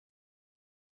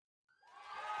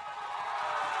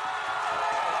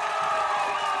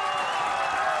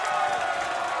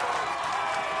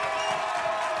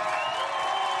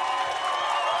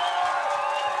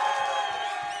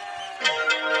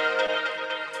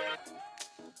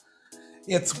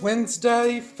It's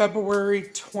Wednesday, February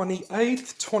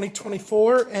 28th,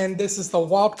 2024, and this is the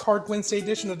Wild Card Wednesday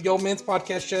edition of the Old Man's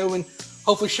Podcast Show, and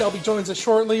hopefully Shelby joins us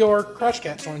shortly, or Crash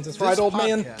Cat joins us, right, old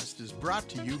man? This podcast is brought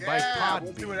to you by Podbean.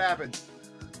 We'll see what happens.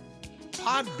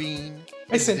 Podbean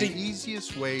Hey, is Cindy. the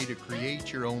easiest way to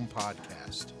create your own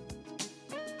podcast.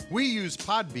 We use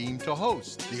Podbean to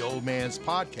host the Old Man's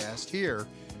Podcast here,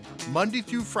 Monday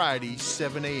through Friday,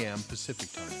 7 a.m. Pacific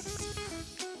Time.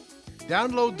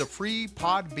 Download the free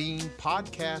Podbean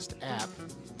podcast app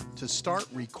to start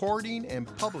recording and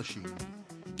publishing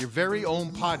your very own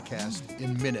podcast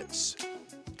in minutes.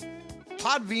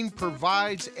 Podbean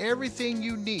provides everything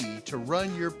you need to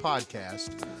run your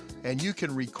podcast, and you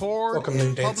can record Welcome,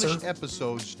 and new publish dancer.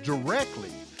 episodes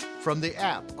directly from the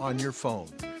app on your phone.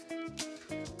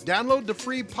 Download the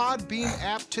free Podbean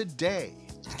app today.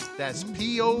 That's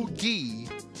Podbean.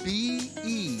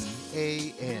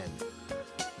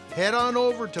 Head on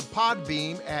over to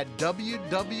Podbean at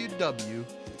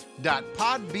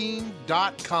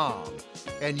www.podbean.com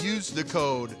and use the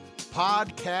code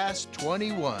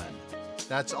podcast21.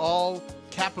 That's all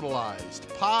capitalized,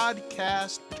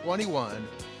 podcast21,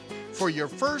 for your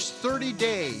first 30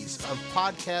 days of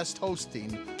podcast hosting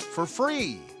for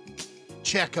free.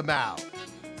 Check them out.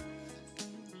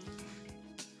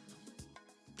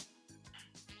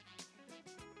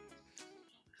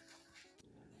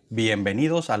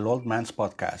 Bienvenidos al Old Man's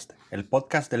Podcast, el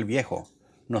podcast del viejo.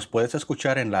 Nos puedes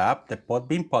escuchar en la app de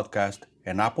Podbean Podcast,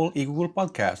 en Apple y Google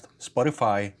Podcast,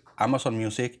 Spotify, Amazon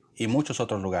Music y muchos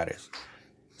otros lugares.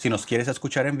 Si nos quieres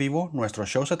escuchar en vivo, nuestro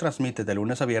show se transmite de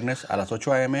lunes a viernes a las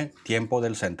 8 a.m. tiempo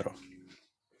del centro.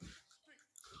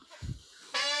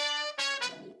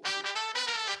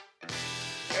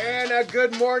 And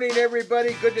good morning,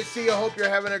 everybody. Good to see you. Hope you're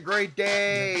having a great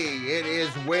day. It is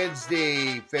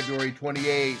Wednesday, February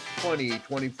 28th,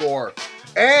 2024.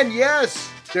 And yes,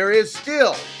 there is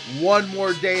still one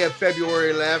more day of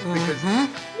February left because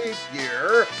it's leap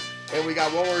year. And we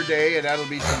got one more day, and that'll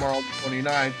be tomorrow, the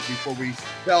 29th, before we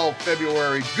tell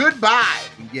February goodbye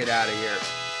and get out of here.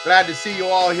 Glad to see you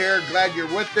all here. Glad you're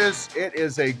with us. It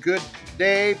is a good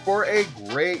day for a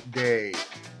great day.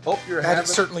 Hope you're That having... it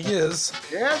certainly is.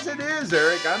 Yes, it is,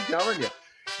 Eric. I'm telling you.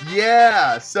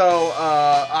 Yeah, so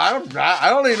I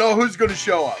don't even know who's going to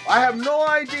show up. I have no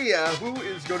idea who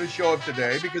is going to show up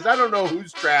today because I don't know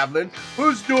who's traveling,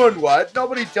 who's doing what.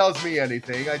 Nobody tells me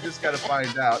anything. I just got to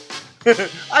find out.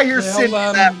 I hear Well, Cindy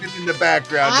laughing in the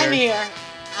background. I'm there. here.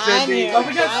 I'm Cindy. here. Oh,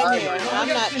 we got I'm Cindy. here. Oh, I'm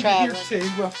We got not Cindy traveling. here too,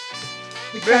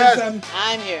 because Yes.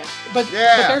 I'm here. but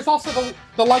there's also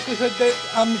the likelihood that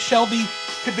Shelby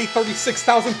could be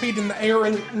 36,000 feet in the air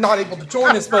and not able to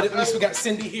join us, but at least we got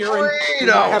Cindy here and we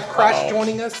might have Crash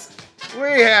joining us.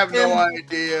 We have no And-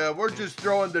 idea. We're just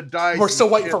throwing the dice. We're still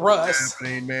and waiting shit for Russ.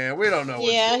 happening, man. We don't know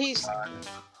what's Yeah, going on.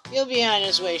 he'll be on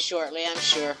his way shortly, I'm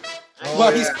sure.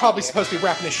 Well, he's probably supposed to be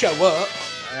wrapping his show up.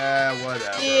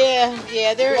 Whatever.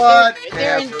 Yeah, they're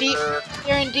Whatever.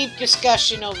 they're in deep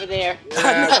discussion over there.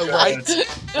 I know, right?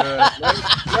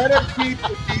 Let him keep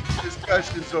the deep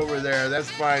discussions over there. That's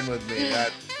fine with me.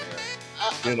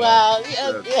 You know, Well,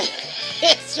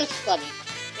 it's just funny.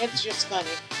 It's just funny.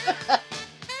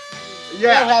 You'll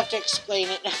yeah. have to explain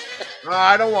it.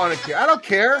 I don't want to care. I don't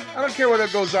care. I don't care what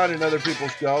goes on in other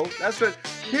people's show. That's what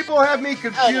people have me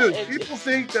confused. People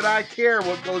think that I care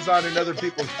what goes on in other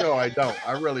people's show. I don't.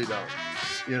 I really don't.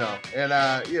 You know, and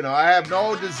I have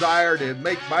no desire to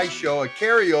make my show a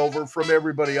carryover from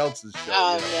everybody else's show.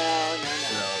 Oh, you know?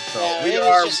 no. So It we was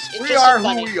are just- it's we just are a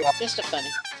funny, who we are. Just a funny.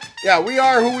 Yeah, we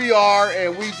are who we are,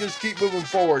 and we just keep moving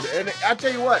forward. And I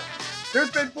tell you what, there's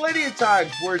been plenty of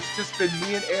times where it's just been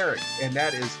me and Eric, and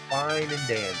that is fine and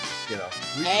dandy. You know.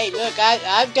 Hey, look,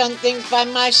 I've done things by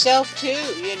myself too.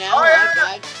 You know, Oh,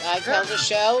 yeah. I've held a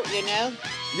show. You know,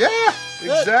 Yeah,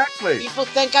 Look, exactly. people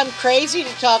think I'm crazy to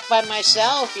talk by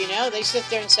myself. You know, they sit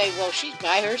there and say, "Well, she's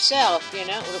by herself." You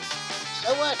know,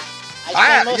 so what?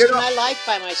 I spend most of my life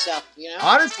by myself. You know.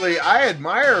 Honestly, I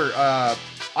admire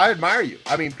you.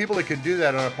 I mean, people that can do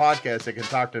that on a podcast, that can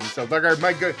talk to themselves.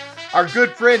 Like our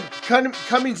good friend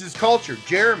Cummings' Culture,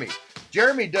 Jeremy.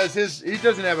 Jeremy does he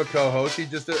doesn't have a co-host. He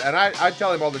just, and I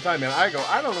tell him all the time, man, I go,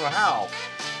 I don't know how.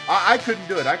 I couldn't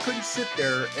do it. I couldn't sit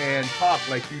there and talk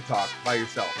like you talk by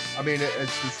yourself. I mean,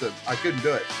 it's just, I couldn't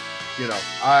do it. You know,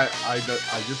 I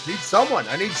just need someone.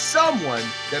 I need someone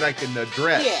that I can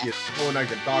address. Yeah. You know, someone I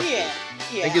can talk Yeah,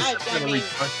 to. yeah. And get I something to mean,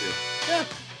 request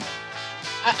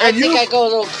I And think you- I go a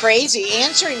little crazy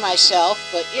answering myself,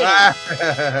 but you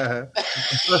know.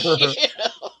 to. You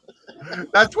know.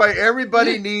 That's why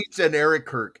everybody needs an Eric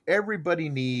Kirk. Everybody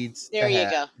needs There to you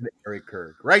have go. an Eric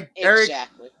Kirk. Right, Eric?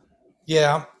 Exactly.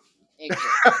 Yeah.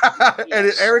 Exactly. And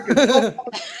Yes. Eric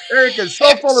is so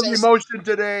Eric full of says, emotion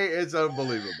today. It's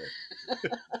unbelievable.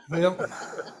 Yep.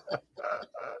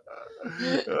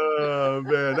 Oh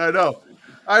man, I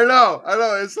know.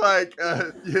 It's like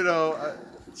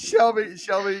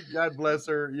Shelby, God bless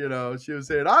her. She was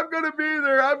saying, "I'm gonna be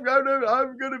there. I'm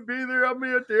gonna be there. I'm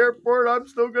at the airport. I'm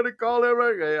still gonna call him."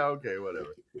 Like, yeah, okay,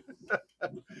 whatever.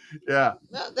 Yeah,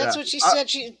 well, that's yeah. what she said.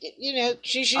 She's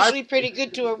I usually pretty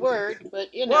good to her word, but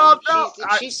well, no,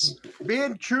 she's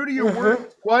being true to your word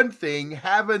is one thing.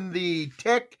 Having the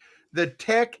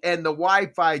tech and the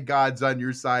Wi-Fi gods on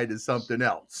your side is something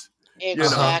else.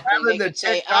 exactly. Having They the could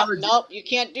say, "Oh, technology. nope, you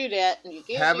can't do that. You can't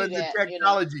do Having the that."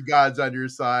 technology gods on your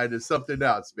side is something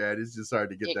else, man. It's just hard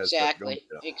to get that stuff going.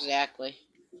 Exactly.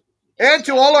 And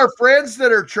to all our friends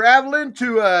that are traveling to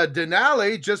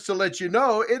Denali, just to let you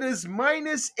know, it is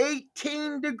minus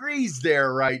 18 degrees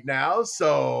there right now.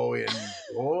 So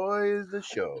enjoy the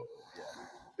show.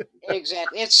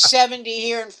 Exactly. It's 70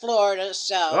 here in Florida,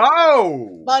 so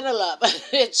Oh, bundle up.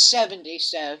 It's 70,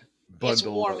 so it's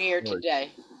bundle warm up. here Boy.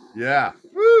 today. Yeah.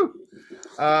 Woo.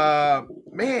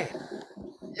 Man,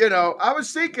 I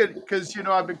was thinking because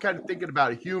I've been kind of thinking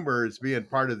about humor as being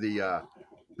part of the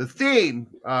theme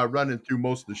running through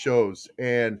most of the shows,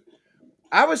 and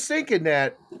I was thinking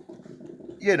that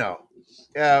you know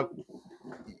uh,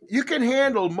 you can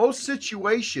handle most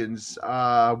situations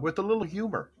with a little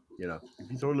humor.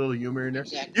 If you throw a little humor in there,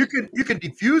 you Exactly. can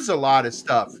diffuse a lot of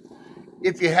stuff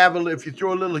if you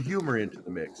throw a little humor into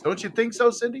the mix. Don't you think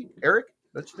so, Cindy? Eric?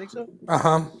 Don't you think so?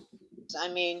 Uh-huh. I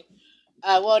mean,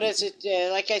 what is it?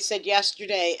 Like I said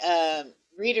yesterday,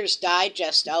 Reader's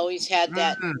Digest always had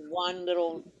that Mm. one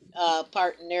little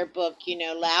part in their book.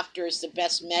 Laughter is the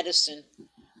best medicine.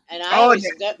 And I Oh,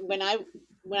 always when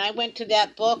I went to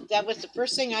that book, that was the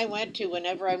first thing I went to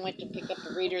whenever I went to pick up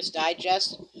a Reader's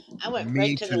Digest. I went right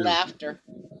me to the too. laughter.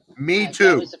 Me That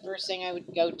too. was the first thing I would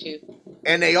go to.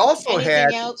 And they also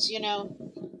had Anything else,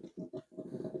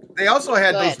 they also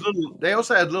had go those ahead. little they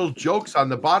also had little jokes on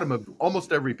the bottom of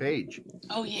almost every page.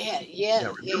 Oh yeah, Yeah, yeah,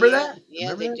 yeah, remember yeah, that?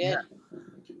 yeah. Remember They that? Yeah. did.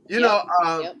 You Yep,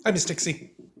 know, yep. I just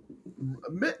Dixie.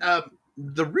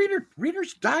 the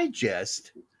Reader's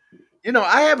Digest.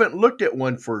 I haven't looked at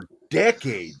one for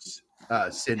decades,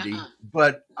 Cindy, Uh-uh.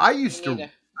 but I Me used to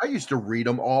neither. I used to read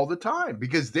them all the time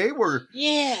because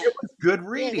Yeah, it was good yeah.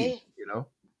 reading.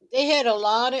 They had a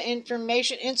lot of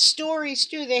information and stories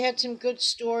too. They had some good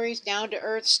stories, down to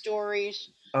earth stories.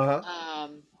 Uh huh.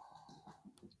 Um,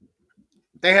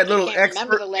 They had I little can't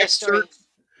remember the last story.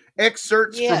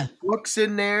 excerpts Yeah. from books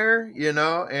in there,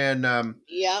 and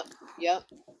Yep. Yep.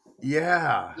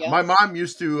 yeah, Yep. my mom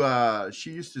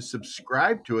she used to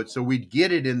subscribe to it, so we'd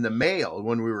get it in the mail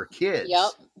when we were Yep.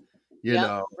 kids,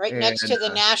 Yep. Right and next to the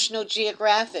National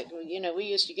Geographic. We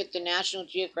used to get the National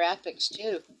Geographics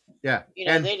too. yeah,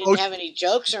 They didn't have any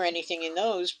jokes or anything in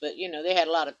those, but they had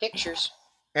a lot of pictures.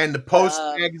 and the Post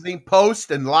Um, magazine,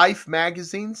 Post and Life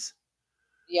magazines.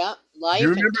 yep. Do you Life and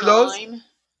remember those? Time.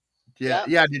 Yeah, Yep.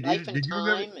 yeah. Life and Did you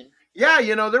remember? Time, and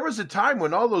Yeah, there was a time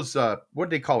when all those what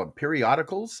do they call them,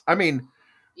 periodicals? I mean,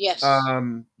 yes.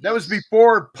 that was Yes.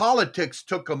 before politics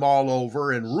took them all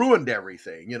over and ruined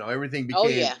everything. Oh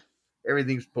yeah.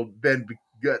 Everything's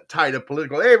got tied up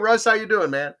political. Hey, Russ, how you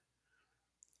doing, man?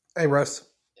 Hey, Russ.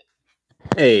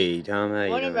 Hey Tom, how you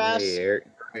Morning, doing? Hey Russ. Eric.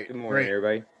 Great, Good morning, great.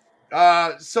 everybody.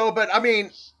 But I mean,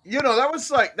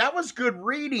 that was good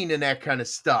reading and that kind of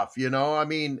stuff. I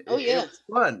mean, Oh it yeah. was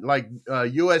fun. Like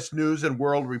U.S. News and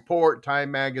World Report, Time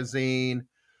Magazine,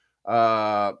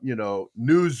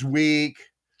 Newsweek,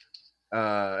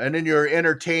 and in your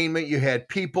entertainment, you had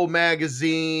People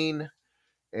Magazine,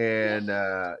 Yep. and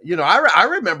I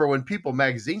remember when People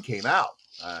Magazine came out,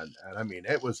 and I mean,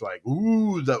 it was like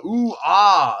the ooh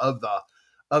ah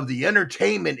of the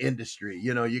entertainment industry.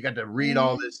 You got to read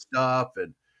all Hmm. this stuff,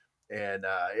 and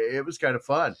it was kind of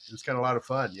fun. It was kind of a lot of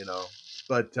fun.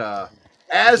 But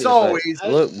as It's like, always, I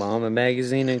was. look, Mom, a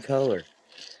magazine in color.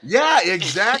 yeah,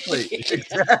 exactly,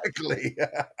 exactly.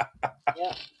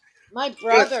 Yeah. My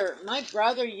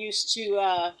brother used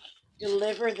to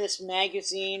deliver this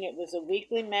magazine. It was a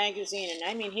weekly magazine, and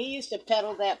I mean, he used to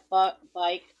pedal that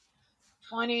bike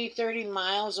 20, 30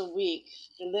 miles a week,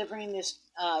 delivering this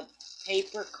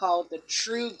paper called the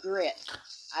True Grit.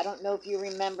 I don't know if you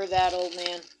remember that, old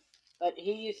man, but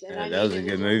he used, and I That mean, was a it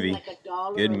good was only movie. like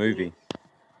 $1 Good a week. movie.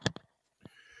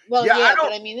 Well, Yeah, yeah,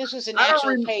 but I mean, this was an I don't actual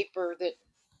rem- paper that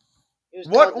it was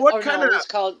what called. what Oh kind no, of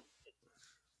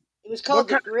it was what called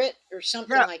the kind Grit or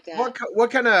something yeah like that.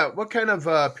 what kind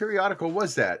of periodical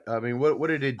was that? I mean, what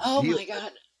did it Oh deal my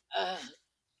God, uh,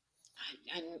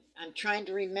 I'm trying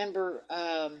to remember.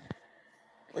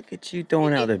 Look at you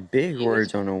throwing out the big He was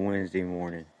words on a Wednesday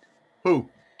morning. Who?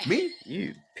 Me?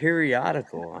 You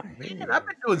periodical. I hear Man, you. I've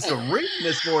been doing some reading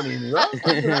this morning, Russ.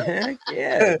 Heck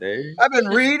yeah, dude. I've been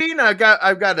reading. I've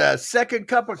got a second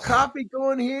cup of coffee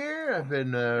going here. I've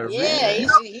been reading. yeah.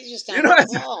 He's just You on know,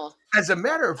 the ball. as a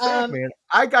matter of fact, Um, man,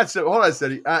 I got some. Hold on,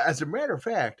 Steady. As a matter of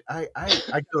fact, I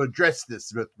go address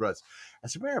this with Russ.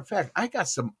 As a matter of fact, I got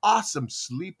some awesome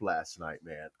sleep last night,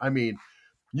 man. I mean,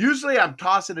 usually I'm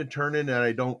tossing and turning and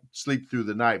I don't sleep through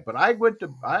the night. But I went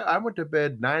to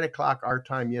bed 9 o'clock our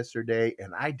time yesterday,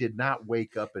 and I did not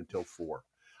wake up until 4.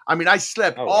 I mean, I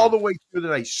slept Oh, all wow. the way through the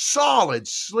night, solid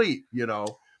sleep,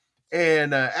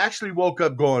 and actually woke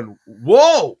up going,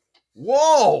 whoa,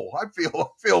 I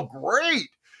feel great,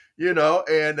 And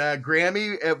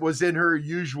Grammy was in her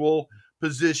usual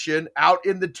position out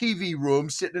in the TV room,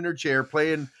 sitting in her chair,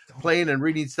 playing and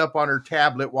reading stuff on her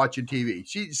tablet, watching TV.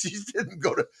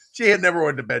 She had never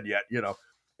went to bed yet,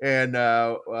 And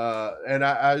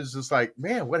I was just like,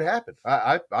 man, what happened?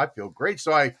 I feel great.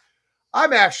 So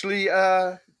I'm actually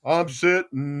I'm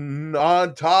sitting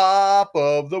on top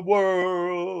of the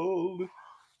world,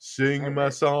 singing my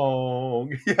Okay.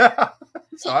 song. Yeah.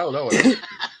 So I don't know what happened.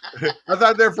 I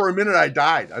thought there for a minute I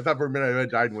died. I thought for a minute I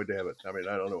died and went to heaven. I mean,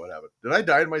 I don't know what happened. Did I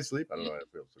die in my sleep? I don't know how I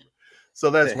feel. So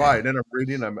that's why. And then I'm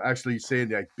reading. I'm actually saying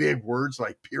like big words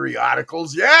like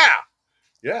periodicals. Yeah.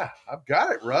 I've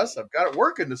got it, Russ. I've got it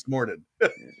working this morning.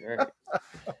 That's right.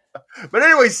 But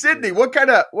anyway, Sydney, what kind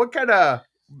of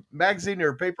magazine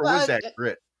or paper was well, that?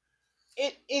 Grit.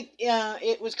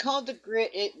 it was called the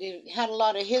Grit. It had a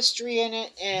lot of history in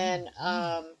it, and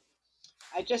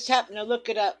I just happened to look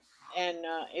it up, and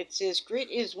it says Grit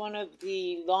is one of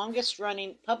the longest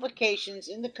running publications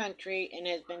in the country and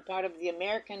has been part of the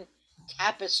American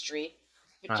tapestry,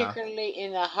 Uh-huh. particularly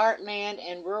in the heartland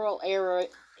and rural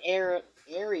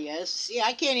areas. See,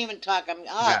 I can't even talk.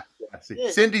 Yeah. See,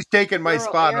 ugh, Cindy's taking my rural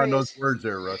spot on those areas. words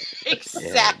there, Russ. Yeah,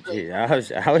 Exactly. gee, I was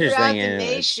just Throughout the thinking,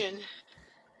 nation.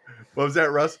 What was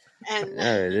that, Russ? And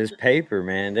no, this paper,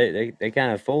 man, they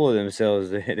kind of fool of themselves.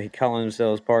 They call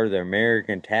themselves part of the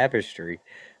American tapestry.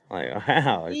 Like,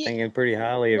 wow, you're yeah, thinking pretty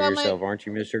highly of well, my yourself, aren't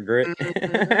you, Mr. Grit?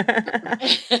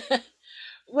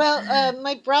 well,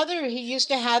 my brother, he used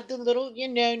to have the little,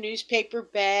 newspaper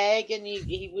bag, and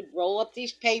he would roll up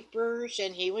these papers,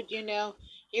 and he would throw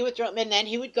them, and then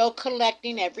he would go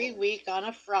collecting every week on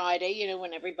a Friday,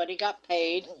 when everybody got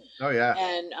paid, Oh yeah.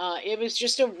 and it was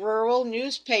just a rural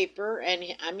newspaper, and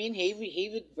I mean, he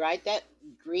would ride that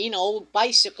green old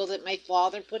bicycle that my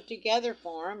father put together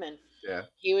for him, and Yeah.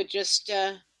 he would just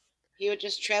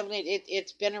travel it.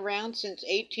 It's been around since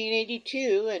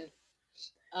 1882, and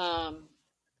um,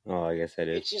 Oh, I guess that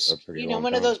is it's a just pretty long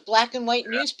one of time. those black and white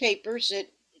newspapers that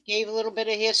gave a little bit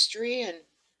of history. And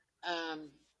um,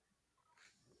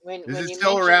 Is when it you still mentioned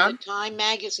the around? Time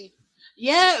magazine,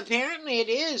 yeah, apparently it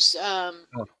is. Oh.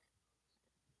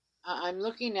 I'm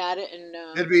looking at it, and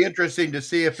It'd be interesting to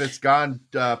see if it's gone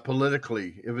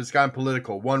politically, if it's gone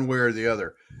political one way or the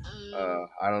other.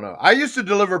 I don't know. I used to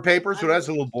deliver papers when I I'm was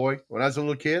a little boy. When I was a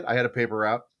little kid, I had a paper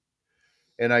route,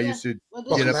 and I yeah. used to Well, get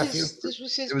Welcome, up. Matthew. this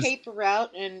was his It was paper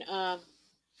route, and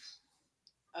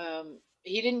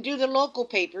he didn't do the local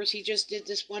papers. He just did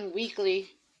this one weekly.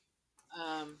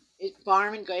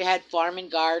 It had farm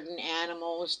and garden,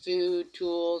 animals, food,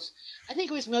 tools. I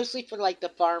think it was mostly for like the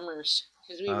farmers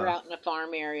because we were uh, out in a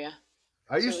farm area,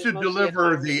 I so it used was to mostly a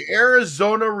deliver farming. the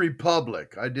Arizona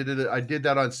Republic. I did it. I did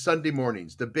that on Sunday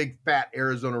mornings. The big fat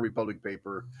Arizona Republic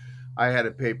paper. I had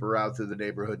a paper out to the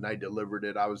neighborhood and I delivered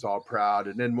it. I was all proud.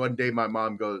 And then one day my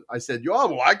mom goes, I said, "Yo,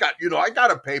 well, I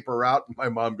got a paper out." And my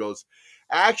mom goes,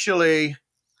 "Actually,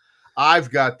 I've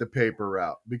got the paper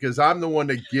route because I'm the one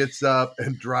that gets up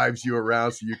and drives you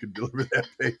around so you can deliver that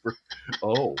paper."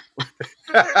 Oh.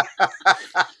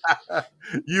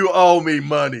 You owe me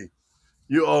money.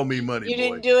 You owe me money, You boy.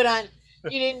 didn't do it on.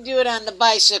 You didn't do it on the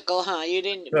bicycle, huh? You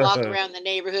didn't walk around the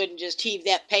neighborhood and just heave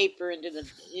that paper into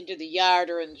the yard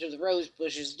or into the rose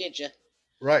bushes, did you?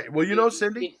 Right. Well, You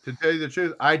Cindy, to tell you the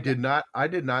truth, I did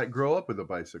not grow up with a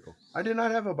bicycle. I did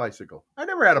not have a bicycle. I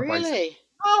never had a bicycle. really?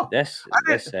 Oh, I That's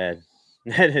did. sad.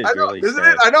 That I is really know, isn't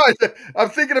it? sad. I know. I'm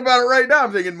thinking about it right now.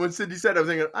 I'm thinking when Cindy said, I'm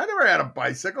thinking, I never had a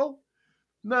bicycle.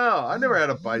 No, I never had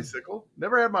a bicycle.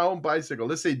 Never had my own bicycle.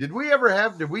 Let's see. Did we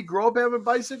grow up having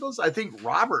bicycles? I think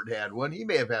Robert had one. He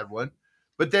may have had one.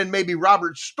 But then maybe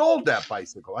Robert stole that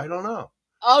bicycle. I don't know.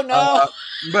 Oh no! Uh,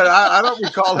 but I don't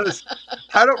recall us.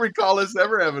 I don't recall us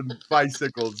ever having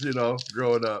bicycles.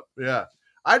 Growing up. Yeah,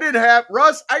 I didn't have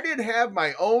Russ. I didn't have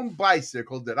my own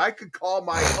bicycle that I could call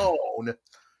my own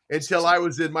until I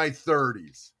was in my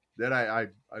 30s. Then I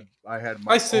had Hi,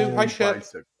 my Sue. Hi, own Shep.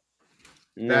 bicycle.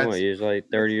 No, what, That's he was like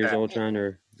 30 years sad. old trying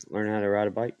to learn how to ride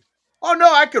a bike. Oh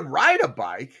no, I could ride a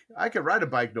bike. I could ride a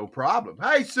bike, no problem.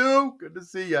 Hi, Sue. Good to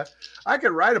see you. I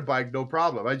could ride a bike, no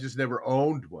problem. I just never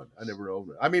owned one. I never owned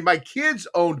one. I mean, my kids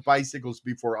owned bicycles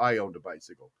before I owned a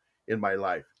bicycle in my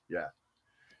life. Yeah.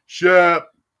 Shep.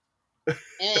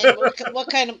 And what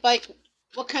kind of bike?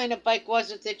 What kind of bike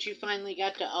was it that you finally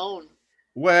got to own?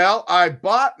 Well, I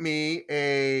bought me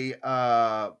a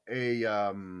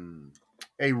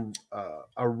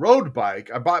road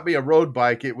bike. I bought me a road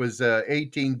bike. It was a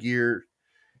 18 gear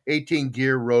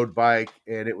road bike,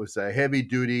 and it was a heavy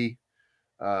duty.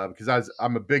 Because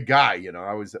I'm a big guy, you know.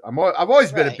 I've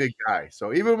always been a Right. big guy.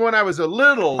 So even when I was a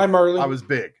little, Hi, Marley. I was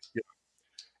big. Yeah.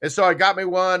 And so I got me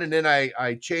one, and then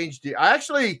I changed it. I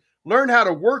actually learned how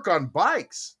to work on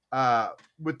bikes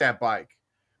with that bike.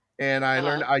 And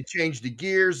I changed the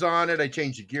gears on it. I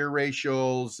changed the gear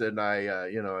ratios, and I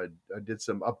did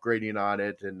some upgrading on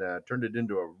it, and turned it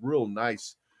into a real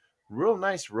nice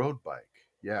road bike.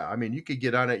 Yeah, I mean, you could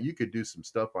get on it. You could do some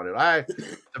stuff on it.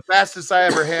 The fastest I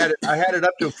ever had it, I had it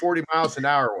up to 40 miles an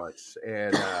hour once,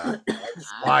 and I was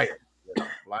flying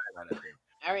on it.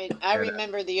 I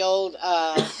remember the old Did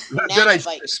I banana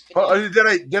bikes.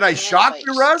 did I shock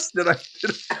you, Russ? Did I?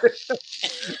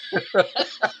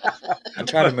 I'm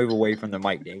trying to move away from the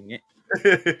mic, dang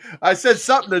it. I said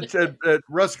something that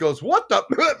Russ goes, "What the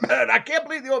man? I can't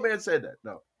believe the old man said that."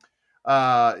 No,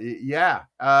 yeah.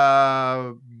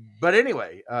 But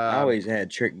anyway, I always had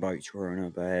trick bikes growing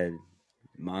up. I had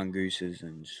mongooses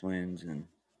and Swins and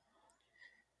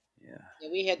Yeah,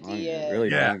 we had the really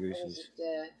Yeah. mongooses.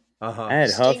 uh-huh. I had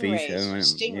Stingrays, Huffies. I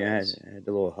Stingrays. had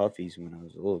the little Huffies when I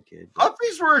was a little kid.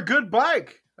 Huffies were a good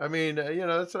bike. I mean,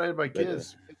 that's what I had my But,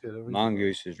 kids.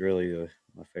 Mongoose is really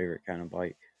my favorite kind of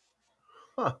bike.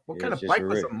 Huh? What It kind was of just bike a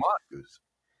was re- a mongoose?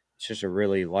 It's just a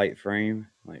really light frame,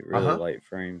 like really Uh-huh. light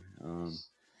frame.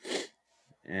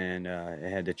 And it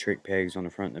had the trick pegs on the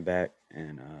front and the back,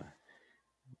 and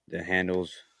the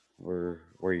handles were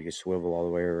where you could swivel all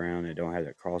the way around. It don't have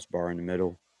that crossbar in the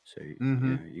middle, so you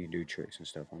can do tricks and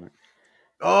stuff on it.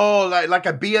 Oh, like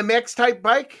a BMX type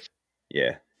bike?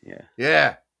 Yeah.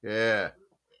 Yeah.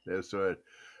 That's right.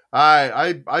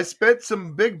 I spent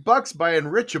some big bucks buying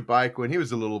Rich a bike when he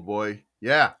was a little boy.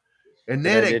 Yeah, and But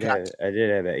then I did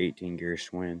have an 18 gear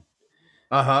Swin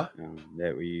uh-huh.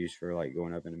 that we used for like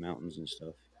going up in the mountains and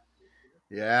stuff.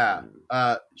 Yeah.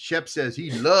 Shep says he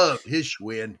loved his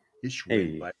Schwinn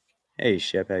Hey, bike. hey,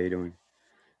 Shep, how you doing?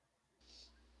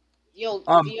 The old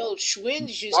Um,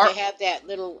 Schwinns used Mar- to have that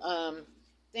little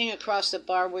thing across the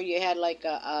bar where you had like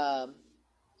a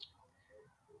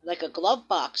glove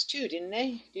box too, didn't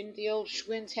they? Didn't the old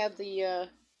Schwinns have the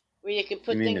where you could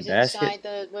put You mean the things basket? inside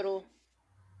the little?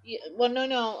 Yeah, well,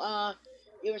 no.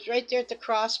 It was right there at the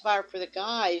crossbar for the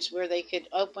guys where they could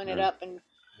open it up and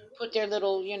put their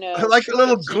little, like a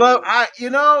little trinkets in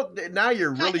glove. there. Now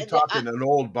you're really Kind- talking an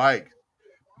old bike.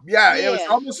 Yeah, it was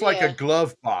almost like a yeah,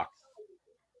 glove box.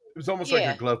 It was almost like a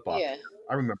yeah, glove box. yeah.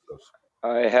 I remember those.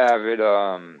 I have it.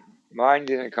 Mine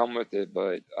didn't come with it,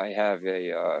 but I have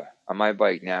on my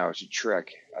bike now. It's a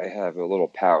Trek. I have a little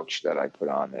pouch that I put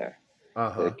on there.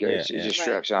 Uh-huh. It goes. Yeah, It just Right.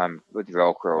 straps on with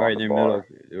Velcro Right on in the the bar.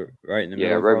 middle, right in the Yeah,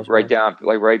 middle. right crossbar? down,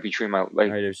 like right between my,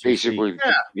 like Right, there's the seat. basically,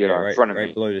 Yeah. in front of right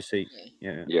me. below the seat.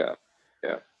 Yeah. Yeah.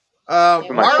 Yeah. Yeah,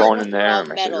 Put my well, phone those in were there, all and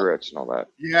my metal. cigarettes and all that.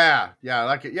 Yeah,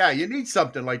 like it. Yeah, you need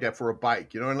something like that for a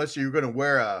bike, unless you're going to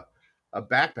wear a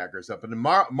backpack or something. And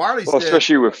Marley Well, said,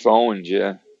 especially with phones,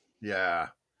 yeah. yeah.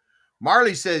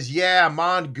 Marley says, yeah,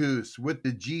 Mongoose with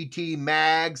the GT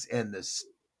mags and the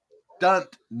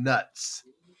stunt nuts.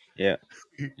 Yeah.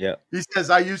 He says,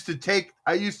 I used to take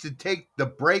the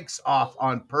brakes off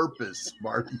on purpose,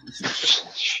 Marley.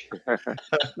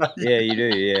 Yeah, you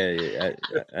do. Yeah.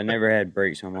 I never had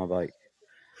brakes on my bike.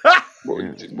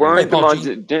 Weren't Hey, the Paul ones?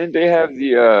 G. Didn't they have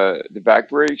the back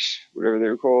brakes, whatever they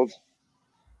were called?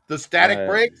 The static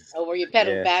brakes? Oh, where you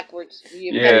pedaled Yeah. backwards.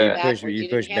 You Yeah. pedaled You backwards. you You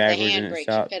push didn't have the backwards and it handbrakes. You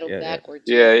stopped. pedaled Yeah. backwards.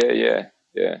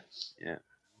 Yeah.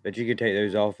 But you could take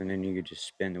those off and then you could just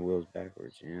spin the wheels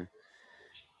backwards. Yeah.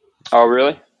 Oh,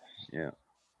 really? Yeah.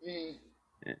 Mm.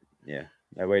 Yeah.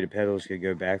 That way the pedals could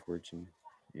go backwards and.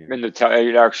 Yeah. And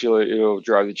it'll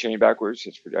drive the chain backwards.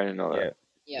 I didn't know that.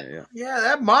 Yeah. Yeah,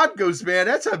 that Mongoose, man,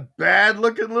 that's a bad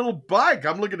looking little bike.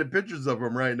 I'm looking at pictures of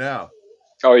them right now.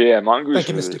 Oh yeah, Mongoose. Thank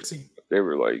you, Miss Dixie. They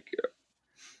were like.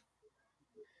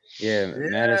 Yeah,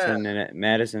 Madison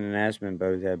and Aspen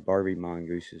both had Barbie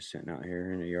mongooses sitting out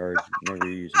here in the yard. Never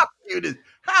use them.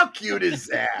 How cute is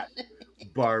that?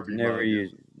 Barbie. Never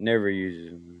Mongoose.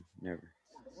 uses them. Never.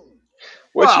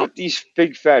 What's Well- with these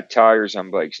big fat tires on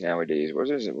bikes nowadays?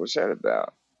 What's that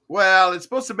about? Well, it's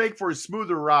supposed to make for a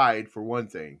smoother ride, for one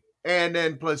thing. And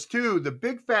then plus two, the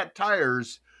big fat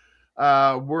tires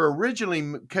were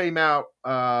originally came out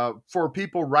for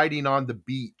people riding on the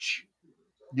beach.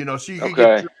 So you could get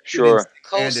Okay, drifted in sure. sand and that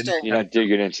Coastal. You're kind of not stuff.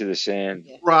 digging into the sand.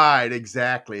 Yeah. Right,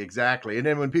 exactly. And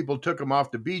then when people took them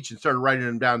off the beach and started riding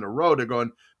them down the road, they're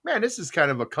going, "Man, this is kind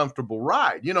of a comfortable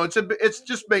ride." It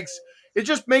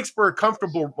just makes for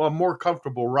a more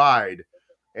comfortable ride,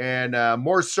 and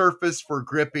more surface for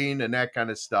gripping and that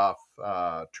kind of stuff.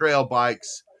 Trail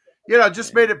bikes,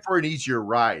 just made Yeah. it for an easier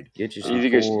ride. Get you You some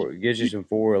think it's get you you, some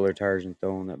 4-wheeler tires and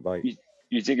throw on that bike.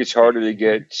 you think it's harder to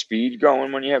get speed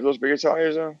going when you have those bigger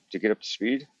tires though to get up to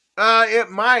speed? It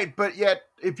might, but yet,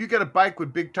 if you get a bike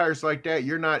with big tires like that,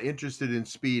 you're not interested in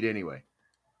speed anyway.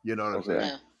 You know what I'm Okay.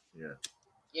 saying? No. Yeah.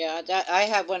 Yeah, that I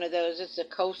have one of those. It's a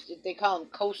coast. They call them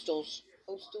coastal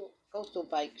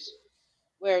bikes,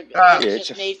 where Uh, it's Yeah, it's a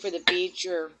just made for the beach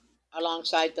or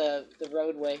alongside the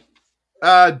roadway.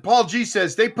 Paul G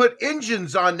says they put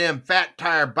engines on them fat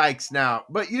tire bikes now.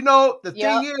 But the thing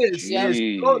Yep. Yep. is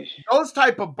jeez. those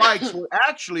type of bikes were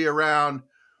actually around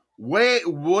way,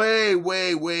 way,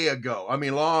 way, way ago. I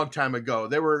mean, long time ago.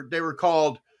 They were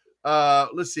called.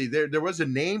 Let's see. There was a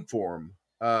name for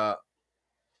them.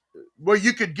 Where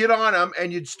you could get on them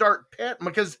and you'd start petting.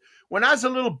 Because when I was a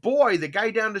little boy, the guy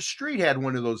down the street had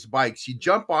one of those bikes. You'd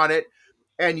jump on it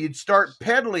and you'd start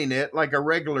pedaling it like a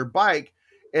regular bike.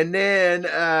 And then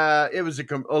it was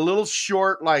a little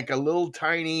short, like a little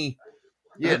tiny,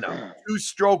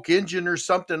 2-stroke engine or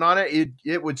something on it.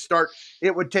 It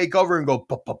would take over and go,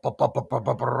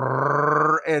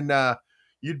 and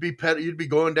you'd be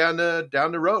going down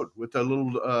the road with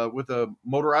with a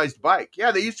motorized bike.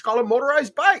 Yeah, they used to call them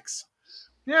motorized bikes.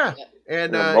 Yeah, Yep.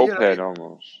 and Like a moped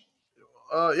almost.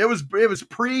 it was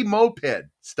pre-moped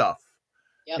stuff.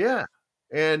 Yep. Yeah,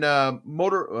 and a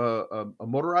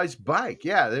motorized bike.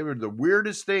 Yeah, they were the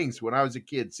weirdest things when I was a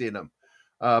kid seeing them.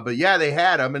 But yeah, they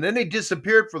had them, and then they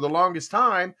disappeared for the longest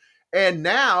time. And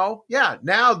now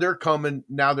they're coming.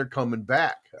 Now they're coming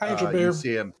back. Hi, Angel You Bear.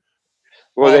 see them.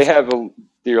 Well, they have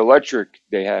the electric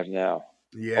they have now.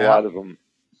 A Yeah, lot of them,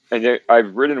 and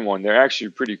I've ridden one. They're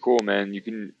actually pretty cool, man. You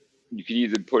can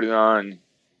either put it on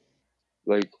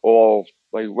like all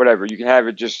like whatever. You can have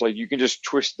it just like you can just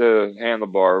twist the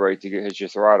handlebar right to hit your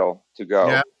throttle to yeah,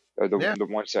 go, or the yeah. the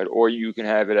one side, or you can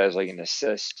have it as like an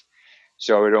assist.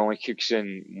 So it only kicks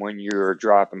in when you're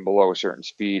dropping below a certain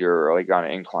speed or like on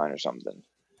an incline or something.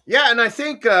 Yeah, and I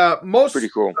think Pretty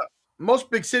cool. most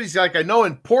big cities, like I know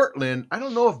in Portland, I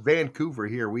don't know if Vancouver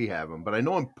here we have them, but I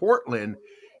know in Portland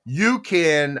you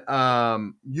can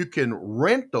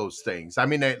rent those things. I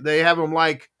mean, they have them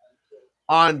like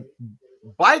on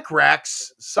bike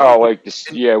racks. Oh, Some like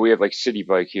this. Yeah, we have like City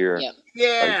Bike here. Yep. Like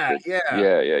yeah, the,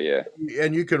 yeah, yeah.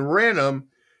 and you can rent them,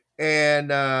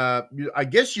 and I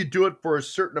guess you do it for a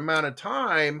certain amount of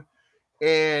time.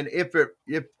 And if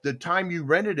the time you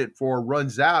rented it for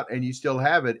runs out and you still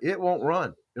have it, it won't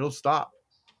run. It'll stop,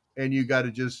 and you got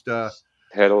to just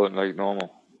Pedal it like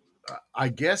normal. I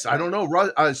guess I don't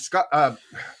know. Scott,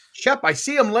 Shep, I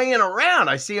see him laying around.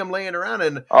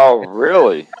 And Oh,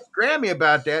 really? Grammy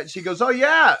about that. She goes, "Oh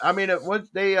yeah." I mean, once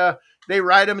they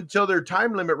ride them until their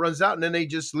time limit runs out, and then they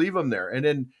just leave them there. And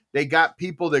then they got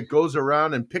people that goes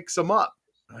around and picks them up.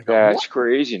 And I go, "What? That's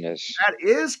craziness. That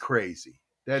is crazy.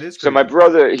 That is So my crazy."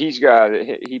 brother,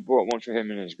 he bought one for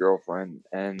him and his girlfriend,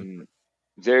 and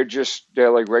they're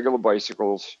like regular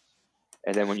bicycles.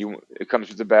 And then it comes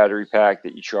with the battery pack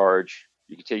that you charge.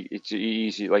 You can take it's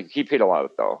easy. Like he paid a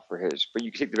lot though for his, but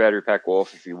you can take the battery pack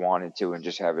off if you wanted to and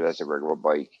just have it as a regular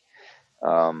bike.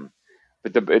 Um,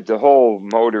 but the whole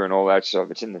motor and all that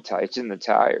stuff, it's in the tire. It's in the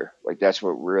tire. Like that's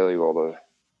what really all the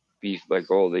beef,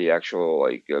 like all the actual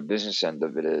like business end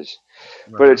of it is.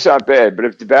 But it's not bad. But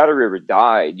if the battery ever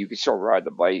died, you can still ride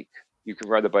the bike. You can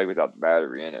ride the bike without the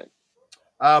battery in it.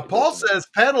 It Paul doesn't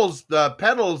says the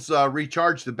pedals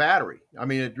recharge the battery. I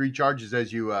mean, it recharges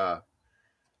as you.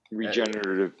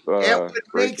 regenerative It would make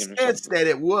braking or sense something. that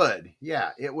it would.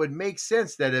 Yeah, it would make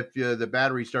sense that if the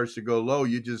battery starts to go low,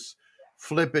 you just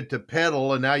flip it to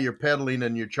pedal, and now you're pedaling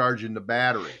and you're charging the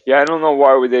battery. Yeah, I don't know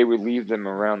why they would leave them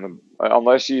around them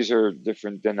unless these are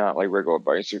different. They're not like regular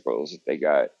bicycles that they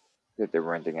got that they're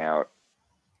renting out,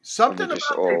 and Something they're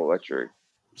just about all electric.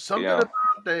 something Yeah, about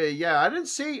the yeah. I didn't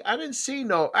see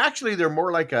no. Actually, they're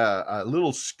more like a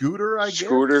little scooter, I guess.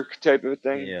 scooter type of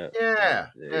thing. Yeah, Yeah,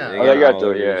 They yeah. Oh, got they 'em got all the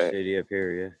over the yeah. city up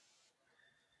here.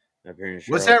 Yeah, up here in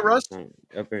What's Charlotte. that, Russ?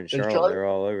 Up here in In Charlotte, Charlotte? they're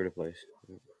all over the place.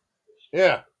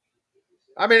 Yeah.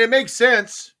 I mean, it makes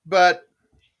sense, but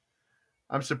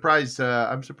I'm surprised.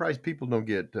 I'm surprised people don't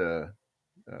get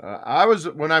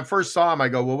When I first saw them, I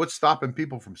go, well, what's stopping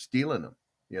people from stealing them?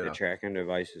 You The know, tracking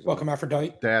devices. Welcome,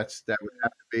 Aphrodite. that would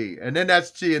have to be. And then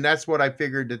that's what I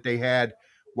figured that they had,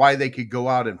 why they could go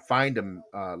out and find them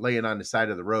laying on the side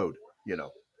of the road, you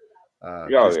know, Oh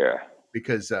just yeah.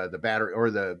 because the battery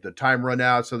or the time run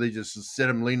out. So they just sit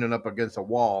them leaning up against a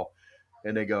wall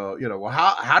and they go, you know, well,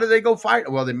 how do they go find?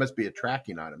 Well, they must be a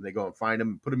tracking on them. They go and find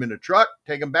them, put them in a truck,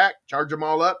 take them back, charge them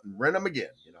all up and rent them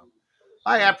again, you know.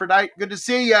 Hi, Aphrodite. Good to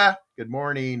see ya. Good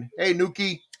morning. Hey,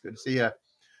 Nuki. Good to see ya.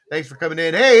 Thanks for coming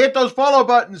in. Hey, hit those follow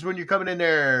buttons when you're coming in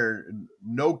there.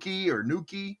 Noki or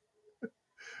Nuki.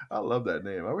 I love that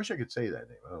name. I wish I could say that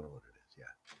name. I don't know what it is.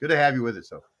 Yeah. Good to have you with us,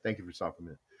 though. Thank you for stopping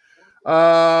in.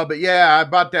 But yeah, I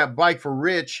bought that bike for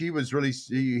Rich. He was really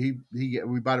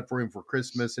we bought it for him for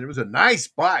Christmas, and it was a nice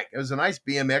bike. It was a nice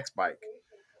BMX bike.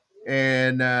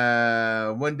 And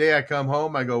one day I come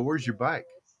home, I go, "Where's your bike?"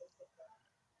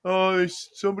 Oh,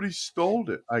 somebody stole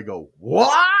it. I go,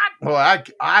 what? Well,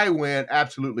 I went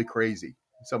absolutely crazy.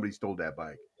 Somebody stole that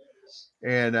bike.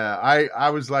 And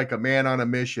I was like a man on a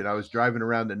mission. I was driving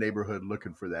around the neighborhood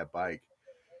looking for that bike.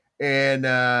 And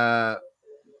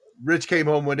Rich came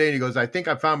home one day and he goes, I think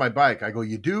I found my bike. I go,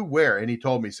 you do? Where? And he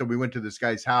told me. So we went to this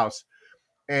guy's house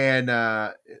and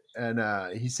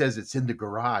he says it's in the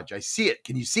garage. I see it.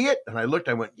 Can you see it? And I looked,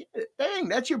 I went, yeah, dang,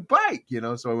 that's your bike. You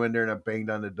know, so I went there and I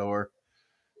banged on the door.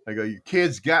 I go, your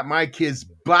kid's got my kid's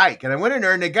bike. And I went in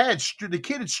there and the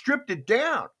kid had stripped it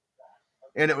down.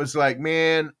 And it was like,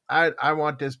 man, I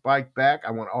want this bike back.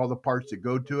 I want all the parts to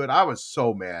go to it. I was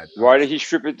so mad. Why did he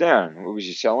strip it down? What was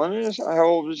he selling it? How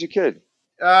old was the kid?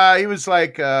 He was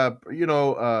like,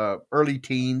 early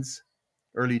teens.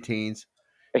 He You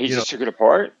know, just took it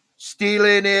apart.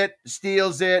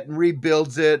 steals it and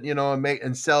rebuilds it, you know,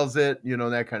 and sells it, you know,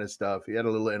 that kind of stuff. He had a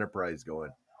little enterprise going.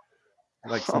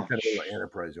 Like some kind of little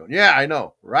enterprise going. Yeah, I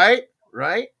know. Right?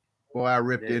 Boy, I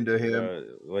ripped into him.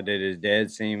 What did his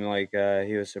dad seem like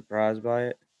he was surprised by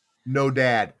it? No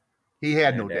dad. He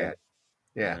had no dad.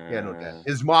 Yeah, he had no dad.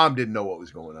 His mom didn't know what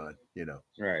was going on, you know.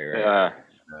 Right.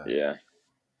 Yeah.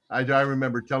 I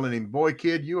remember telling him, boy,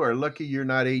 kid, you are lucky you're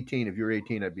not 18. If you're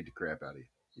 18, I'd beat the crap out of you,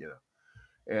 you know.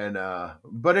 And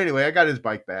but anyway, I got his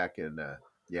bike back and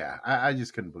yeah, I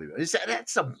just couldn't believe it.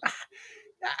 That's some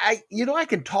I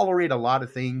can tolerate a lot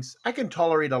of things.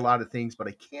 But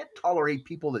I can't tolerate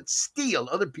people that steal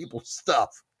other people's stuff.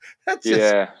 That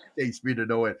just takes me to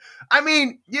no end. I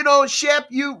mean, you know, Shep,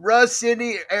 you, Russ,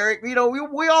 Cindy, Eric, you know,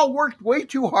 we all worked way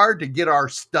too hard to get our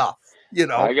stuff. You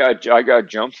know, I got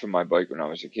jumped from my bike when I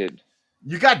was a kid.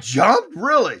 You got jumped,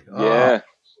 really? Yeah,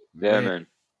 man.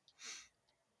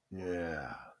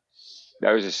 Yeah.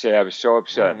 That was I was so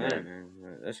upset, man.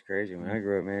 That's crazy. When I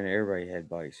grew up, man, everybody had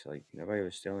bikes. Like nobody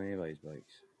was stealing anybody's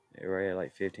bikes. Everybody had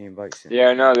like 15 bikes.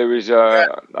 Yeah, no, there was.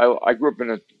 I grew up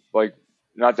in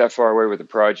not that far away with the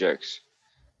projects,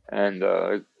 and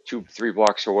 2-3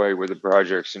 blocks away were the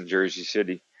projects in Jersey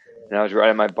City. And I was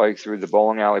riding my bike through the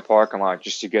bowling alley parking lot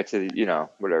just to get to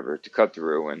to cut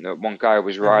through. And the one guy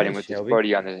was riding with his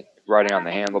buddy riding on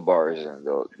the handlebars, and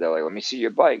they're like, "Let me see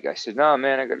your bike." I said, "No,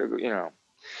 man, I gotta go."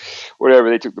 Whatever.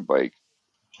 They took the bike.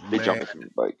 They jumped me from the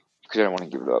bike because I didn't want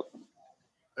to give it up.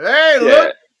 Hey,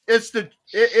 look!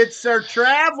 It's our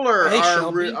traveler,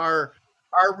 hey, our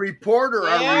reporter,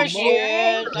 there she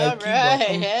is. All right,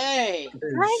 hey.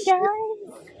 Hi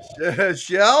guys.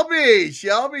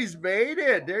 Shelby's made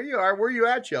it. There you are. Where are you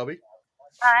at, Shelby?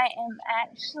 I am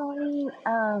actually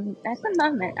at the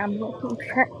moment I'm looking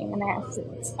for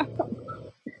antacids.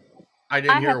 I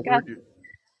didn't hear a word.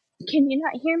 Can you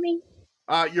not hear me?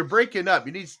 You're breaking up.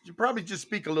 You probably just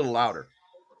speak a little louder.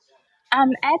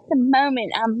 At the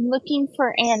moment I'm looking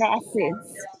for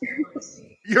antacids.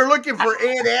 You're looking for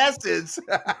antacids.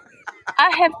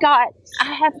 I have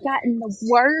gotten the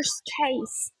worst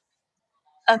case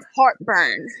of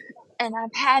heartburn, and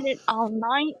I've had it all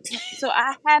night, so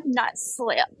I have not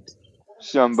slept.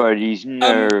 Somebody's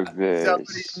nervous.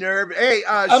 Hey,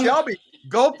 Shelby,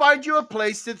 go find you a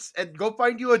place and go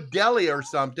find you a deli or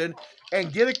something,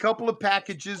 and get a couple of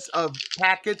packets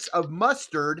of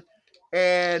mustard,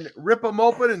 and rip them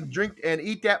open and drink and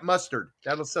eat that mustard.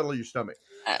 That'll settle your stomach.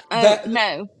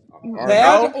 No.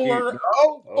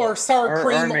 Or sour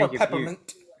cream or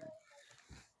peppermint.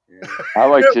 I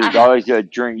like to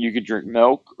drink. You could drink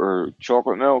milk or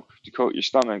chocolate milk to coat your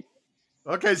stomach.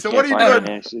 Okay, so what are you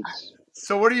doing?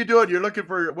 So what are you doing?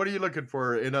 What are you looking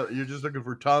for? You're just looking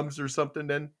for Tums or something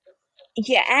then?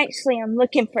 Yeah, actually, I'm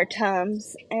looking for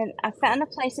Tums, and I found a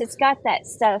place that's got that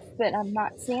stuff, but I'm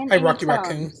not seeing any Rocky Tums.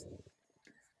 Raccoon.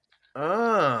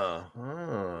 Oh.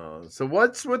 So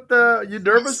what's with you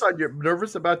nervous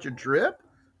about your trip?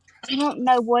 I don't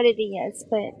know what it is,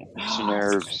 but It's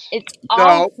nerves. it's No,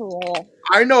 awful.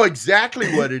 I know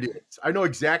exactly what it is. I know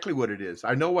exactly what it is.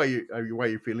 I know why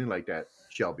you're feeling like that,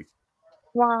 Shelby.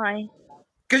 Why?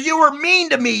 Because you were mean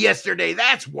to me yesterday.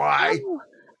 That's why. Oh,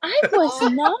 I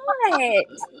was not.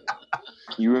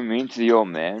 You were mean to the old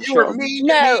man, You were Shelby? mean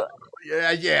to me. No.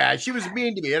 Yeah, she was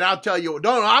mean to me, and I'll tell you.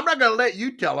 No, I'm not going to let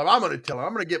you tell him. I'm going to tell him.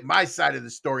 I'm going to get my side of the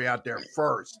story out there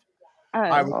first.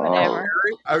 I Oh, was whatever.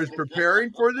 I was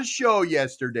preparing for the show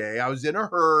yesterday. I was in a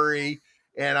hurry,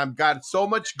 and I've got so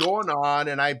much going on,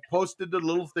 and I posted a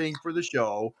little thing for the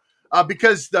show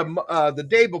because the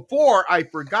day before I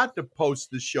forgot to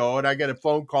post the show, and I got a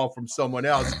phone call from someone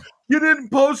else. You didn't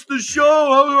post the show.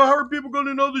 How are people going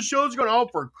to know the show's going? Oh,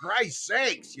 for Christ's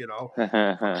sakes,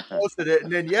 posted it,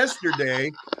 and then yesterday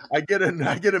I get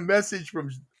a message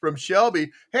from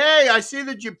Shelby. Hey, I see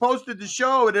that you posted the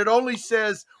show, and it only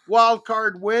says Wild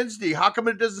Card Wednesday. How come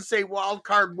it doesn't say Wild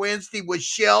Card Wednesday with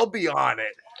Shelby on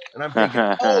it? And I'm thinking,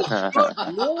 oh,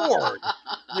 good Lord,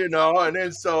 And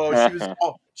then so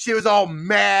she was all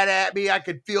mad at me. I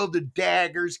could feel the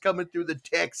daggers coming through the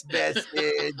text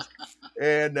message,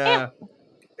 and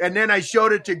then I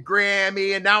showed it to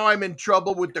Grammy, and now I'm in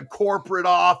trouble with the corporate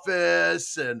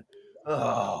office, and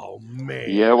oh man,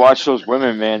 Yeah, watch those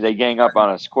women, man. They gang up on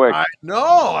us quick. I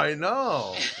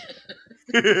know.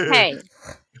 Hey,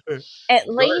 at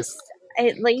least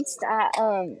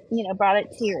I brought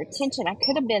it to your attention. I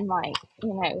could have been like,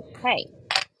 hey,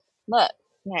 look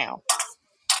now.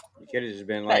 You could have just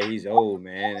been like, he's old,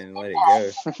 man, and let it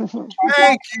go.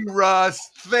 Thank you, Russ.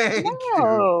 Thank you.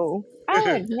 No,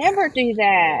 I would never do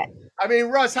that. I mean,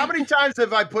 Russ, how many times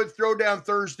have I put Throwdown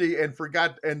Thursday and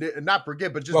forgot and not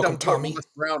forget, but just Welcome, don't put Tommy. Russ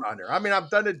Brown on there? I mean, I've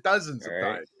done it dozens of Right.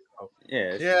 times. Yeah,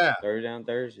 it's Yeah. Throwdown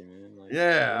Thursday, man. Like,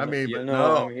 Yeah, I mean, you but know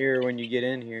no. I'm here when you get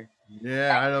in here.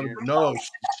 Yeah, I don't know.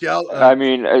 I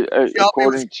mean, Shelby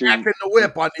according was to cracking the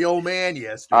whip on the old man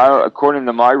yesterday. according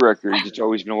to my records, it's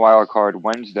always been Wild Card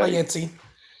Wednesday. Hi, Yancy.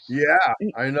 Yeah,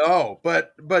 I know,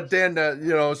 but then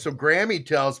so Grammy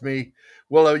tells me,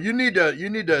 well, you need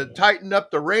to tighten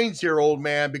up the reins here, old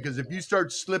man, because if you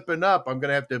start slipping up, I'm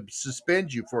gonna have to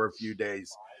suspend you for a few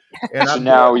days. And So I'm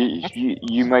now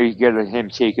you might get him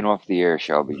taken off the air,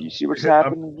 Shelby. You see what's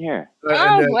happening here?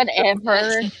 and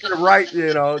Whatever. right,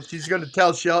 she's gonna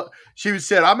tell She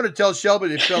said, I'm gonna tell Shelby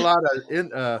to fill out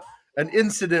an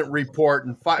incident report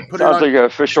and put it Sounds on. like an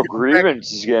official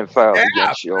grievance is getting filed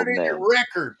against you, put old it in man. your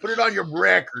record. Put it on your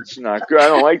record. It's not good. I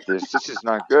don't like this. This is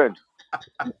not good.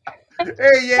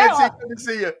 Hey, Yancy, good to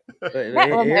see you. That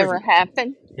will never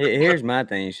happen. Here's my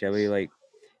thing, Shelby. Like,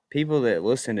 people that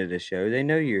listen to the show, they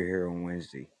know you're here on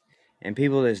Wednesday. And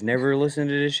people that's never listened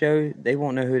to the show, they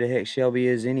won't know who the heck Shelby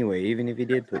is anyway, even if he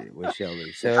did put it with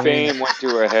Shelby. So The fame went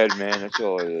through her head, man. That's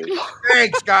all it is.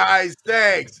 Thanks, guys.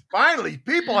 Thanks. Finally,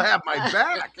 people have my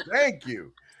back. Thank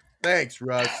you. Thanks,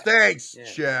 Russ. Thanks,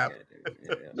 Shep.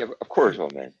 Yeah, of course,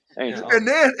 old man. And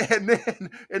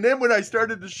then when I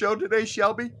started the show today,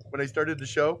 Shelby,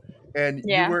 and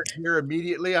you weren't here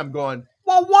immediately, I'm going,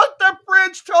 well, what the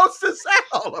fridge toast is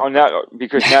out? Oh, now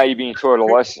because now you're being taught a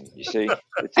lesson. You see,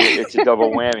 it's a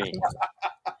double whammy.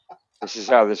 This is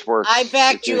how this works. I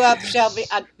backed you up, Shelby.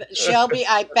 Shelby,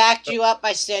 I backed you up.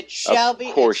 I said, Shelby,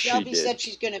 Of course if Shelby she did. said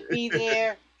she's going to be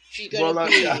there, she's going to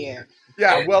be here.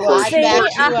 Yeah, well, I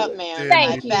backed you up, man.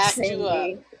 Thank I backed you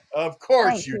up. Of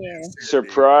course Thank you you. did.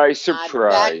 Surprise,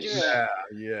 surprise.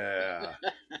 Yeah.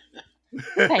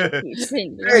 Thank you,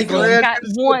 Cindy. Hey, I Glenn, got good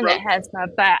to see you, one bro. that has my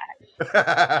back.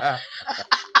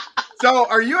 So,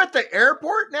 are you at the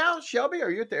airport now, Shelby? Are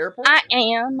you at the airport? I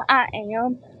am.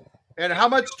 And how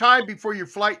much time before your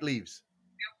flight leaves?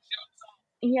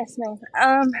 Yes,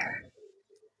 ma'am.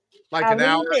 Like I an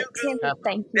hour? leave at 10.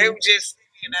 Thank They you. were just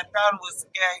saying, I thought it was a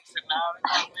gangster. No,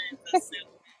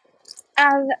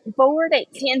 I board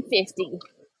at 10:50.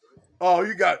 Oh,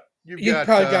 you've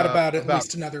probably got about at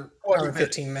least another 20 hour and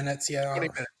 15 minutes. Yeah. 20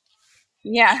 minutes.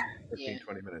 Yeah.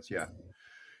 20 minutes. Yeah.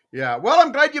 Yeah. Well,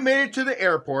 I'm glad you made it to the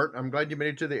airport.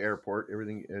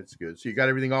 Everything, it's good. So you got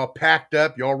everything all packed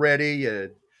up. You all ready?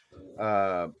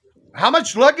 How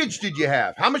much luggage did you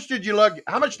have? How much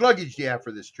luggage do you have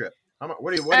for this trip?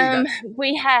 What do you got?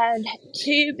 We had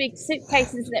 2 big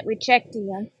suitcases that we checked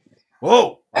in.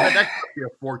 Whoa, I bet that cost you a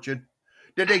fortune.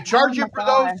 Did they charge you for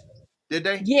those? Did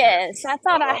they? Yes, I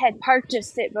thought I had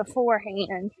purchased it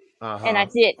beforehand, and I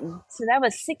didn't. So that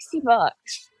was $60.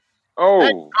 Oh,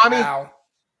 hey, Tommy. Wow.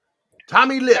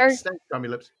 Tommy Lips. Thanks, Tommy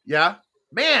Lips. Yeah,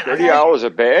 man. $30 a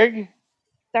bag.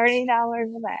 $30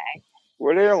 a bag.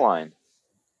 What airline?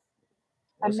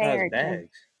 What size bags?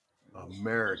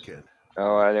 American.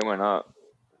 Oh, they went up.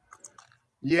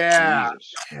 Yeah,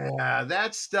 Jesus. yeah,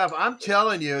 that stuff. I'm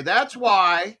telling you, that's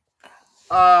why.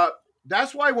 Uh,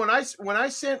 that's why when I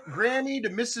sent Granny to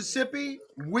Mississippi,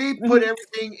 we put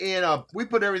everything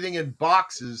in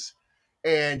boxes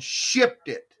and shipped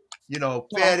it. Yeah.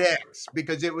 FedEx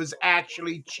because it was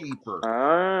actually cheaper.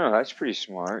 Oh, that's pretty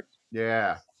smart.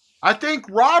 Yeah, I think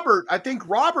Robert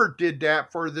did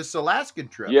that for this Alaskan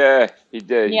trip. Yeah, he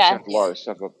did. He Yeah. sent a lot of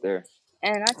stuff up there.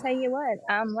 And I tell you what,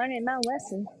 I'm learning my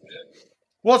lesson.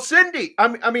 Well, Cindy,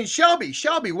 I mean Shelby,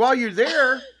 while you're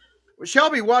there,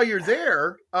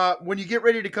 when you get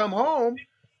ready to come home,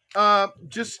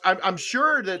 I'm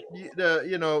sure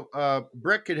that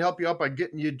Brett could help you out by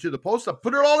getting you to the post office.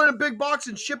 Put it all in a big box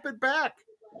and ship it back.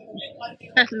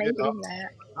 Maybe that.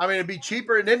 I mean, it'd be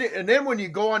cheaper. And then when you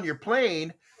go on your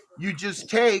plane, you just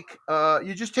take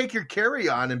your carry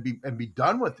on and be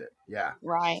done with it. Yeah.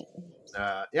 Right.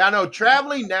 Yeah. I know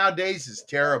traveling nowadays is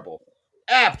terrible.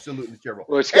 Absolutely terrible.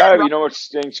 Well, it's Hey, got to be, what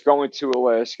stinks going to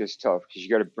Alaska is tough because you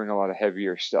got to bring a lot of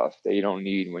heavier stuff that you don't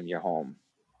need when you're home.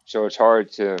 So it's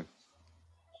hard to.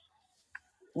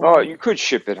 Well, you could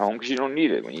ship it home because you don't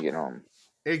need it when you get home.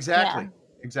 Exactly. Yeah.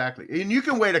 Exactly. And you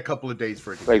can wait a couple of days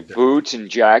for it to Like get there. boots and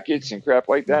jackets and crap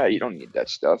like that. You don't need that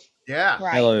stuff. Yeah.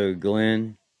 Right. Hello,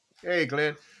 Glenn. Hey,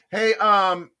 Glenn. Hey,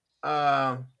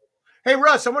 hey,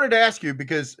 Russ. I wanted to ask you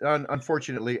because,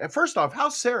 unfortunately, first off,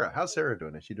 how's Sarah? How's Sarah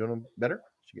doing? Is she doing better?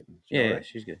 She Yeah, all right?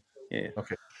 she's good. Yeah.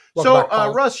 Okay. Welcome So, back,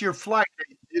 Paul. Russ, your flight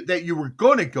that you were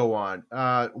going to go on,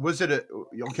 was it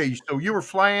okay? So you were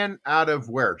flying out of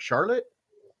where? Charlotte?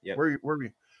 Yep. Where were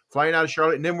you flying out of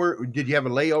Charlotte? And then did you have a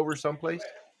layover someplace?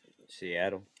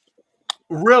 Seattle.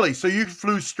 Really? So you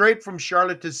flew straight from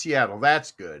Charlotte to Seattle.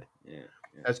 That's good. Yeah.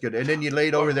 That's good. And then you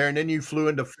laid over there, and then you flew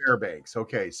into Fairbanks.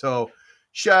 Okay. So,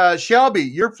 Shelby,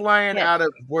 you're flying Yes. out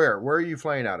of where? Where are you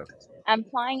flying out of? I'm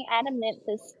flying out of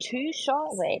Memphis to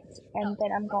Charlotte, and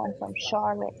then I'm going from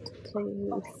Charlotte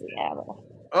to Seattle.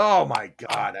 Oh my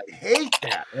God, I hate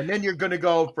that. And then you're going to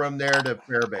go from there to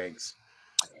Fairbanks.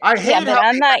 I hate Yeah, but how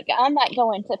I'm not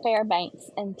going to Fairbanks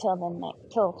until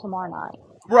till tomorrow night.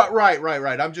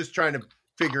 Right. I'm just trying to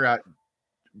figure out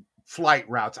flight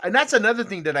routes, and that's another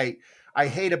thing that I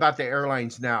hate about the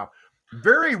airlines now.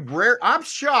 Very rare. I'm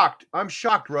shocked,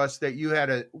 Russ, that you had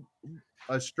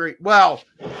a straight. Well,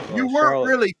 you weren't Charlotte.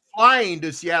 really flying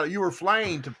to Seattle. You were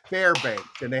flying to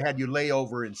Fairbanks, and they had you lay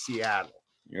over in Seattle.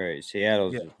 Right.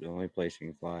 Seattle's Yeah. the only place you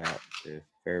can fly out to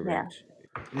Fairbanks.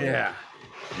 Yeah.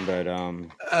 But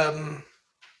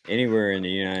anywhere in the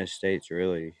United States,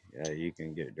 really, you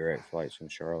can get direct flights from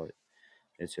Charlotte.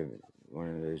 It's one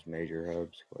of those major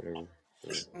hubs, whatever.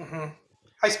 For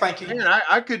Hi, Spanky. Man, I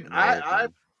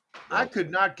American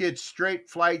could not get straight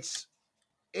flights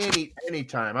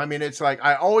anytime. I mean, it's like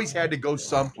I always had to go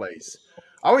someplace.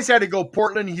 I always had to go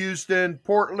Portland, Houston,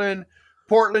 Portland,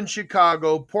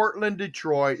 Chicago, Portland,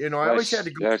 Detroit. I always had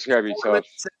to go That's gotta be Portland,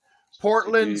 tough.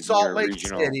 Portland, Be Salt near a Lake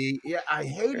regional City. Yeah, I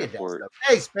hated airport. that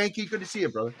stuff. Hey, Spanky, good to see you,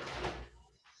 brother.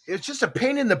 It's just a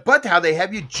pain in the butt how they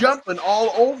have you jumping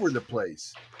all over the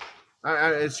place.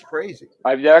 It's crazy.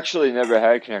 I've actually never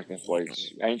had connecting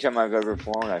flights. Anytime I've ever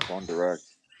flown, I've flown direct.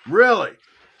 Really?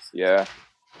 Yeah.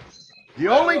 The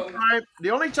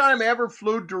only time I ever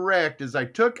flew direct is I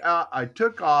took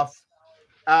off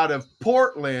out of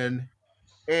Portland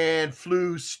and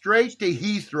flew straight to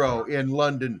Heathrow in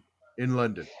London.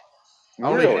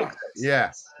 Really?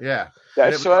 Yeah.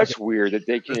 That's weird that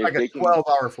they It can was like if a they can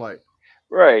 12-hour flight.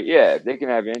 right, yeah, if they can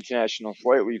have an international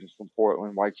flight leaving from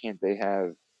Portland, why can't they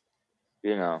have,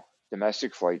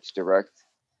 domestic flights direct?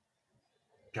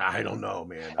 I don't know,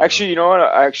 man. Actually, you know what?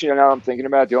 Actually, now I'm thinking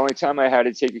about it, the only time I had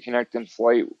to take a connecting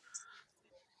flight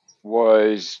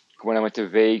was when I went to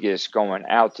Vegas, going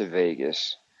out to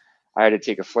Vegas. I had to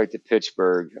take a flight to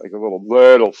Pittsburgh, like a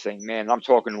little thing, man. I'm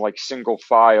talking like single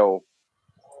file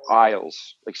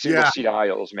aisles, like single seat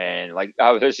aisles, man. Like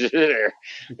I was there.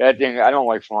 That thing, I don't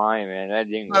like flying, man. That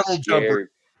thing was Puddle scary.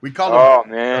 jumper. We call them. Oh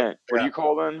man, what do you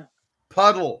call them?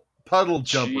 Puddle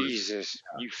jumpers. Jesus,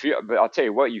 you feel, but I'll tell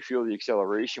you what, you feel the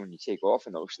acceleration when you take off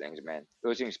in those things, man.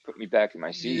 Those things put me back in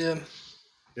my seat.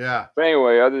 Yeah. But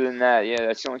anyway, other than that, yeah,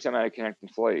 that's the only time I had a connecting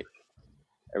flight.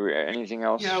 Anything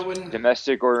else,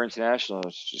 domestic or international,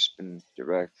 it's just been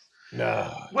direct.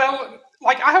 No. Well,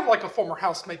 like I have like a former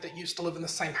housemate that used to live in the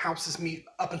same house as me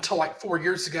up until like 4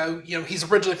 years ago. He's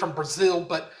originally from Brazil,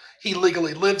 but he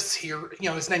legally lives here.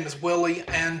 His name is Willie,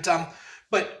 and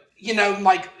but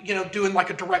doing like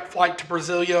a direct flight to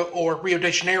Brasilia or Rio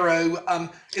de Janeiro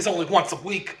is only once a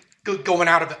week going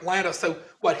out of Atlanta. So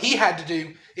what he had to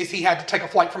do is he had to take a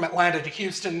flight from Atlanta to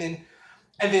Houston,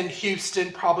 and then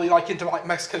Houston probably like into like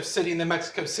Mexico City, and then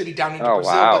Mexico City down into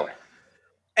Brazil. Wow.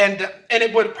 and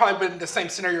it would have probably been the same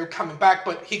scenario coming back,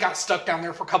 but he got stuck down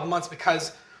there for a couple months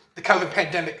because the COVID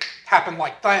pandemic happened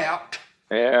like that.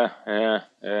 Yeah.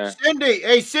 Cindy,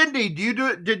 hey Cindy,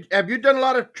 have you done a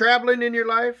lot of traveling in your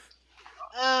life?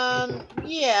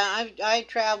 Yeah, I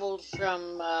traveled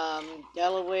from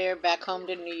Delaware back home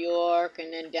to New York,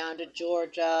 and then down to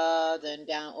Georgia, then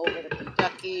down over to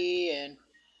Kentucky, and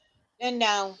then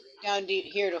down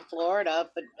here to Florida.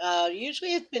 But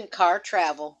usually it's been car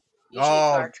travel. Usually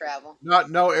Oh, car travel.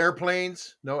 no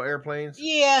airplanes, no airplanes.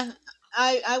 Yeah,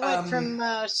 I went Um,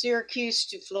 from Syracuse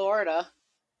to Florida.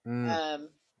 Mm, Um,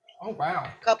 oh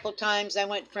wow. a couple times I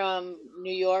went from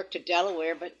New York to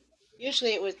Delaware, but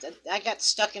usually it was I got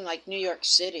stuck in like New York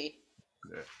City.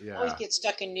 Always yeah. get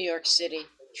stuck in New York City.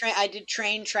 I did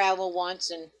train travel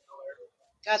once and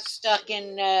got stuck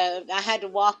in. I had to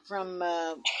walk from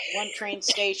one train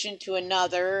station to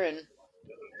another, and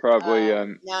Probably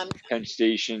now I'm. Penn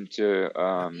Station to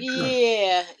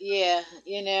Yeah.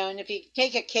 And if you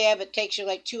take a cab, it takes you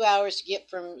like 2 hours to get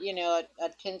from a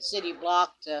 10 city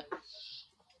block to,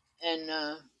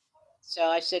 and so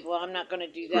I said, well, I'm not going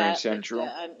to do Grand that, but Central.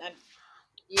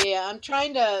 I'm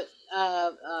trying to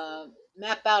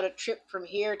map out a trip from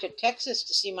here to Texas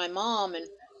to see my mom, and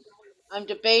I'm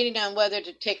debating on whether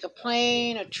to take a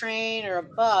plane, a train, or a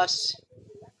bus.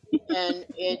 And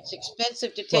it's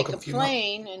expensive to take Welcome, a female.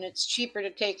 plane, and it's cheaper to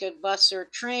take a bus or a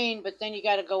train, but then you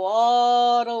got to go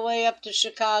all the way up to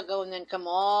Chicago and then come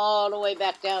all the way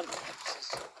back down to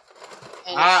Texas.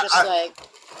 And it's I, just like,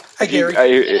 Hi, You,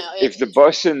 Gary. if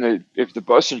the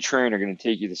bus and train are going to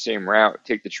take you the same route,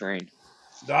 take the train.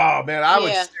 oh man, I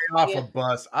would yeah, stay off a yeah,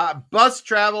 bus. Bus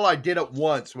travel, I did it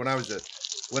once when I was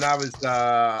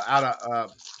out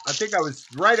of I think I was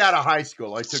right out of high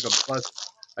school. I took a bus.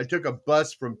 I took a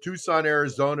bus from Tucson,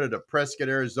 Arizona to Prescott,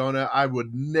 Arizona. I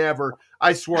would never.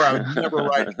 I swore I would never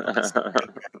ride a bus.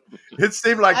 It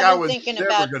seemed like I've I been was thinking never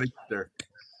about going to get there.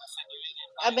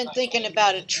 I've been thinking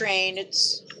about a train.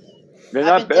 They're I've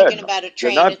not been bad. thinking about a They're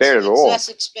train. not bad at It's all. less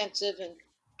expensive and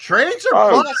Trains are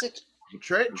Oh, fun. it's less.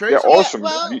 Trains they're are fun. Yeah, awesome.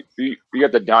 well, You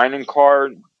got the dining car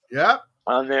Yep.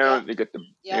 on there. yep, They get the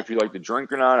yep, if you like to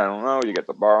drink or not. I don't know. You get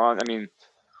the bar on. I mean,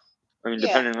 yeah.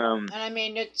 depending on And I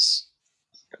mean, if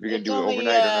you're gonna it's do it only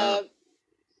overnight or not.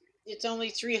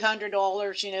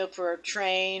 $300, for a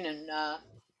train, and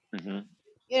Hmm.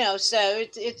 so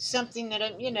it's something that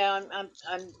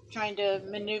I'm trying to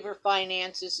maneuver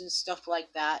finances and stuff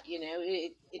like that.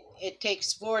 It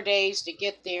takes 4 days to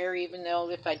get there, even though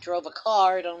if I drove a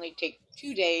car, it'd only take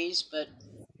 2 days. But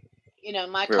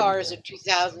my Yeah. car is a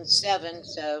 2007,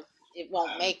 so it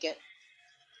won't make it.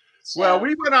 Well, So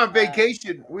we went on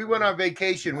vacation. We went on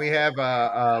vacation. We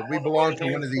belong to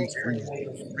one of these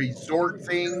resort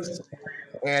things,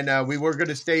 and we were going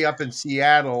to stay up in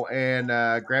Seattle. And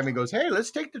Grammy goes, "Hey,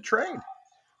 let's take the train."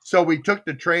 So we took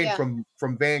the train yeah,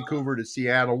 from Vancouver to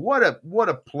Seattle. What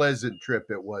a pleasant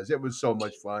trip it was. It was so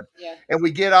much fun. yeah. And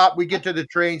we get up, we I, get to the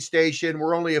train station.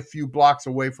 We're only a few blocks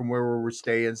away from where we were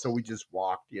staying, so we just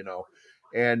walked.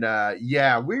 And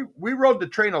yeah, we rode the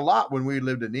train a lot when we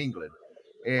lived in England.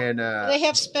 And Well, they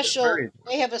have very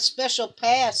a special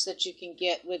pass that you can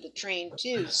get with the train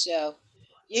too. So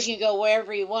you can go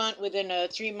wherever you want within a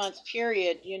 3 month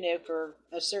period, for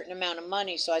a certain amount of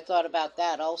money. So I thought about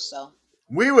that also.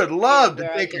 we would love to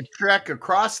Where I take a could. trek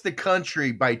across the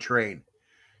country by train.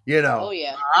 You Oh know,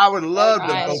 yeah, I would that would love be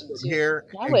to go Right. awesome from too. here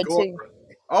I and would go. too.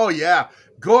 Oh yeah,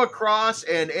 go across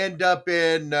and end up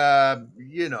in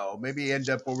maybe end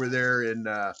up over there in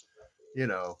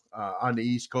on the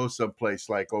East Coast someplace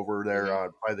like over there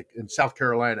Hmm. in South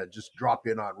Carolina. Just drop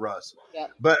in on Russ.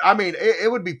 Yep. But I mean,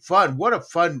 it would be fun. What a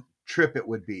fun trip it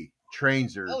would be. Oh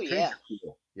Trains yeah, are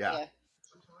cool. Yeah. yeah.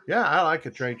 Yeah, I like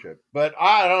a train trip, but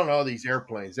I don't know these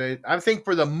airplanes. I think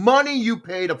for the money you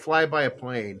pay to fly by a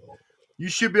plane, you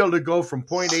should be able to go from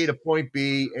point A to point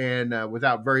B and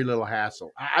without very little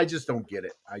hassle. I just don't get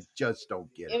it. I just don't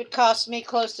get It it. would cost me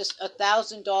close to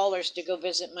 $1,000 to go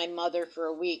visit my mother for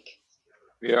a week.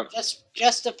 Yeah.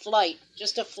 Just a flight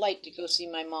to go see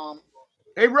my mom.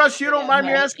 Hey, Russ, you don't mind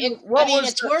me Right. asking what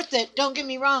was It's the? worth it. Don't get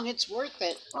me wrong, it's worth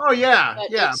it. Oh yeah, But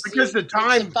yeah, because the it's the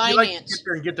time you like to get finance.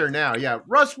 there and get there now. Yeah,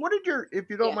 Russ, what did if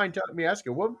you don't Yeah. mind telling me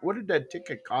asking, what did that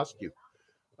ticket cost you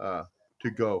uh, to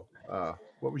go?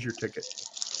 What was your ticket?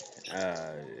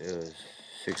 It was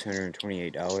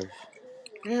 $628.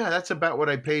 Yeah, that's about what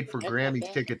I paid for That's not Grammy's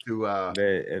bad. ticket to. But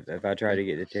if I try to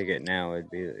get the ticket now,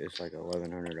 it's like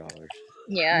 $1,100.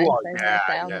 Yeah, Well, it's over yeah, a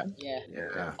yeah, thousand. Yeah.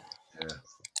 yeah, yeah.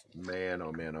 Man,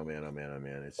 oh man, oh man, oh man, oh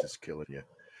man, it's just killing you.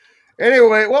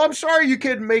 Anyway, well, I'm sorry you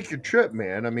couldn't make your trip,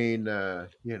 man. I mean,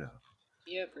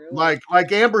 Yeah, really.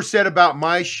 Like Amber said about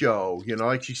my show,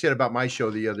 like she said about my show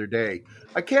the other day.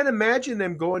 I can't imagine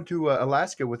them going to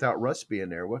Alaska without Russ being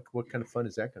there. What kind of fun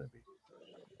is that going to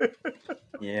be?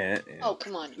 Yeah. Oh,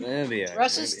 come on. That'd be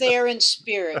Russ is there in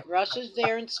spirit. Russ is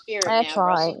there in spirit That's now.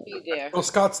 Russ right. will be there. Well,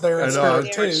 Scott's there in I Russ will know.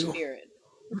 be spirit there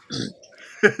in too.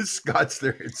 spirit. Scott's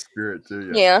there in spirit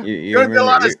too. Yeah, Yeah. You gonna be a remember?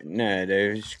 lot of No,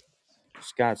 dude.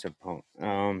 Scott's a punk. You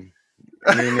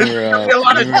remember? gonna be a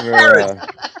lot You of remember? spirits.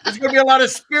 There's gonna be a lot of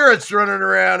spirits running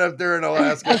around up there in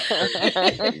Alaska.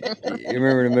 You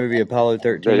remember the movie Apollo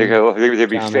 13? There'd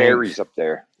be Tom fairies Hanks. up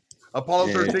there. Apollo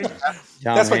Yeah, 13. Tom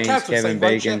That's what Hanks, Cats would say, Kevin right,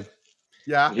 Bacon. Chip?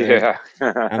 Yeah. Yeah.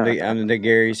 I'm the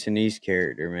Gary Sinise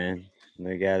character, man.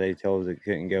 The guy they told that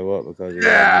couldn't go up because he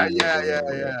Yeah, had measles.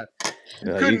 yeah.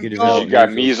 You You couldn't could go. You develop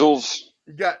got measles. measles.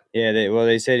 You got. Yeah,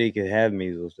 they said he could have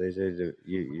measles. They said that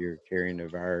you're carrying the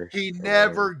virus. He or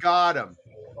never whatever. got them.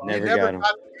 Never He never got him.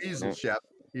 got the measles, Nope. Shep.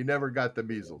 He never got the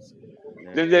measles.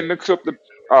 Then they mix up the.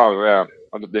 Oh yeah,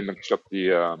 they mixed up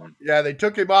the. Yeah, they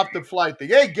took him off the flight.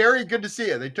 Hey, Gary, good to see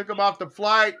you. They took him off the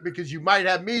flight because you might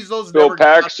have measles. Bill Never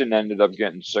got. Paxton ended up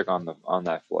getting sick on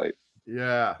that flight.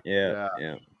 Yeah. Yeah.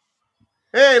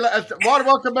 Hey, want to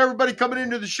welcome everybody coming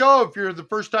into the show. If you're the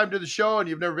first time to the show and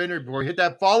you've never been here before, hit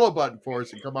that follow button for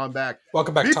us and come on back.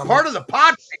 Welcome back, Be Tommy. part of the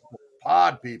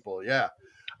pod people. Yeah.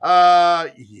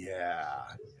 Yeah.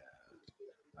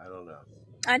 I don't know.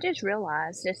 I just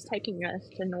realized it's taking us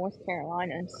to North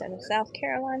Carolina instead of South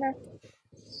Carolina.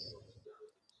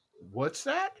 What's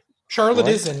that? Charlotte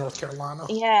What? is in North Carolina.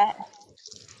 Yeah.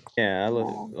 Yeah, I live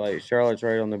like Charlotte's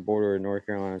right on the border of North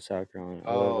Carolina and South Carolina.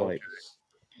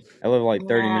 I live like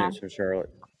 30 Yeah. minutes from Charlotte.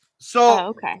 So, Oh,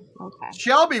 okay.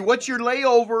 Shelby, what's your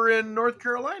layover in North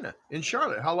Carolina, in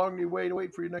Charlotte? How long do you wait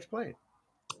for your next plane?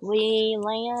 We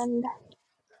land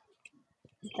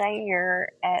there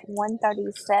at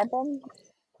 1:37,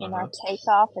 and our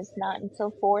takeoff is not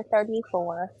until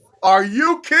 4:34. Are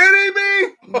you kidding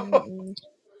me? Mm-mm.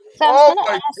 So Oh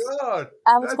my God!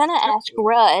 I was gonna ask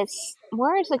Russ,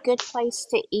 where is a good place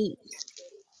to eat?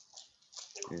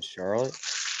 In Charlotte?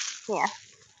 Yeah.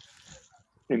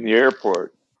 In the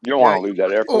airport. You don't want to leave that You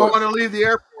don't airport. want to leave the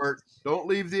airport. Don't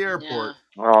leave the airport.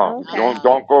 Oh, Okay.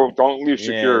 don't leave Yeah,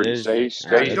 security. there's- Stay.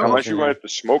 that's Unless what you I'm want to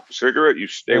smoke a cigarette, you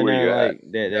stay Well, where no, you at.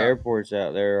 like the airport's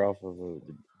out there off of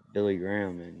Billy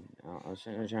Graham, and I was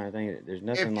trying to think. There's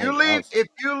nothing If you like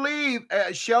leave,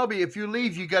 outside. Shelby, if you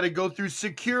leave, you got to go through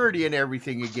security and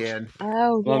everything again.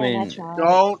 Oh, Well, I mean, that's right.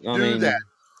 Don't I do mean, that.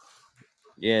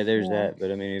 Yeah, there's Yeah. that.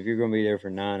 But I mean, if you're gonna be there for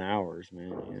 9 hours,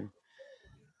 man,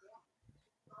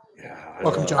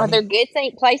 Welcome, Are Johnny. there good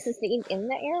places to eat in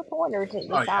the airport, or is it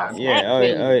just all snack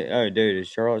food? Dude,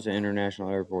 Charlotte's an international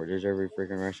airport. There's every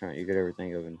freaking restaurant you could ever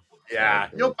think of. Yeah,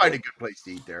 you'll find a good place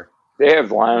to eat there. They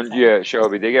have lounge, yeah,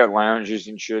 Shelby. They got lounges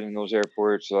and shit in those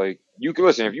airports. Like you can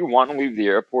listen if you want to leave the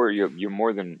airport,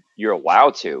 you're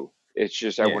allowed to. It's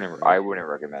just I wouldn't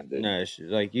recommend it. No, it's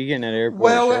like you get in that airport.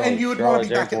 Well, Charlotte, and you would want to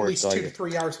be back at Airport's least 2 to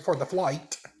 3 hours before the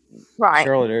flight. Right.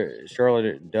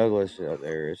 Charlotte Douglas out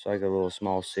there. It's like a little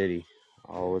small city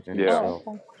all within itself.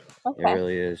 Okay. It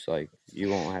really is. Like you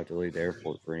won't have to leave the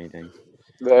airport for anything.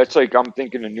 That's like I'm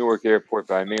thinking of Newark Airport,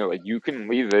 but I mean, like you can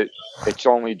leave it. It's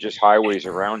only just highways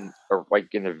around, or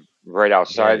like in the right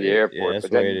outside the airport. that's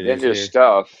But the way it then is there's here.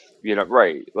 stuff,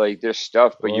 right? Like there's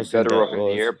stuff, but Well, you're it's better off in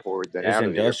the airport than It's out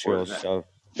of the industrial airport. stuff.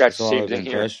 That's It's the a lot same of thing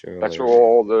here. industrial That's where area.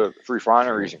 all the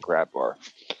refineries and crap are.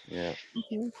 Yeah.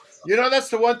 That's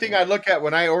the one thing I look at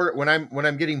when I order when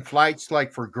I'm getting flights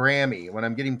like for Grammy. When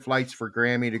I'm getting flights for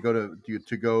Grammy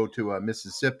to go to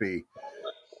Mississippi,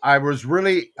 I was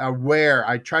really aware.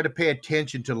 I try to pay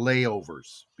attention to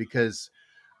layovers because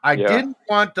I didn't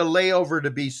want the layover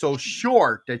to be so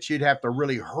short that she'd have to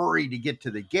really hurry to get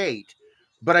to the gate,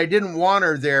 but I didn't want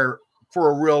her there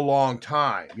for a real long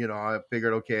time. I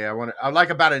figured, okay, I like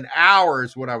about an hour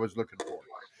is what I was looking for.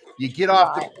 You get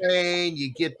off the plane,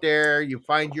 you get there, you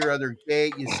find your other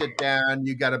gate, you sit down,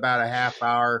 you got about a half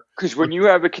hour. Because when you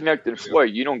have a connected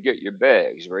flight, you don't get your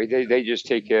bags, right? They just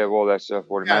take care of all that stuff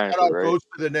automatically, that all right? goes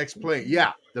to the next plane.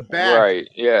 Yeah, the bag. Right,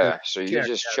 yeah. So you're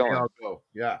just chilling. They all go.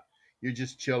 Yeah, you're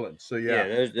just chilling. So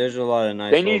there's a lot of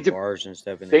nice They need little bars and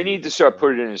stuff in They there. need to start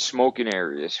putting it in smoking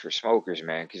areas for smokers,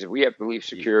 man. Because if we have to leave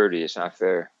security, it's not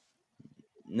fair.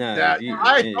 No,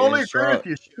 I totally agree with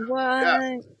you.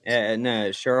 What?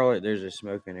 No, Charlotte. There's a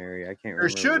smoking area. I can't remember.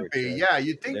 There should be. Yeah,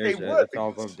 you'd think they would. It's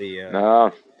off of the.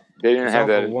 No, they didn't have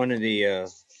that. One of the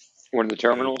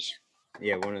terminals.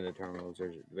 Yeah, one of the terminals.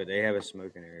 But they have a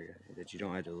smoking area that you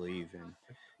don't have to leave. And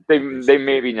they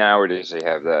maybe nowadays they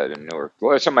have that in Newark. The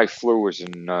last time I flew was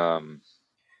in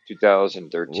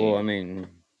 2013. Well, I mean,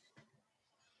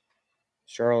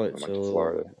 Charlotte's went a to little.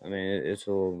 Florida. I mean, it's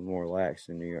a little more lax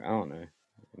than New York. I don't know.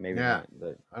 Maybe Yeah. not,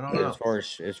 but I don't know.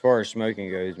 as far as smoking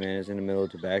goes, man, it's in the middle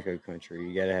of tobacco country.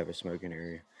 You got to have a smoking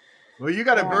area. Well, you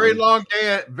got a Yeah.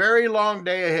 very long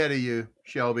day ahead of you,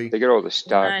 Shelby. They get all the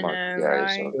stock I market know,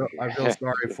 guys right? over I here. feel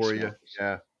sorry for you.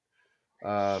 Yeah.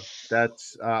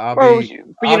 That's I'll Well, be but you're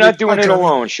I'll be not doing it Jeremy.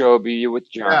 alone, Shelby. You're with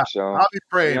John, yeah, so I'll be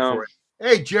praying you know. for you.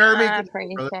 Hey, Jeremy, I good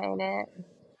morning, appreciate it.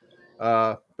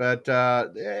 brother. But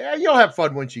yeah, you'll have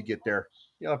fun once you get there.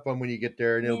 You'll have fun when you get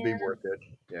there, and it'll be Yeah. worth it.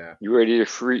 Yeah. You ready to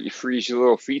freeze your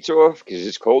little feet off? Because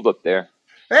it's cold up there.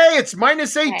 Hey, it's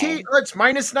minus 18. Hey. Oh, it's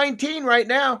minus 19 right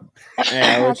now.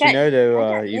 Hey, I'll let you got- know though.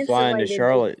 I got You fly into insulated.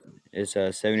 Charlotte,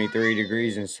 it's 73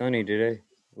 degrees and sunny today.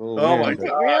 A little Oh wind, my Is but it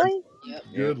God. really? Yep.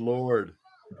 Good Lord.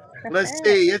 The Let's heck?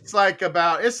 see. It's like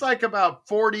about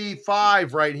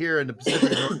 45 right here in the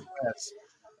Pacific Northwest. About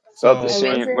the So Oh, is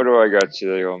same. it? What do I got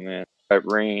today, old man?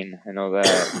 Got rain. I know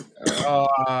that.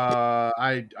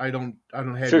 I don't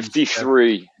have you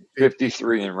 53. 53.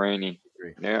 53 and rainy.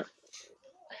 Yeah.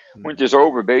 Hmm. Winter's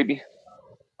over, baby.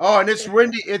 Oh, and it's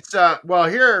windy. It's well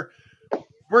here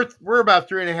we're about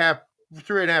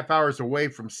 3.5 hours away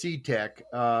from SeaTech,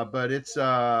 but it's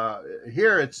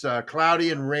here it's cloudy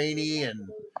and rainy and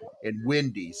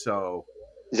windy. So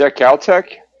Is that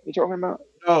Caltech you're talking about?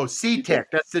 oh, SeaTech,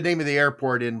 that's the name of the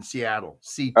airport in Seattle.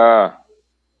 SeaTech.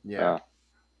 Yeah.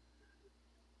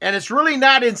 And it's really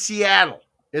not in Seattle.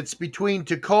 It's between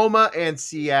Tacoma and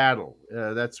Seattle.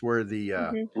 That's where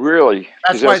the Really?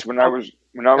 Because why that's when I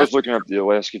was looking up the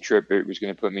Alaska trip. It was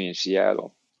going to put me in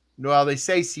Seattle. well, they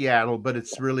say Seattle, but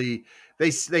it's really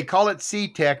they call it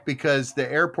SeaTech because the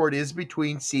airport is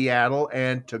between Seattle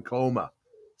and Tacoma.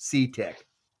 SeaTech.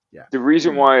 Yeah. The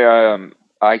reason why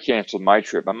I canceled my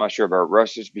trip, I'm not sure about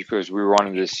Russ, is because we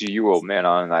wanted to see you, old man,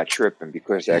 on that trip, and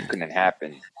because that couldn't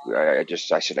happen, I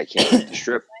said I can't make this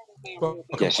trip. Welcome,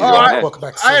 Can't see the old man. welcome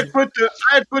back, I had Steve.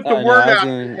 put the no, word I was out.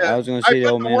 going. I was going to I see the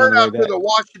put old the man on word the way out to back. the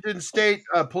Washington State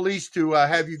police to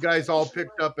have you guys all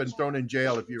picked up and thrown in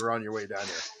jail if you were on your way down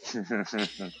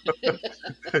here.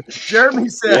 Jeremy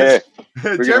says. Yeah,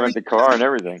 we're gonna rent the car and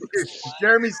everything.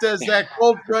 Jeremy says that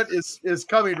cold front is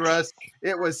coming, Russ.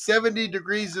 It was 70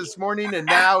 degrees this morning, and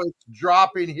now it's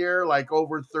dropping here like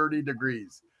over 30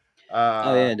 degrees.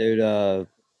 Oh yeah, dude.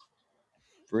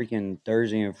 Freaking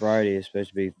Thursday and Friday is supposed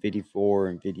to be 54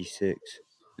 and 56,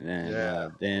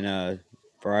 and then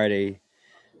Friday.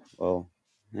 Well,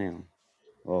 hang on.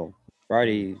 Well,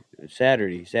 Saturday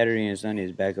and Sunday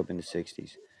is back up in the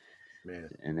 60s, Man.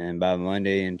 and then by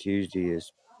Monday and Tuesday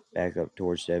is back up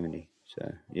towards 70.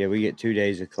 So yeah, we get 2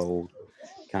 days of cold,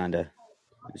 kinda.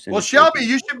 Well, Shelby,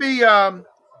 you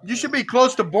should be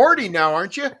close to boarding now,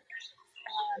 aren't you? About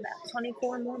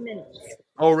 24 more minutes.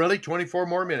 Oh, really? 24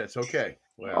 more minutes. Okay.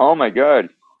 Well. Oh my God!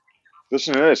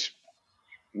 Listen to this.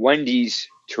 Wendy's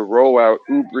to roll out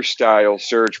Uber-style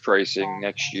surge pricing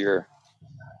next year.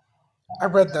 I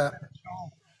read that.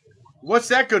 What's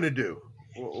that going to do?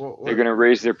 They're going to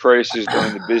raise their prices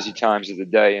during the busy times of the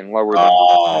day and lower them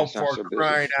when it's not for so busy.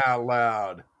 crying out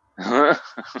loud. Yeah.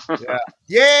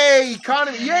 Yay,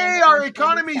 economy. Yay, our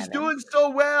economy's doing so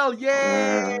well.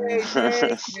 Yay.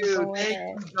 Thank you.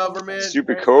 Thank you, government.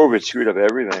 Stupid COVID screwed up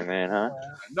everything, man, huh?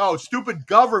 No, stupid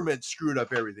government screwed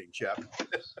up everything, Chep.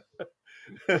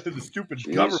 The stupid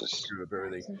government screwed up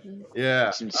everything. Yeah.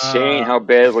 It's insane how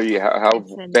bad of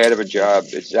a job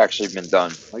it's actually been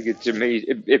done. Like, it's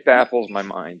amazing. It baffles my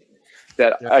mind.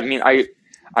 That I mean,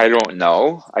 I don't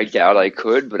know. I doubt I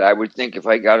could, but I would think if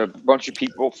I got a bunch of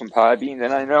people from Podbean,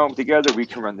 then I know together we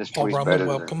can run this place better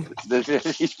than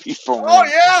these people. Oh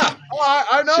yeah,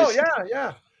 I know.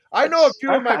 Yeah. I know a few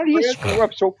of my How do you friends. screw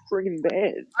up so friggin'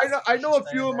 bad? I know a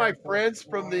few of my friends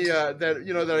from the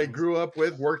that I grew up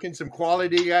with, working some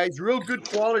quality guys, real good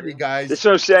quality guys. That's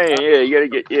what I'm saying. Yeah, you gotta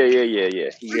get. Yeah.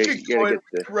 You gotta get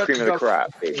the cream of the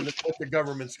crop, baby. What the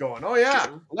government's going. Oh yeah,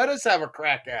 let us have a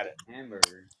crack at it.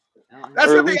 Hamburger.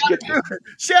 That's what they ought to do,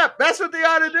 Shep. That's what they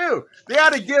ought to do. They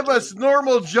ought to give us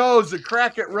normal Joes a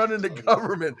crack at running the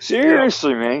government.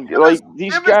 Seriously, man. Like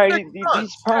these guys,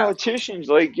 these politicians,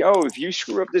 like, yo, if you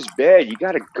screw up this bad, you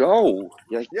gotta go.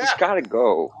 You just gotta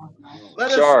go.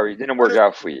 Sorry, it didn't work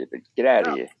out for you, but get out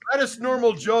of here. Let us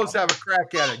normal Joes have a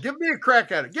crack at it. Give me a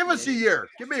crack at it. Give us a year.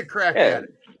 Give me a crack at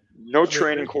it. No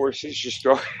training courses. Just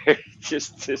go.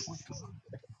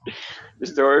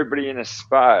 Just throw everybody in a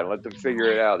spot and let them figure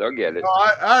it out. They'll get it.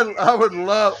 I would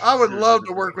love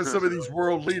to work with some of these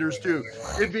world leaders too.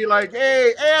 It'd be like,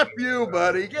 hey, F you,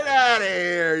 buddy. Get out of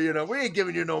here. You know, we ain't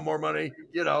giving you no more money,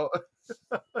 you know.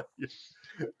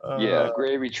 Yeah,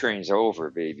 gravy train's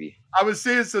over, baby. I was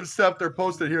seeing some stuff they're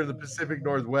posted here in the Pacific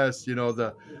Northwest, you know,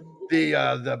 the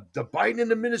the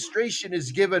Biden administration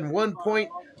has given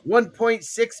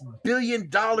 $1.6 billion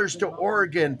to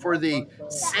Oregon for the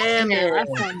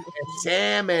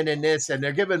salmon and this, and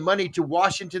they're giving money to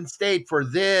Washington State for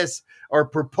this, or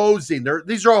proposing.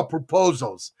 These are all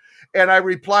proposals. And I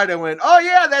replied, I went, "Oh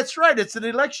yeah, that's right. It's an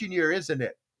election year, isn't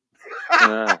it?"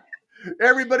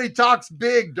 Everybody talks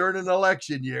big during an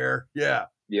election year. Yeah.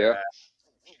 Yeah.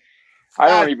 I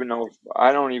don't even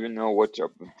know what's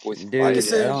up with Dude,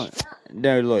 Biden.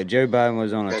 No, look, Joe Biden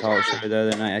was on a talk show the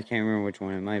other night. I can't remember which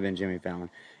one. It might have been Jimmy Fallon.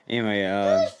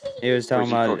 Anyway, he was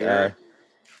talking about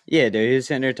yeah, dude, he was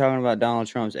sitting there talking about Donald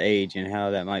Trump's age and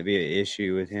how that might be an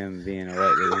issue with him being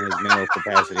elected in his mental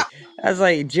capacity. I was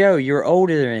like, Joe, you're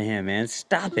older than him, man.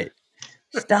 Stop it.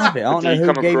 Stop it. I don't know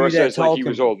who gave you that talk. Like he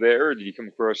was all there, or did he come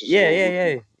across as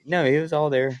yeah. No, he was all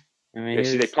there. I mean,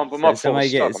 they pump him up full of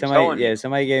stuff.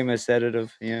 Somebody gave him a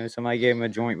sedative. Somebody gave him a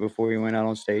joint before he went out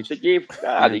on stage. They gave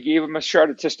him a shot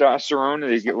of testosterone,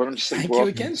 and they let him sleep for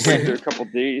a couple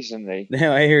of days, and they.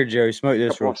 Now I hear Joe smoke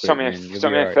this real quick. Some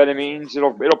amphetamines.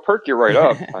 It'll perk you right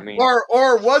up. I mean,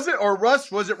 or was it, or Russ?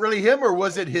 Was it really him, or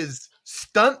was it his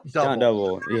stunt double? Stunt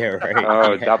double. Yeah, right.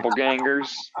 Oh,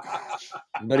 doppelgangers.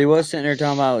 But he was sitting there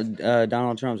talking about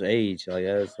Donald Trump's age. Like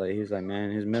that's like he's like, man,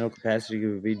 his mental capacity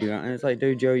would be doing. And it's like,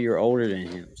 dude, Joe, you're older than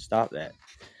him. Stop that.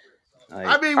 Like,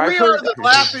 I mean, we are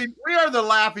the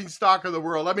laughing stock of the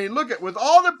world. I mean, look at with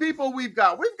all the people we've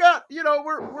got, we've got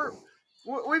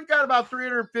about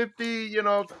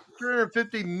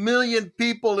 350 million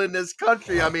people in this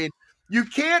country. I mean, you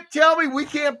can't tell me we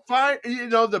can't find,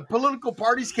 the political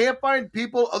parties can't find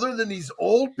people other than these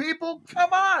old people.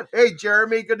 Come on. Hey,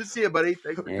 Jeremy, good to see you, buddy.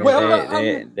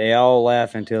 They all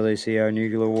laugh until they see our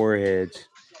nuclear warheads.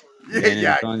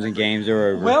 And Guns and Games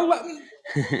are over.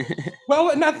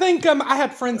 Well, and I think I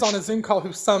had friends on a Zoom call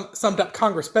who summed up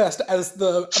Congress best as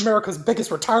America's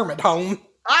biggest retirement home.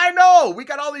 I know we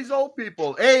got all these old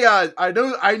people. Hey, I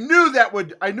knew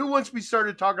once we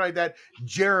started talking like that,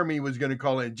 Jeremy was going to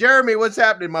call in. Jeremy, what's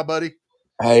happening, my buddy?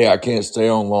 Hey, I can't stay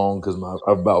on long because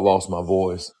I've about lost my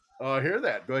voice. Oh, I hear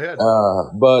that. Go ahead.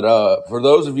 But for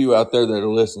those of you out there that are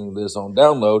listening to this on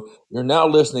download, you're now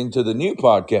listening to the new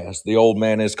podcast, The Old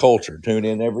Man is Culture. Tune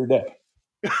in every day.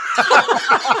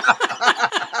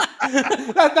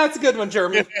 That's a good one,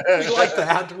 Jeremy. We like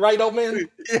that, right, old man?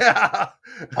 Yeah.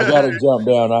 I gotta jump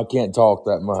down. I can't talk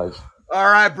that much.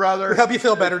 All right, brother. We'll help you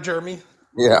feel better, Jeremy.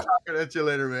 Yeah. Talking at you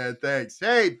later, man. Thanks.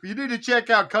 Hey, you need to check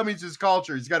out Cummings'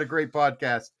 Culture. He's got a great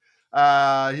podcast.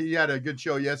 He had a good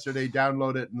show yesterday.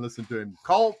 Download it and listen to him.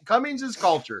 Cummings'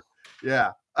 Culture.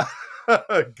 Yeah.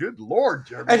 Good Lord,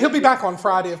 Jeremy. And he'll be back on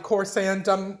Friday, of course. And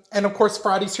of course,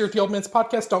 Fridays here at the Old Man's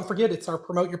Podcast. Don't forget, it's our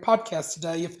Promote Your Podcast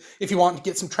today if you want to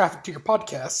get some traffic to your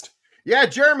podcast. Yeah,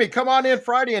 Jeremy, come on in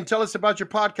Friday and tell us about your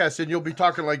podcast, and you'll be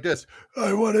talking like this.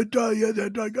 I want to tell you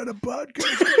that I got a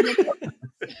podcast.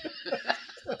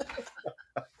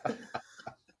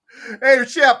 Hey,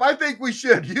 Shep, I think we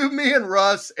should. You, me, and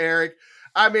Russ, Eric.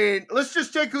 I mean, let's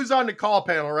just take who's on the call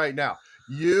panel right now.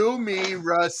 You, me,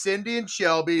 Russ, Cindy, and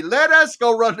Shelby. Let us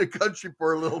go run the country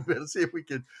for a little bit and see if we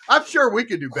can. I'm sure we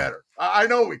could do better. I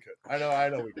know we could. I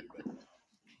know we could do better.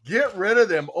 Get rid of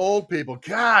them old people.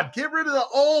 God, get rid of the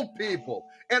old people.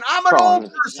 And I'm an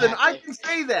old person. I can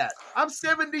say that. I'm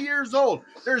 70 years old.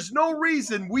 There's no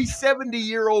reason we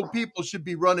 70-year-old people should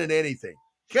be running anything.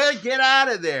 Get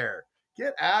out of there.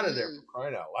 Get out of there for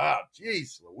crying out loud.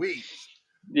 Jeez Louise.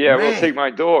 Yeah, we'll take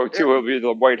my dog, too. It'll be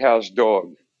the White House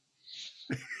dog.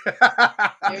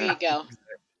 There you go.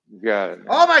 You got it, man.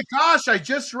 Oh my gosh, I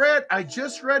just read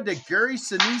that Gary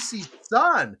Sinise's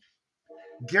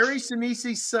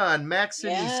son, Max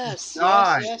Sinise,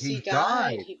 died. Yes, he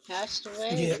died. He passed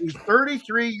away. Yeah, he's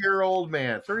 33-year-old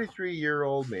man.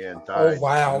 33-year-old man died. Oh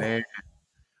wow. Man.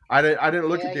 I didn't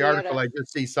look at the article. I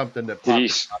just see something that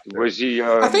popped up. Was he?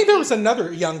 I think there was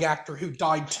another young actor who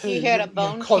died too. He had a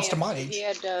bone close cancer. to my age.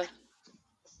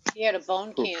 He had a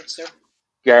bone cancer.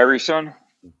 Gary's son?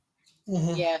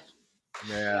 Mm-hmm.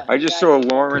 Yeah. I just saw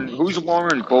Lauren. Who's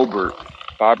Lauren Boebert?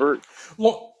 Lauren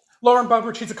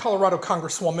Boebert, she's a Colorado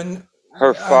congresswoman.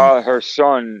 Her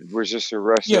son was just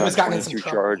arrested on 22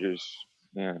 charges.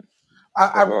 Yeah.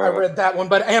 I read that one,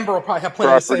 but Amber will probably have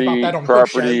plenty to say about that on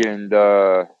property and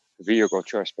vehicle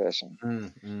trespassing.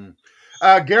 Mm-hmm.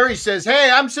 Gary says,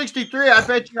 "Hey, I'm 63. I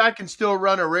bet you I can still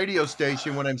run a radio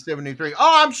station when I'm 73.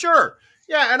 Oh, I'm sure.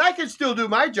 Yeah, and I can still do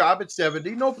my job at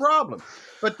 70, no problem.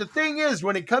 But the thing is,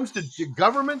 when it comes to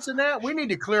governments and that, we need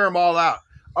to clear them all out.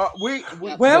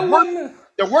 Well,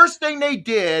 the worst thing they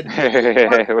did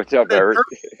What's up, Eric?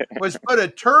 was put a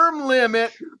term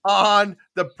limit on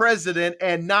the president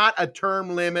and not a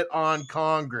term limit on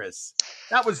Congress.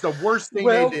 That was the worst thing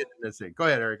they did in this thing. Go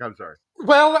ahead, Eric. I'm sorry.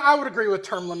 Well, I would agree with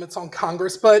term limits on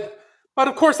Congress, but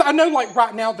of course, I know like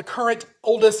right now the current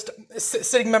oldest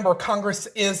sitting member of Congress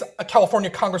is a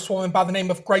California Congresswoman by the name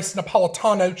of Grace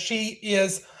Napolitano. She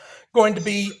is going to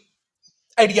be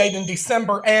 88 in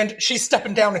December, and she's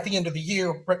stepping down at the end of the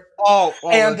year.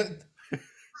 And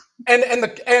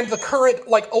the current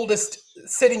like oldest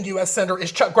sitting U.S. senator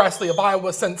is Chuck Grassley of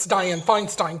Iowa, since Dianne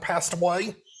Feinstein passed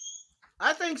away.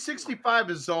 I think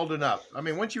 65 is old enough. I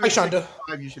mean, once you Hey, hit Shonda.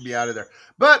 65, you should be out of there.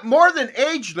 But more than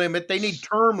age limit, they need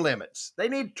term limits. They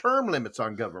need term limits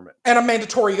on government. And a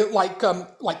mandatory like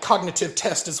cognitive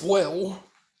test as well.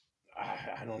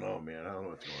 I don't know, man. I don't know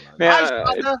what's going on. Man, Hi,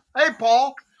 Shonda. Hey,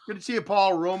 Paul. Good to see you,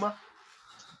 Paul Roma.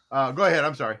 Go ahead.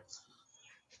 I'm sorry.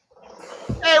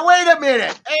 Hey, wait a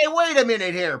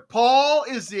minute here. Paul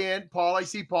is in. Paul, I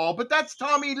see Paul, but that's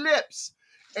Tommy Lips.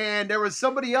 And there was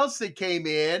somebody else that came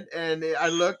in, and I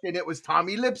looked, and it was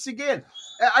Tommy Lips again.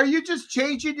 Are you just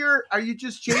changing your?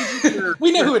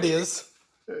 We know who it is.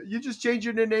 You just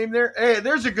changing the name there? Hey,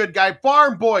 there's a good guy,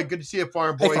 Farm Boy. Good to see you,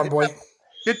 Farm Boy. Hey, Farm Boy.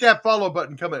 Hit that follow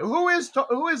button coming. Who is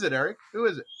it, Eric? Who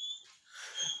is it?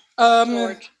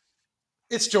 George.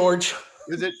 It's George.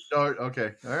 Is it? Oh,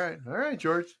 okay. All right,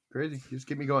 George. Crazy. Just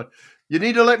keep me going. You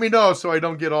need to let me know so I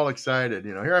don't get all excited.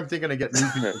 You know, here I'm thinking of getting new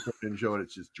people in the show, and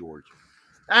it's just George.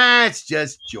 It's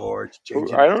just George.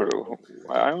 I don't know.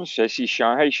 I don't say. I see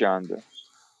Sean. Hey, Shonda.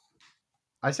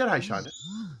 I said hi, Shonda.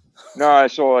 No,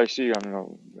 that's all I see. I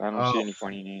don't see any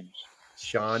funny names.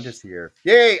 Shonda's here.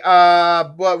 Yay.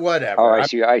 But whatever. Oh, I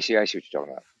see what you're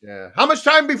talking about. Yeah. How much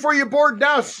time before you board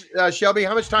now, Shelby?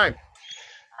 How much time?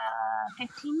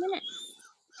 15 minutes.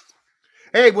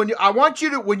 Hey, when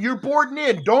you're boarding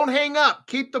in, don't hang up.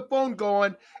 Keep the phone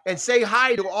going and say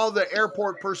hi to all the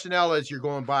airport personnel as you're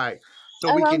going by,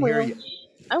 so we can hear you.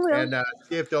 I will. And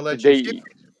see if they'll let you.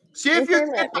 See if you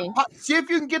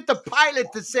can get the pilot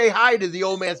to say hi to the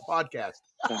Old Man's podcast.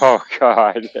 Oh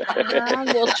God!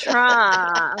 I will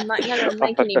try. I'm not gonna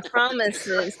make any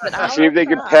promises, but I will see if they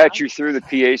try. can patch you through the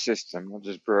PA system. We'll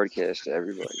just broadcast to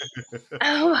everybody.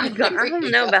 Oh my God! I don't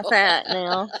know about that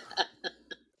now.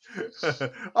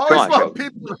 Always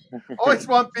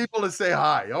want people to say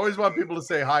hi. Always want people to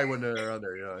say hi when they're on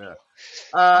there. Yeah.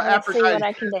 Let's see what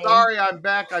I can do. Sorry, I'm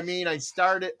back. I mean, I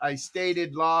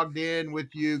stated logged in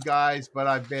with you guys, but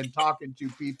I've been talking to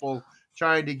people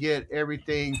trying to get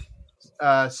everything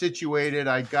situated.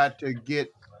 I got to get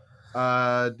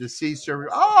deceased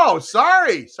service. Oh,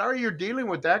 sorry you're dealing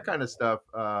with that kind of stuff.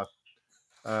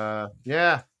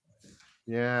 Yeah.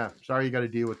 Sorry you got to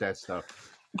deal with that stuff.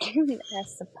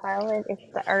 Ask the pilot if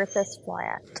the Earth is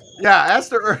flat. Yeah, ask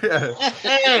the Earth.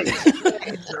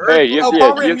 Hey, you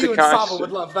have and to Saba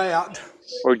would love that.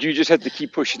 Or do you just have to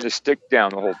keep pushing the stick down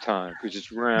the whole time because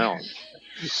it's round?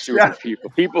 Stupid people.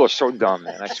 People are so dumb,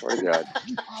 man. I swear to God.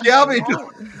 Shelby,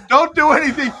 don't do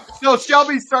anything. So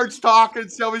Shelby starts talking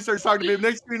to me.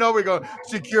 Next thing you know, we go,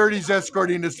 security's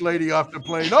escorting this lady off the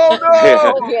plane. Oh,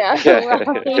 no! Yeah.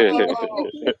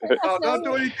 No, don't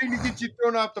do anything to get you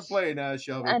thrown off the plane,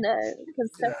 Shelby. I know,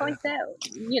 because stuff like that,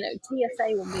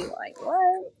 TSA will be like,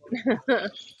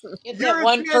 what? Get that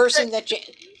one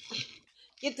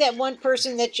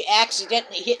person that you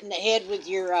accidentally hit in the head with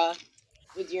your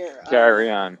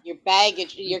carry-on, your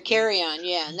baggage, your carry-on,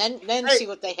 yeah, and then see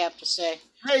what they have to say.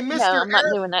 Hey, Mr. No, I'm not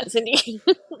doing that, Cindy.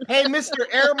 Hey, Mr.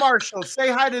 Air Marshal, say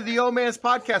hi to the Old Man's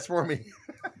podcast for me.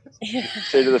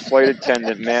 Say to the flight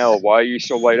attendant, Mel, why are you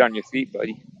so light on your feet,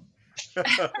 buddy?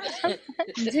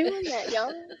 Doing that,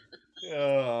 y'all.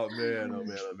 Oh man.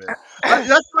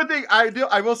 That's one thing I do.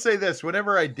 I will say this: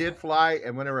 whenever I did fly,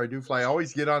 and whenever I do fly, I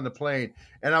always get on the plane,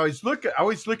 and I always look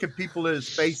at people's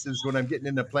faces when I'm getting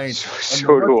in the plane.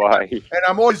 So do I. And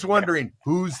I'm always wondering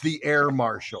who's the air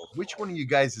marshal. Which one of you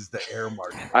guys is the air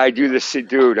marshal? I do the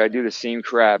same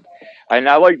crap, and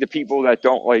I like the people that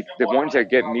don't like the ones that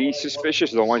get me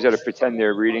suspicious. Are the ones that pretend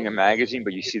they're reading a magazine,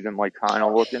 but you see them like kind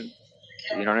of looking.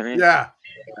 You know what I mean? Yeah.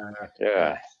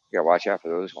 Yeah. You gotta watch out for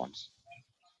those ones.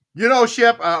 You know,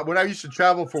 Shep, when I used to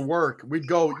travel for work, we'd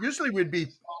be,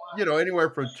 anywhere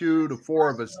from 2 to 4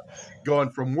 of us going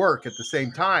from work at the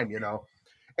same time,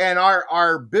 and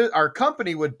our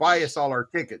company would buy us all our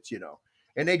tickets,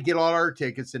 and they'd get all our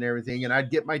tickets and everything. And I'd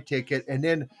get my ticket. And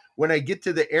then when I get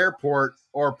to the airport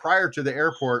or prior to the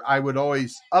airport, I would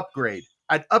always upgrade.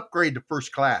 I'd upgrade to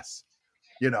first class,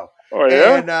 Oh,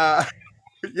 yeah? And,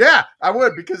 Yeah, I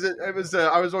would because it was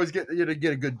I was always getting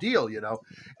get a good deal,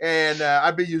 and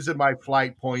I'd be using my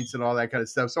flight points and all that kind of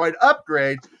stuff. So I'd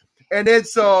upgrade, and then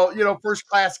so first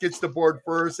class gets to board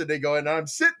first, and they go, and I'm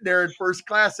sitting there in first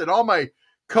class, and all my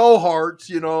cohorts,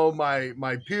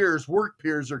 my peers, work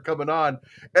peers are coming on,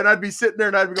 and I'd be sitting there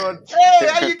and I'd be going, "Hey,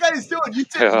 how you guys doing? You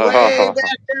sitting way back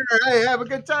there? Hey, have a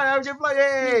good time, have a good flight,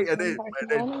 hey!" And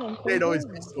they'd always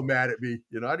be so mad at me.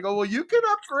 I'd go, "Well, you can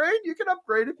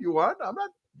upgrade if you want. I'm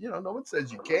not, no one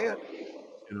says you can't.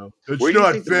 Where It's do you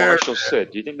not think the fair." marshals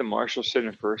sit? Do you think the marshals sit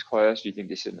in first class? Do you think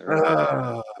they sit in the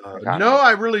No, economy?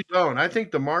 I really don't. I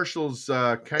think the marshals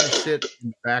kind of sit in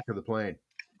the back of the plane.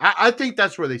 I think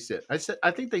that's where they sit. I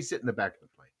think they sit in the back of the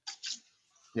plane.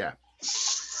 Yeah.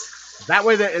 That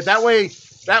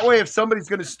way, if somebody's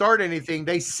going to start anything,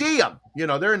 they see them.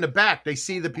 They're in the back. They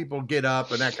see the people get up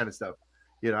and that kind of stuff.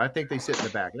 I think they sit in the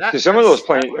back. Because some of those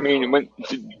planes, I mean,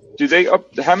 do they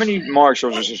up? How many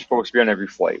marshals are supposed to be on every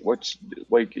flight? What's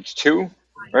like? It's two,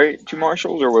 right? Two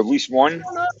marshals, or at least one.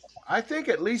 I think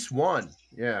at least one.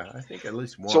 Yeah, I think at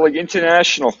least So, one. like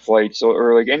international flights,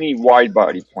 or like any wide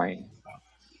body plane,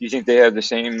 you think they have the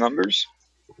same numbers?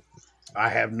 I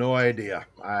have no idea.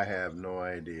 I have no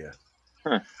idea.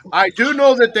 Huh. I do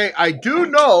know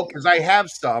because I have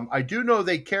some. I do know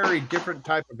they carry different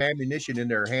type of ammunition in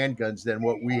their handguns than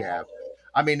what we have.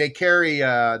 I mean, they carry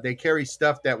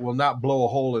stuff that will not blow a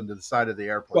hole into the side of the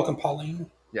airplane. Welcome,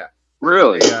 Pauline. Yeah.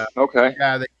 Really? They, Okay.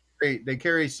 yeah, they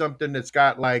carry something that's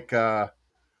got like um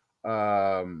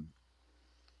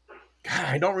God,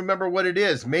 I don't remember what it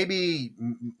is. Maybe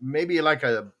like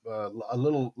a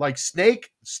little like snake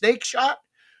shot,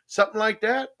 something like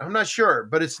that. I'm not sure,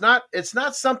 but it's not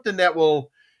something that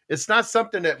will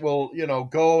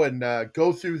go and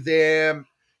go through them,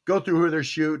 go through who they're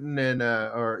shooting, and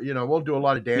or won't do a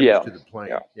lot of damage Yeah. to the plane.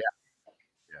 Yeah. Yeah,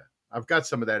 yeah. I've got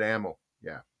some of that ammo.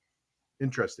 Yeah,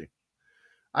 interesting.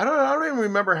 I don't even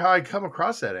remember how I come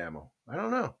across that ammo. I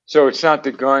don't know. So it's not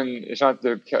the gun. It's not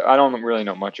the. I don't really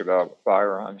know much about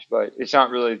firearms, but it's not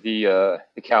really the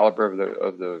caliber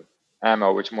of the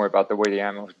ammo. It's more about the way the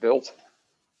ammo is built.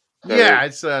 Yeah,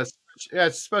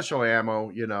 it's special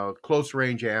ammo, close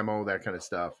range ammo, that kind of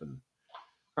stuff. And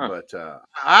Huh. but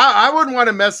I wouldn't want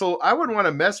to mess. I wouldn't want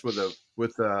to mess with a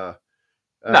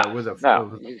No, with a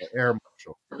no. air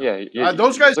marshal. Yeah,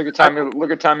 Those guys. look at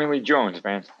Tommy Lee Jones,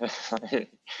 man. Yeah, You know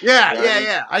what I mean?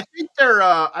 yeah. I think they're.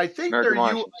 American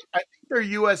Marshals. I think they're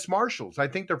U.S. Marshals. I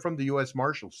think they're from the U.S.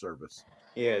 Marshal Service.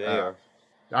 Yeah, they are.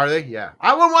 Are they? Yeah.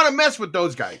 I wouldn't want to mess with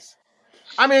those guys.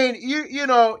 I mean,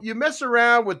 you mess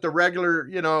around with the regular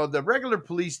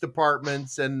police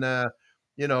departments and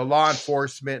law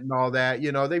enforcement and all that.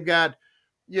 They've got,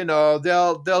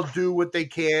 they'll do what they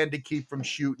can to keep from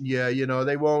shooting you.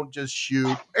 They won't just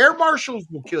shoot. Air marshals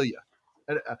will kill you.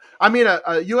 I mean,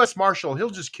 a U.S. Marshal, he'll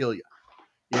just kill you.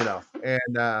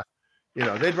 And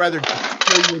they'd rather just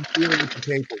kill you and deal with the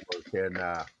paperwork. And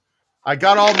I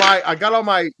got all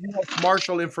my U.S.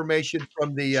 Marshal information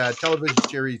from the television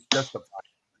series Justified.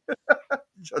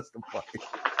 Justified.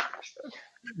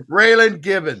 Raylan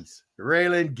Givens.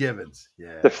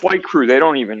 Yeah. The flight crew, they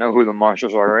don't even know who the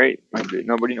marshals are, right? Like,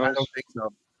 nobody knows. I don't think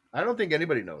so. I don't think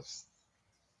anybody knows.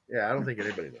 Yeah, I don't think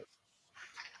anybody knows.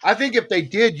 I think if they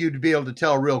did, you'd be able to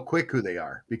tell real quick who they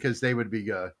are because they would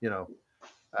be,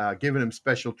 giving them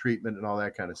special treatment and all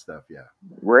that kind of stuff. Yeah.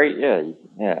 Right? Yeah.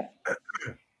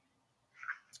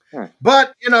 Huh.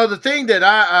 But the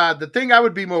thing I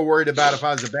would be more worried about if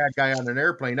I was a bad guy on an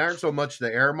airplane aren't so much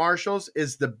the air marshals,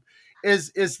 is the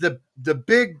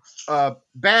big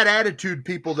bad attitude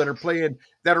people that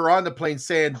are on the plane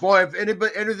saying, "Boy, if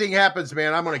anything happens,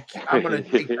 man, I'm gonna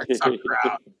take that sucker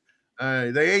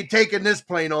out. They ain't taking this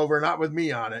plane over, not with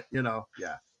me on it."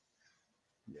 Yeah.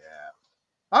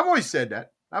 I've always said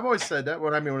that.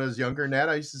 When I was younger and that,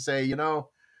 I used to say,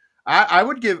 I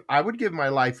would give my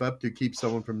life up to keep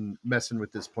someone from messing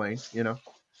with this plane.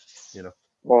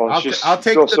 Well, I'll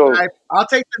take the knife. I'll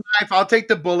take the knife. I'll take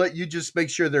the bullet. You just make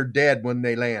sure they're dead when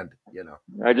they land.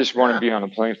 I just want to be on a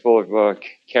plane full of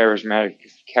charismatic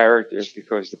characters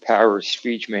because the power of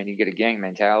speech, man, you get a gang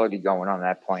mentality going on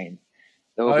that plane.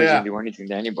 Nobody's gonna do anything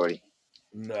to anybody.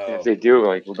 No. And if they do,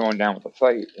 like, we're going down with the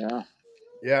fight. Yeah.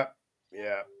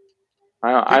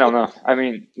 I don't know. I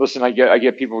mean, listen, I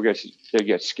get people get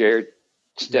scared,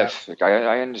 stiff. Yeah. Like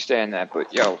I understand that, but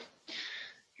if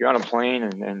you're on a plane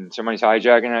and somebody's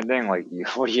hijacking that thing, like,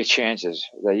 what are your chances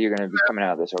that you're gonna be coming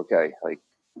out of this okay? Like,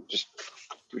 just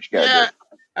do what you gotta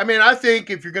do. I mean, I think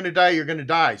if you're gonna die, you're gonna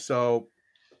die. So,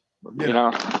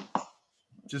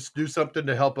 just do something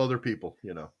to help other people.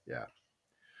 Yeah.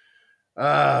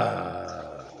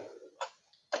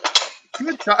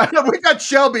 Good time. We got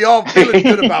Shelby all feeling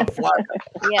good about flying.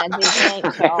 Yeah, dude,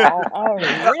 thanks, y'all. I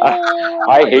really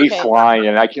I hate appreciate it. flying,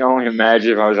 and I can only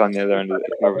imagine if I was on the other end of it.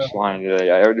 If I was flying today,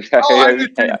 I would. I do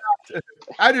too.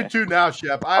 I do too now,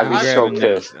 Shep. I'd be I so can't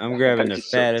pissed. I'm grabbing the I'd be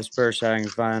so fattest purse I can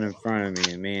find in front of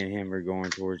me, and me and him are going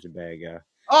towards the bad guy.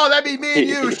 Oh, that'd be me and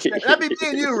you. That'd be me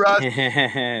and you, Russ.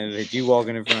 But you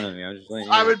walking in front of me, I'm just letting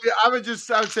you know. I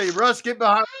would say, Russ, get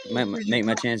behind. Make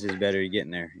my chances better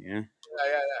getting there. You know.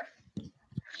 Yeah.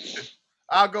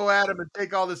 I'll go at him and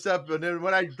take all this stuff, and then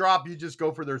when I drop, you just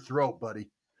go for their throat, buddy.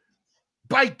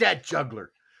 Bite that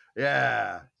juggler.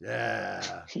 Yeah.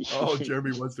 Oh,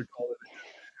 Jeremy wants to call it.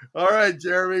 All right,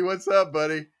 Jeremy, what's up,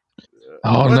 buddy?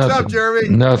 Oh, What's nothing. up, Jeremy?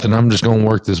 Nothing. I'm just gonna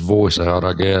work this voice out,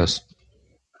 I guess.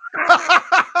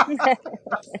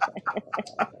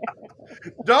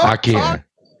 I can't.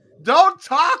 Don't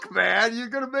talk, man. You're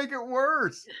gonna make it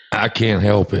worse. I can't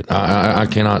help it. I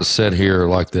cannot sit here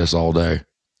like this all day.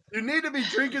 You need to be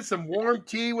drinking some warm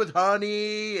tea with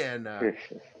honey and that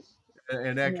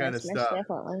kind of stuff.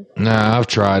 Definitely. Nah, I've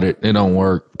tried it. It don't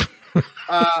work.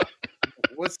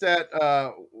 What's that?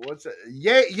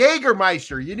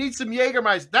 Jägermeister. You need some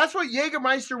Jägermeister. That's what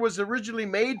Jägermeister was originally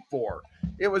made for.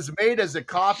 It was made as a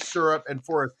cough syrup and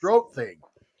for a throat thing.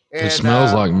 And, it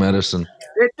smells like medicine.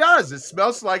 It does. It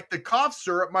smells like the cough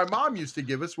syrup my mom used to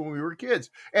give us when we were kids.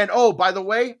 And oh, by the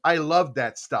way, I love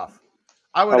that stuff.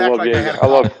 I would act like I had. I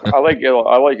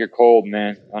like it cold,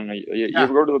 man. I don't know. You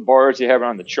ever go to the bars? You have it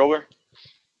on the chiller.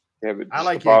 You have it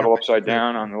the bottle upside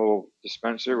down on the little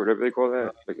dispenser, whatever they call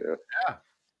that.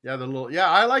 Yeah,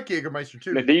 I like Jägermeister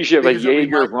too. They usually have like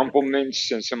Jaeger,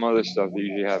 Rumpelmints, and some other stuff they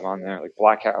usually have on there, like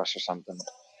Black House or something.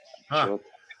 Huh.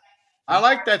 I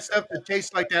like that stuff that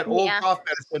tastes like that old cough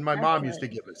medicine my mom used to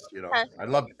give us. You know, I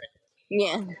love it.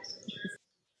 Yeah.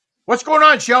 What's going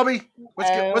on, Shelby?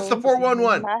 What's the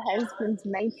 411? My husband's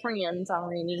made friends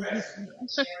already.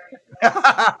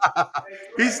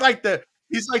 He's like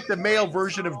the male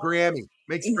version of Grammy.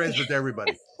 Makes friends with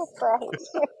everybody.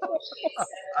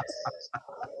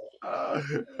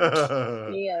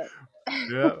 Yeah.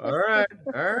 Yeah. All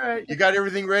right. You got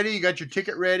everything ready? You got your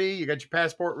ticket ready? You got your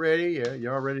passport ready? Yeah,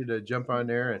 you're all ready to jump on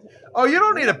there. You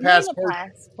don't need a passport.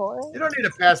 You don't need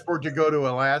a passport to go to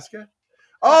Alaska.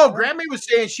 Oh, Grammy was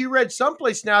saying she read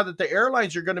someplace now that the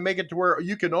airlines are going to make it to where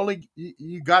you can only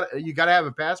you got to have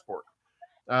a passport.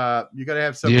 You got to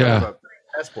have some kind of a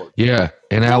passport. Yeah,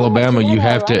 in Alabama you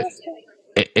have to.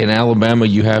 In Alabama,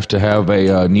 you have to have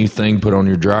a new thing put on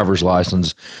your driver's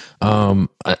license, and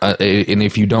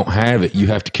if you don't have it, you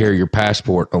have to carry your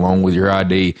passport along with your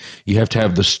ID. You have to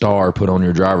have the star put on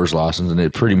your driver's license, and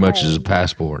it pretty much is a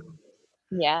passport.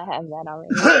 Yeah, I have that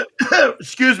already.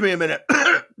 Excuse me a minute,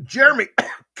 Jeremy.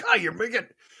 God, you're making.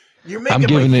 I'm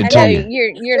giving it to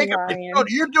you. You're lying.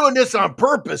 You're doing this on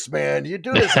purpose, man. You're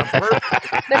doing this on purpose.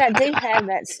 But I do have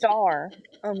that star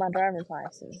on my driver's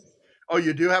license. Oh,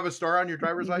 you do have a star on your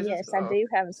driver's license? Yes, I do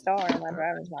have a star on my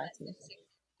driver's license.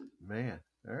 Man,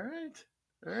 all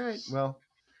right. Well,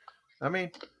 I mean,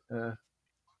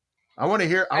 I want to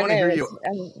hear you.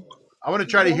 I want to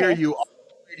try to hear you all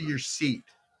the way to your seat,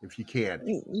 if you can.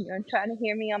 You're trying to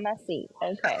hear me on my seat,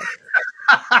 okay?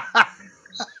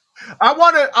 I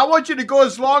want you to go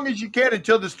as long as you can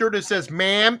until the stewardess says,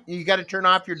 "Ma'am, you got to turn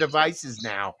off your devices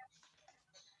now."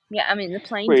 Yeah, I mean the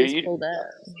plane just pulled up.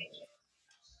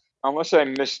 Unless I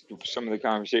missed some of the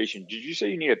conversation, did you say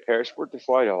you need a passport to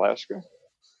fly to Alaska?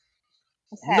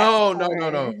 No.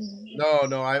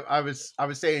 I was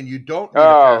saying you don't need a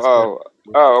passport.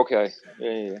 Okay.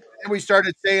 Yeah. And we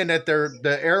started saying that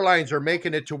the airlines are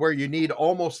making it to where you need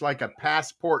almost like a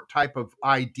passport type of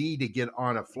ID to get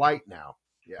on a flight now.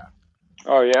 Yeah.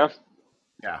 Oh yeah.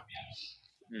 Yeah.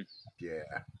 Yeah.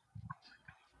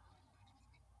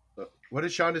 What did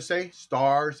Shonda say?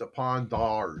 Stars upon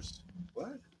dollars.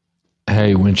 What?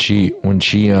 Hey, when she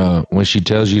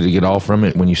tells you to get off from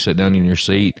it, when you sit down in your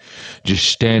seat, just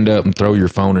stand up and throw your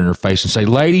phone in her face and say,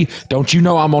 "Lady, don't you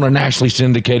know I'm on a nationally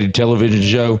syndicated television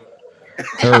show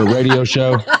or radio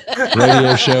show?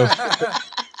 Radio show.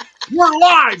 We're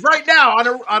live right now on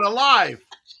a live.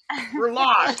 We're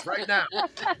live right now.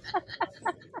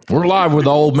 We're live with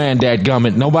the old man,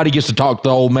 dadgummit. Nobody gets to talk to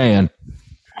the old man."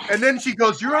 And then she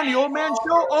goes, "You're on the old man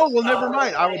show? Oh, well, never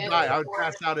mind. I would die. I would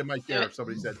pass out in my chair if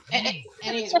somebody said." And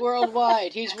he's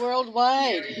worldwide. Oh,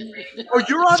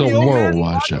 you're on it's the a old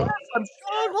worldwide man show. I'm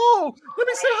Sean Hall. Let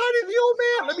me say hi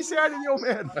to the old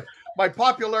man. My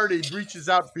popularity reaches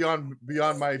out beyond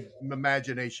my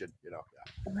imagination. You know,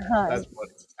 that's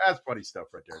funny. That's funny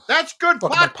stuff right there. That's good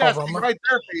podcasting right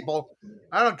there, people.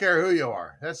 I don't care who you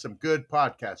are. That's some good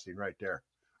podcasting right there.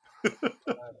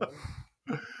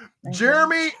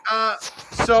 Jeremy,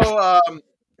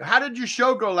 how did your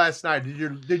show go last night?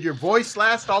 Did your voice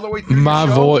last all the way through My your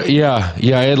show? voice,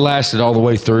 yeah, it lasted all the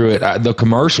way through it. The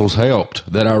commercials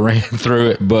helped that I ran through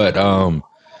it, but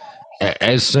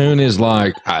as soon as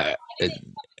like I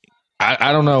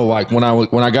don't know, like when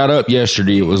I got up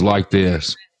yesterday, it was like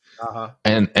this,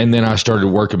 and then I started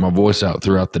working my voice out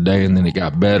throughout the day, and then it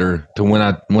got better to when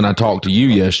I talked to you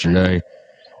yesterday,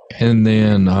 and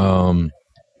then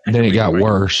it got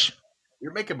worse.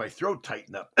 You're making my throat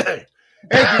tighten up. Hey,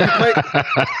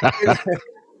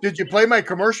 did you play my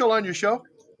commercial on your show?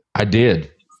 I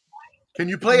did. Can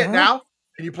you play it now?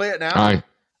 Can you play it now?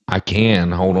 I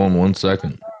can. Hold on one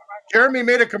second. Jeremy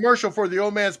made a commercial for the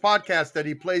Old Man's Podcast that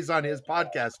he plays on his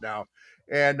podcast now.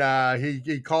 And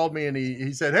he called me and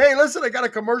he said, "Hey, listen, I got a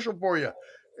commercial for you."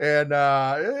 And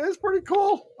it's pretty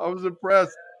cool. I was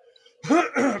impressed.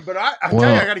 But I tell you,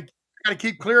 I gotta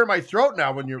keep clearing my throat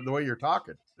now when the way you're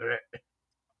talking.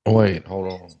 Wait,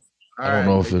 hold on. I don't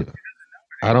know if it.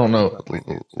 I don't know.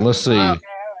 Let's see.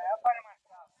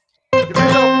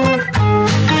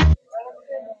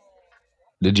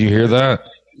 Did you hear that?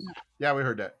 Yeah, we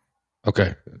heard that.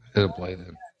 Okay, it'll play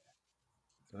then.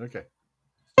 Okay.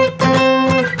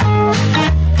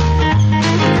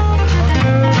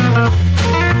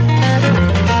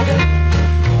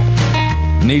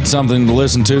 Need something to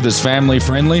listen to that's family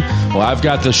friendly? Well, I've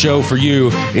got the show for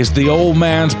you. It's the Old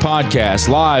Man's Podcast,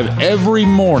 live every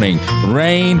morning.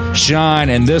 Rain, shine,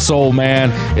 and this old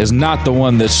man is not the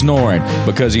one that's snoring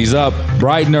because he's up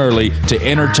bright and early to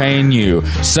entertain you.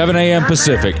 7 a.m.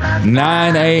 Pacific,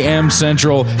 9 a.m.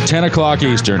 Central, 10 o'clock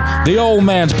Eastern. The Old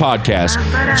Man's Podcast,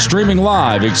 streaming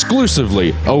live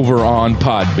exclusively over on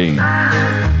Podbean.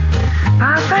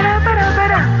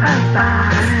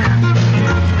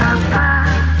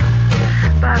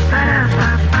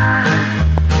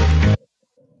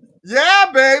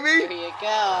 Yeah, baby. There you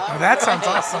go. Oh, that sounds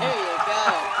awesome. There you go.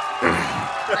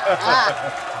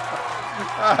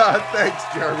 Thanks,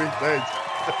 Jeremy. Thanks.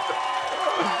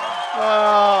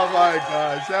 Oh my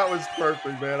gosh, that was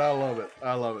perfect, man. I love it.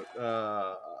 I love it.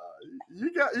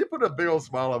 You put a big old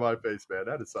smile on my face, man.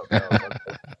 That is something else.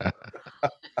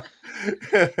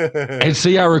 And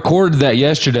see, I recorded that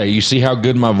yesterday. You see how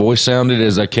good my voice sounded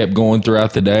as I kept going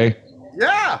throughout the day?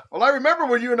 Yeah. Well, I remember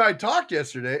when you and I talked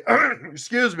yesterday.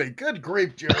 Excuse me. Good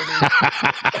grief, Jeremy.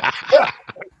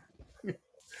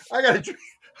 I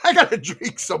gotta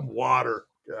drink some water.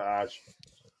 Gosh.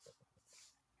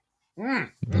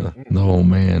 The old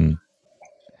man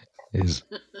is.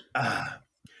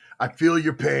 I feel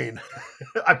your pain.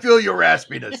 I feel your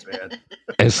raspiness, man.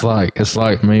 It's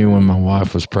like me when my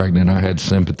wife was pregnant. I had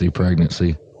sympathy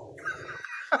pregnancy.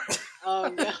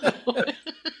 Oh no.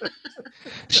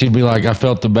 She'd be like, I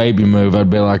felt the baby move. I'd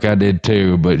be like, I did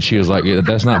too. But she was like, yeah,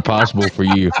 that's not possible for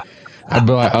you. I'd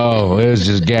be like, oh, it was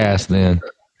just gas then.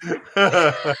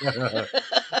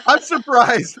 I'm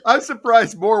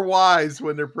surprised more wives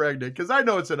when they're pregnant, because I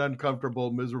know it's an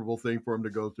uncomfortable, miserable thing for them to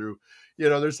go through. You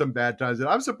know, there's some bad times, and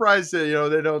I'm surprised that,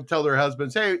 they don't tell their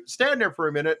husbands, "Hey, stand there for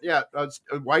a minute. Yeah,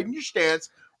 widen your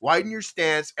stance,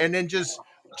 and then just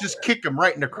kick them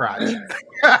right in the crotch."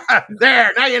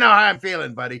 There, now you know how I'm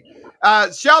feeling, buddy.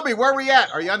 Shelbie, where are we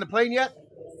at? Are you on the plane yet?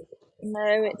 No,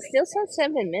 it still says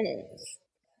 7 minutes.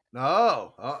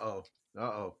 No.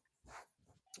 Uh-oh.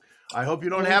 I hope you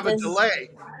don't have a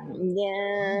delay.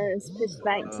 Yeah, it's pushed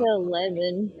back to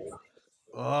 11.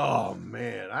 Oh,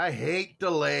 man, I hate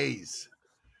delays.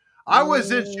 I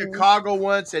was in Chicago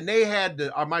once, and they had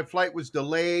my flight was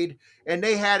delayed, and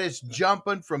they had us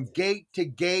jumping from gate to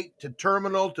gate to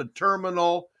terminal to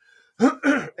terminal.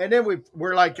 And then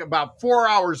we're like about 4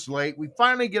 hours late. We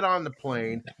finally get on the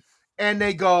plane, and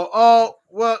they go, "Oh,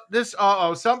 well,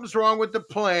 something's wrong with the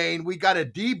plane. We got to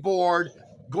deboard,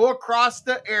 go across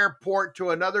the airport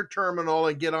to another terminal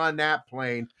and get on that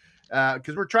plane,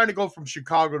 because we're trying to go from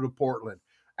Chicago to Portland."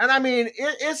 And I mean,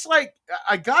 it's like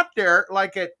I got there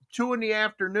like at 2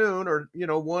 p.m, or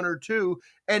 1 or 2,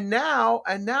 and now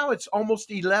it's almost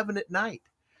 11 at night.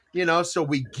 So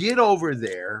we get over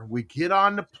there, we get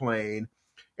on the plane,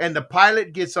 and the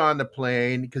pilot gets on the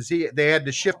plane because they had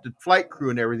to shift the flight crew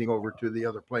and everything over to the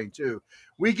other plane too.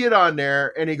 We get on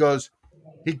there, and he goes,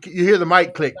 you hear the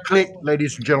mic click,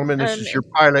 ladies and gentlemen, this is your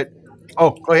pilot.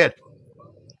 Oh, go ahead.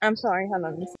 I'm sorry, hold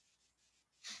on.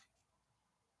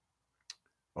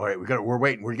 All right, we're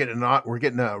waiting. We're getting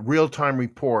a real-time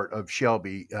report of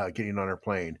Shelbie getting on her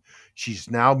plane. She's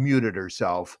now muted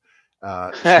herself.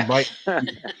 She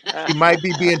might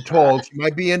be being told. She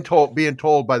might be being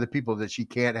told by the people that she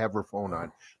can't have her phone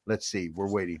on. Let's see.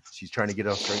 We're waiting. She's trying to get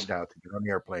us straightened out to get on the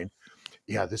airplane.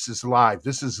 Yeah, this is live.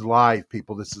 This is live,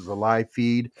 people. This is a live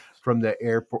feed from the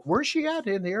airport. Where's she at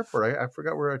in the airport? I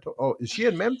forgot where I told. Oh, is she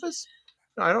in Memphis?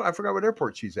 No, I don't. I forgot what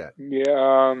airport she's at.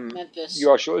 Yeah, Memphis. you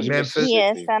also live in Memphis.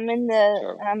 Yes, Mississippi. I'm in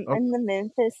So the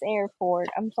Memphis airport.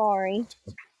 I'm sorry.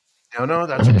 No,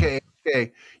 that's okay.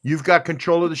 Okay, you've got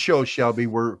control of the show, Shelby.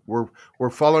 We're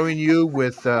following you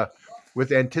with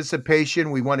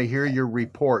anticipation. We want to hear your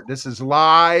report. This is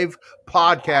live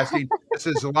podcasting. This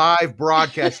is live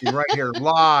broadcasting right here,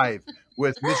 live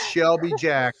with Miss Shelby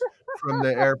Jack from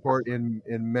the airport in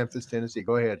Memphis, Tennessee.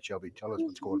 Go ahead, Shelby. Tell us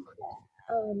what's going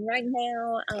Right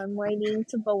now, I'm waiting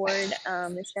to board. It's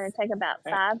going to take about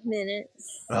 5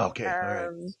 minutes. on. Okay, all right.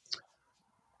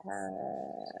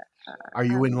 Are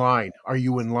you in Um, line? Are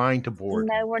you in line to board?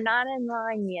 no, we're not in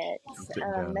line yet. I'm sitting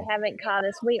down. They haven't caught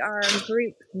us. We are in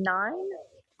group 9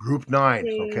 Group 9.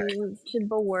 Okay. to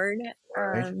board.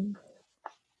 Right.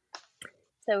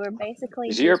 So we're basically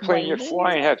does the just airplane you're waiting.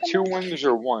 flying have 2 wings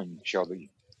or 1, Shelby?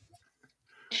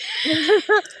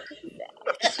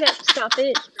 Stop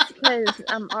it, because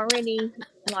I'm already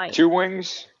like 2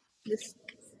 wings? this.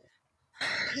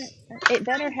 It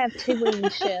better have 2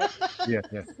 wings, Shep. Yeah.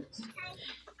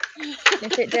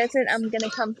 If it doesn't, I'm gonna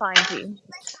come find you.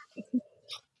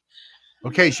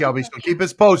 Okay, Shelby. So keep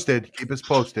us posted. Keep us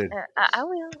posted. I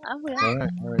will. All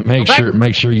right.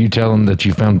 Make sure you tell them that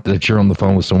you found that you're on the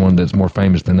phone with someone that's more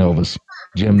famous than Elvis,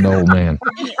 Jim the Old Man.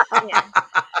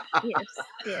 Yes.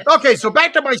 Okay, so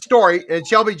back to my story, and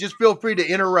Shelby, just feel free to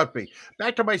interrupt me.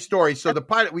 Back to my story. So the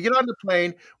pilot, we get on the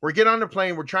plane. We're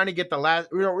trying to get the last.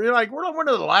 We're on one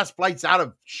of the last flights out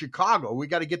of Chicago. We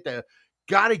got to get there.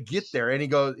 And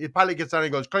the pilot gets on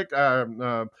and goes, click.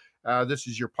 This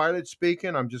is your pilot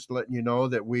speaking. I'm just letting you know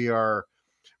that we are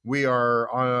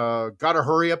got to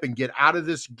hurry up and get out of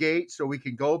this gate so we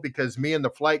can go, because me and the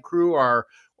flight crew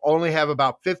only have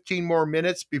about 15 more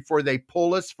minutes before they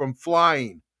pull us from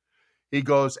flying. He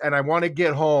goes, and I want to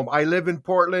get home. I live in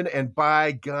Portland, and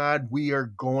by God, we are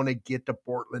going to get to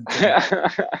Portland tonight.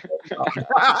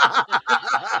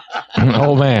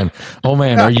 Oh man,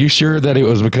 are you sure that it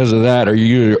was because of that? Are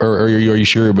you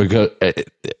sure because,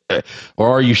 or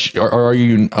are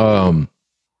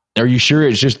you sure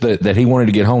it's just that he wanted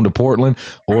to get home to Portland,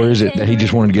 or is it that he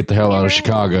just wanted to get the hell out of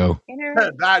Chicago?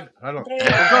 I don't.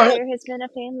 There has been a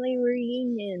family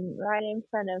reunion right in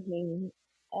front of me.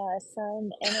 A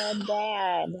son and a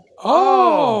dad.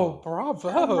 Oh, bravo.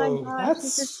 Oh my gosh, That's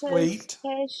this is so sweet.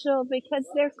 special because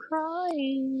they're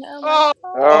crying. Oh.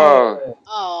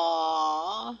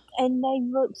 Aww. And they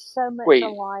look so much Wait.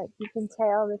 alike. You can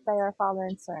tell that they are father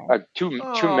and son. Two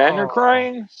men are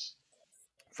crying?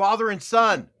 Father and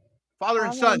son. Father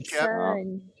and son, Chip.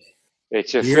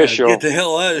 It's official. Get the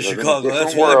hell out of Chicago.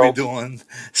 That's what I'd be doing.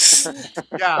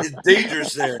 Yeah. It's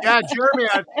dangerous there. Yeah,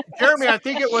 Jeremy, I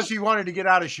think it was he wanted to get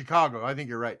out of Chicago. I think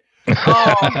you're right.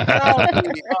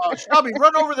 Shelby,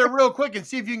 run over there real quick and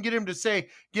see if you can get him to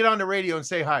get on the radio and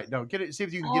say hi. No, see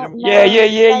if you can get him. Yeah.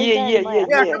 Come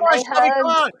on, Shelby, come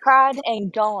on. Cried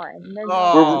and gone.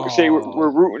 We're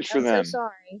rooting for them. I'm so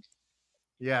sorry.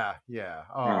 Yeah.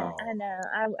 Oh. I know.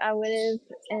 I would have,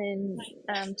 and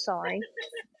I'm sorry.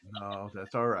 No,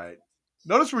 that's all right.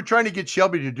 Notice we're trying to get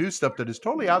Shelby to do stuff that is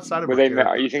totally outside of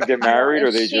her. You think they're married,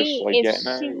 or they just get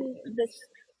married?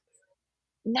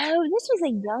 No, this was a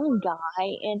young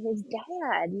guy and his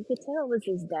dad. You could tell it was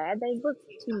his dad. They looked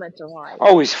too much alike.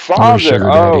 Oh, his father.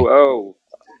 Oh,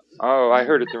 I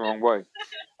heard it the wrong way.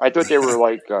 I thought they were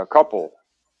like a couple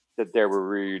that they were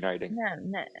reuniting.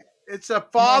 No. It's a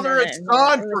father and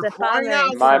son for crying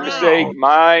out loud.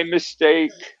 My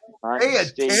mistake. Pay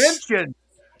attention.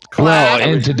 Well,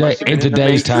 in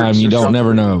today's time, you don't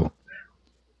never know.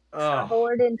 I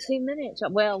board in 2 minutes.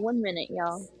 Well, 1 minute,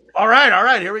 y'all. All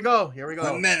right. Here we go.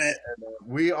 1 minute.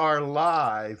 We are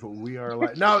live.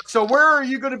 Now, so where are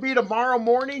you going to be tomorrow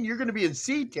morning? You're going to be in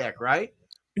SeaTech, right?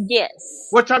 Yes.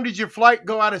 What time did your flight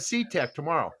go out of SeaTech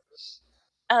tomorrow?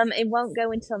 It won't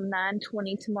go until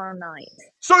 9:20 tomorrow night.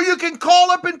 So you can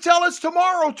call up and tell us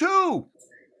tomorrow too.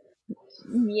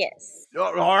 Yes.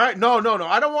 All right. No.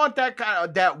 I don't want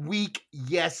that weak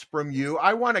yes from you.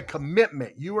 I want a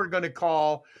commitment. You are going to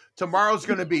call. Tomorrow's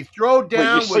going to be throw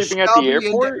down. Wait, you're sleeping at the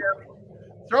airport?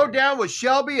 Throw down with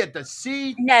Shelby at the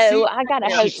sea. No, I got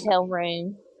a hotel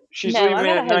room. She's leaving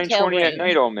at 9:20 at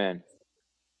night, old man.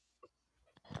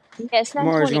 Yes,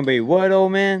 tomorrow's going to be what,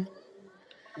 old man?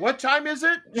 What time is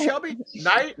it, Shelby?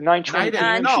 Night? 9:20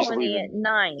 at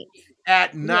night.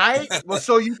 At night? Yes. Well,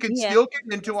 so you can still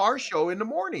get into our show in the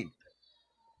morning.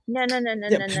 No.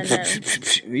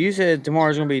 You said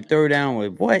tomorrow's going to be throw down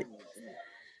with what?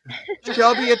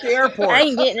 Shelby at the airport. I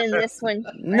ain't getting in this one.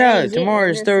 No,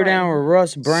 tomorrow's throw down with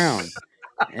Russ Brown.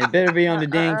 It better be on the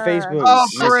dang Facebook. Oh,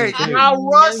 Listen great. to. Now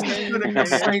Russ is going to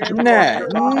complain to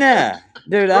Nah.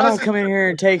 Dude, I Russ don't come in here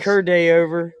and take her day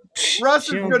over. Russ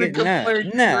She is don't going to get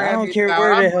complain to nah. I don't Grammy care now.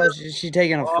 where the hell she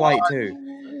taking a flight to.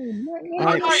 I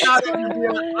Like, might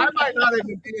not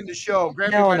even be in the show.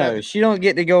 Grammy hell might have no. She don't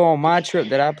get to go on my trip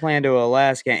that I plan to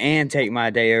Alaska and take my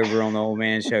day over on the old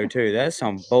man show too. That's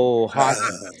some bull hockey.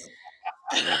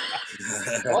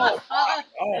 Oh,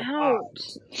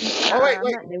 Ouch. Oh, wait. I'm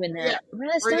not doing Yeah. that.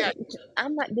 Russ, Where you at?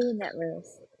 I'm not doing that,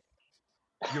 Russ.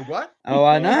 You what? Oh,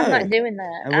 I know. I'm not doing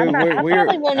that. And I'm not. I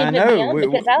probably won't I even be know. on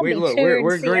because I'll be Look, touring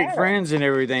we're great Seattle. friends and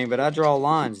everything, but I draw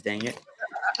lines. Dang it!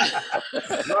 I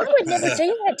would never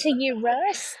do that to you,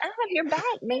 Russ. I have your back,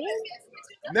 man.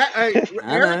 Hey,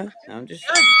 I Eric, know. I'm just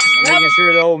Eric, making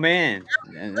sure the old man.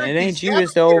 It Eric, ain't you.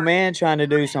 It's the old man trying to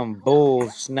do some bull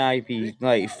snipey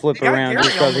like flip got around Gary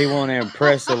just because on he want to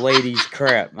impress the ladies.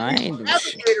 Crap. I ain't.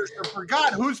 navigators have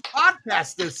forgot whose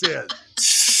podcast this is.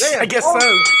 I guess so.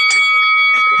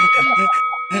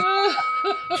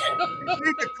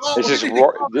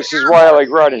 This is why I like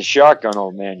riding shotgun,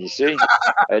 old man. You see,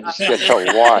 I just get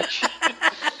to watch.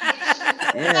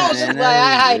 Yeah, This man, is why I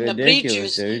that hide is in the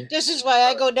ridiculous, bleachers. dude. This is why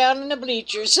I go down in the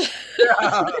bleachers.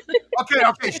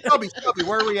 Okay, Shelby,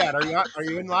 where are we at? Are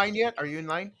you in line yet? Are you in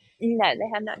line? No, they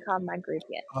have not called my group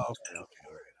yet. Oh, okay,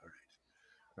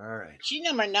 all right. She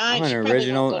number 9. I'm She an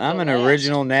probably won't go I'm till an last.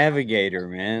 original navigator,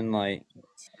 man. Like,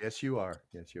 Yes, you are.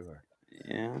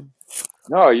 yeah.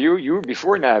 No, you were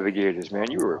before navigators, man.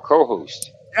 You were a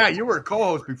co-host. Yeah, you were a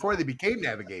co-host before they became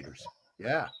navigators.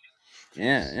 Yeah.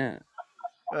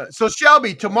 So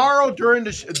Shelby, tomorrow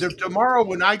tomorrow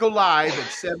when I go live at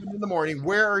 7 in the morning,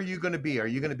 where are you going to be? Are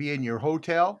you going to be in your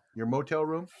motel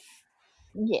room?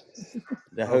 Yes.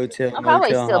 The hotel, I'll probably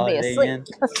motel, still be Holiday asleep. Inn.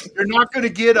 You're not going to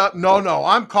get up. No,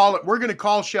 we're going to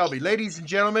call Shelby. Ladies and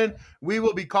gentlemen, we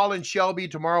will be calling Shelby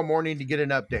tomorrow morning to get an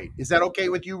update. Is that okay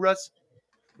with you, Russ?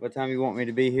 What time you want me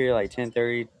to be here? Like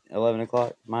 10:30, 11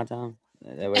 o'clock my time?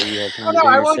 That way you have time No, to do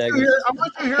I your want segment.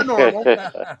 you here normal.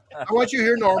 I want you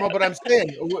here normal, but I'm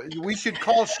saying we should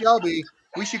call Shelby.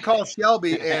 We should call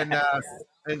Shelby and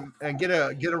get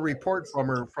a report from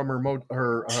her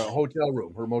hotel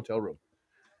room, her motel room.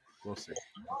 We'll see.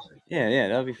 Yeah,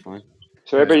 that'll be fun.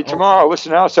 So everybody tomorrow,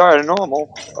 listen outside of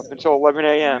normal up until 11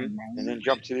 a.m. and then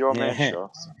jump to the old man Yeah.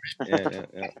 show.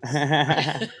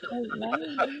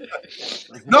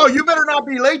 No, you better not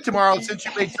be late tomorrow since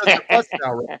you made such a fuss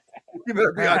now. Right? You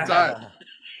better be on time.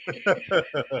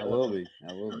 I will be.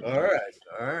 All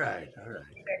right.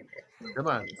 Come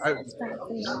on. I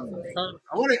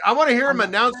want to hear him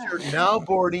announce your now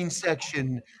boarding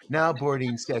section 9. Now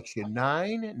boarding section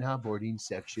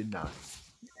 9.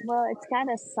 Well, it's got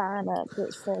a sign up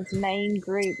that says main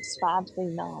groups 5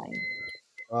 through 9.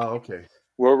 Oh, okay.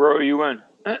 What row are you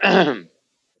in?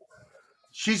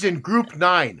 She's in group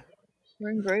 9.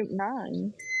 We're in group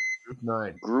 9. Group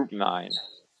 9. Group 9.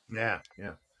 Yeah.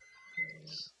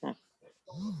 I've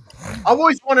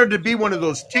always wanted to be one of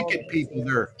those ticket people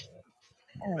there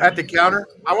at the counter.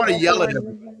 I want to yell at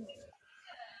everybody.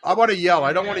 I want to yell.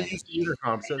 I don't want to use the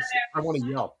intercom. So I want to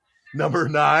yell. Number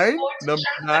 9. Yeah,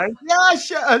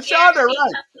 Shonda,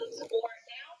 right.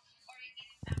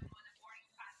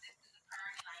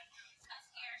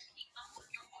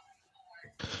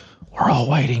 We're all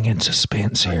waiting in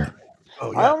suspense here.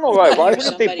 Oh, I don't know why. Why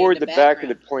wouldn't they board the back of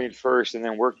the plane first and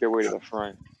then work their way to the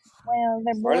front? Well,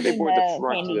 they're Why do they boarding board the the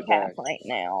front to the handicap back? right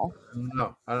now.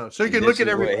 No, I don't know. So you can look at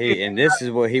everything. And this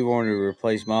is what he wanted to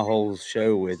replace my whole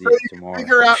show with tomorrow.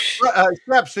 Figure out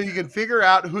steps so you can figure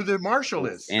out who the marshal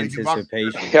is. So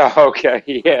Anticipation. Yeah, okay.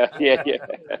 Yeah.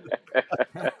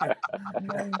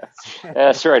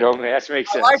 That's right, homie. That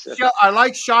makes sense. I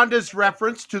like Shonda's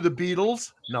reference to the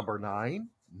Beatles. Number 9.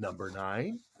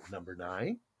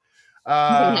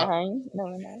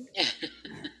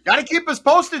 Got to keep us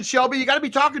posted, Shelby. You got to be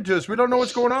talking to us. We don't know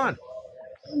what's going on.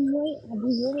 We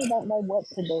really don't know what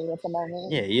to do at the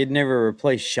moment. Yeah, you'd never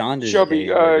replace Shonda's Shelby,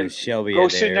 day with Shelby go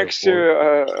at the sit next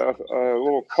airport. to a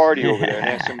little party over there and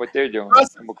ask them what they're doing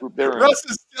and what group they're in. Russ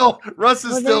is still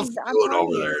stewing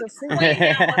over there.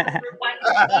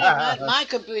 My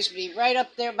caboose would be right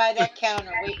up there by that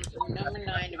counter waiting for number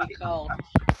 9 to be called.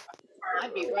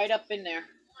 I'd be right up in there.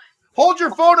 Hold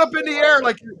your phone up in the air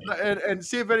and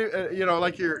see if any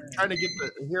like you're trying to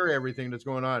hear everything that's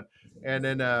going on, and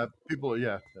then people,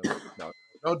 no,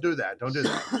 don't do that.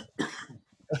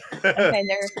 Okay,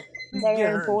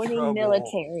 they're boarding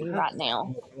military right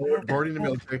now. Boarding the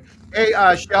military. Hey,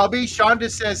 Shelby. Shonda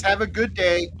says, "Have a good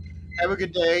day. Have a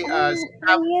good day. Have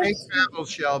safe travels,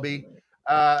 Shelby.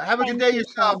 Have a good day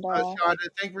yourself, Shonda.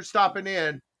 Thanks for stopping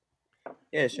in."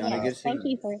 Yeah, Shawnee, good to see Thank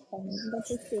you. you for coming.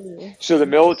 Good to see you. So the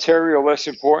military are less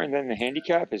important than the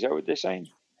handicap? Is that what they're saying?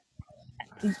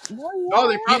 Well, No,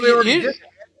 they yeah. probably already You did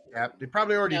the handicap. They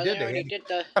probably already No, did they the already handicap.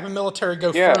 did the. have a military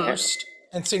go Yeah, first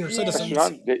and senior Yeah. that's what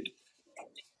citizens.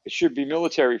 it should be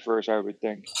military first, I would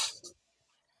think.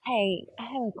 Hey, I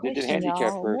have a They did question, handicap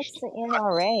y'all. What's first. the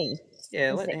NRA?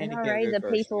 Yeah, Is let the the handicap NRA go the first,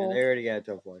 man. They people? already got a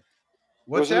tough life.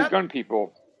 What's Those are the that? gun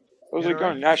people. Those are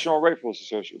NRA? National Rifles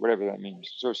Association, whatever that means,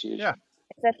 association. Yeah.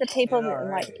 Is that the people that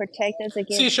NRA. like protect us See you,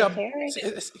 against the Shelby.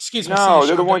 terrorists? Excuse me. See you, No,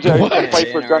 they're the ones that What? fight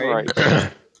The for gun NRA. rights.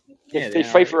 Yeah, the They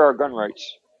fight NRA. for our gun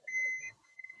rights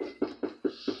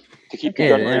to keep the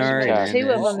Yeah, Okay, the gun rights NRA, there's intact. man. two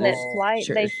of them that fly.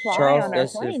 They fly on our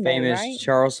That's the plane, though, famous right?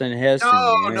 Charleston Heston.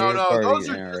 No, You know, no, he was no. part of Those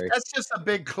the are NRA. that's just a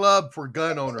big club for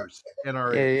gun owners. Yeah,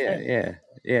 NRA.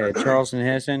 yeah. Charleston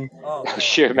Heston. Oh, Oh, God.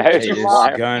 shit, They man, It's take a just this lob.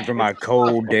 lying. gun from my It's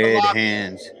cold a dead lobbying.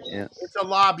 hands. Yeah. It's a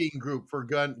lobbying group for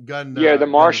gun. Yeah, the Gun.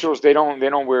 marshals they don't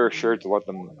wear a shirt to let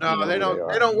them No, know they who they don't.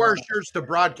 They are. don't wear shirts to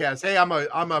broadcast. Hey, I'm a They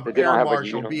don't air have like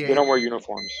marshal. they don't wear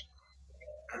uniforms.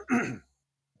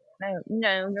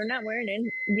 No, they're not wearing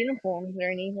any uniforms or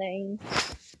anything.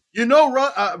 You know,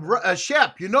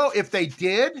 Shep. You know, if they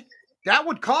did, that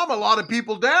would calm a lot of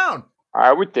people down.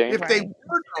 I would think. If they Right.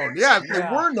 were known, yeah. If they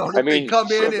were known, I if they mean,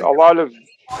 come in and a lot of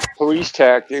police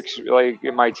tactics, like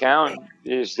in my town,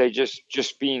 is they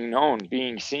just being known,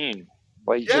 being seen.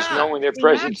 Like just yeah. knowing their See,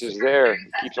 presence that's is there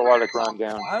keeps a lot of crime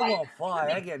down. I won't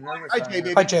fly. I get nervous Hi, on Jay, air.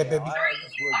 baby. Hi, Jay, You know, baby. I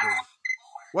just would be.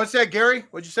 What's that, Gary?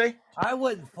 What'd you say? I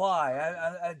wouldn't fly.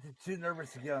 I'm too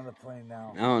nervous to get on the plane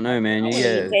now. I don't know, man. hey,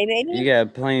 Jay, baby. You got a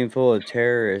plane full of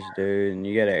terrorists, dude, and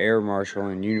you got an air marshal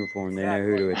in uniform. They know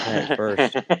who to attack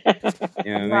first. You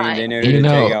know what I mean? They know who You to take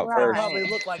know, out I first. probably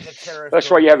look like a terrorist. That's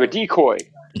why over you have a there. decoy.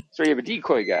 So you have a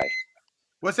decoy guy.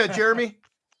 What's that, Jeremy?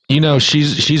 you know,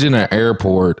 she's in an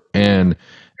airport, and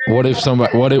what if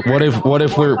somebody, what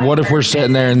if we're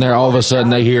sitting there, and there all of a sudden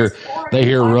they hear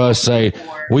Russ say,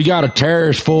 "We got a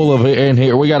terrorist full of it in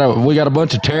here. We got a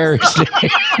bunch of terrorists."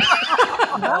 Right.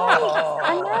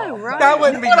 I know, right? That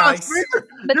wouldn't be You're not on nice. speaker.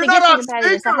 But You're the not good on thing about it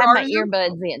is I speaker, have are my you?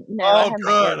 earbuds in. No, I Oh, have my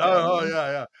good. earbuds Oh, in.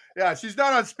 yeah. Yeah, she's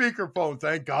not on speakerphone.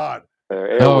 Thank God.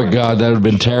 Oh God, that would have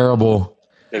been terrible.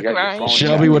 They got your Right. phone.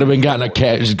 Shelby would have been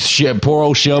gotten poor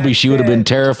old Shelby. She would have been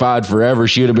terrified forever.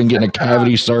 She would have been getting a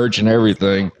cavity search and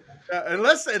everything.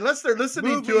 Unless they're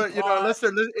listening Movie to it, you know, plot. unless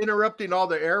they're interrupting all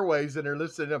the airwaves and they're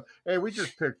listening to them. Hey, we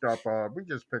just picked up a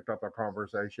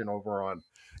conversation over on,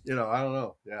 you know, I don't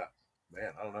know. Yeah,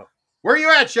 man, I don't know. Where are you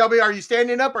at, Shelby? Are you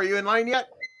standing up? Are you in line yet?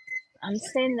 I'm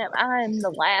standing up. I am the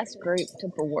last group to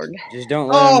board. Just don't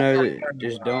let them know that.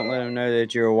 Just don't let them know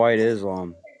that you're a white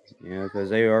Islam. You know, because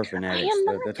they are I fanatics. am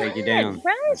They'll not take you that. down.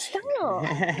 Right, stop.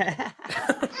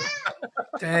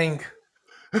 Dang.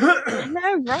 I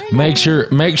know, right?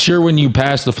 Make sure when you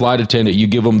pass the flight attendant, you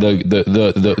give them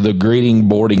the greeting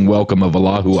boarding welcome of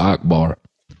Allahu Akbar.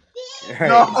 Right,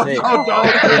 No, say, don't.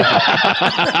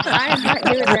 I am not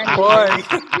doing that. Boy.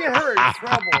 Get her in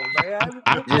trouble, man.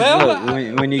 just Well, look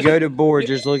when you go to board,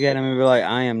 just look at them and be like,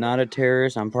 "I am not a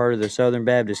terrorist. I'm part of the Southern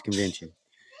Baptist Convention."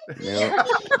 Yep.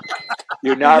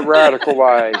 You're not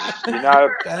radicalized.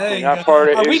 You're Dang. not part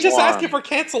of Are we Islam. just asking for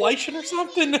cancellation or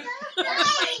something?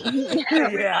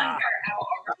 Yeah.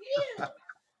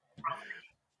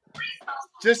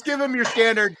 Just give them your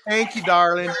standard. Thank you,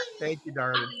 darling. Thank you,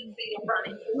 darling.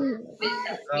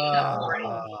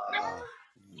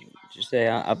 Just say,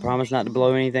 I promise not to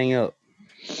blow anything up.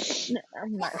 No,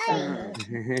 I'm not saying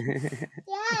that.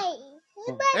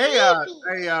 Hey, Russ.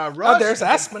 Oh, there's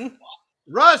Aspen.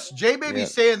 Russ, J Baby's Yep.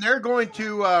 saying they're going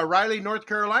to Riley, North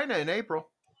Carolina in April.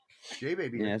 J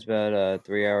Baby. Yeah, it's about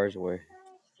 3 hours away.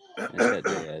 It's at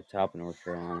the top of North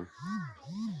Carolina.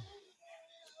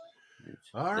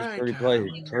 All It's right. pretty place.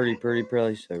 Pretty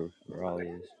place. So Raleigh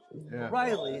is. Yeah.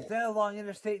 Riley, is that along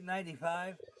Interstate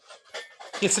 95?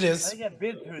 Yes, it I is. think I've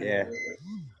been through Yeah.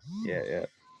 there. Yeah.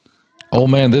 Oh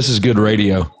man, this is good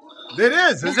radio. It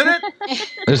is, isn't it?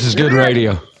 This is good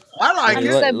radio. I like I'm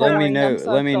it. so Let me boring. know. I'm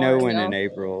so Let me know sorry, when y'all. in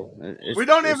April. It's, We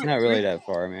don't It's even- not really we- that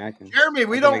far. I mean, I can. Jeremy,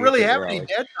 we I can don't make a really trip to have any Raleigh.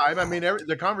 dead time. I mean,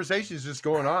 the conversation is just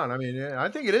going on. I mean, yeah, I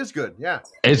think it is good. Yeah.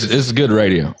 It's good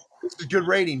radio. This is good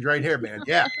ratings right here, man.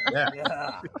 Yeah.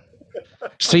 Yeah.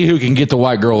 See who can get the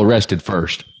white girl arrested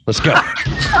first. Let's go.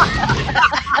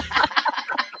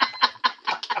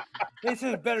 This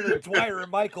is better than Dwyer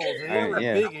and Michaels. And they were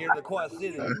yeah. big here in the Quad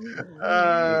City.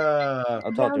 I'll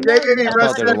talk Y'all to know J Baby, y'all I'll Russ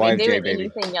talk to not the gonna wife, be J doing Baby,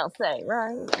 anything y'all say,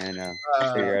 right? and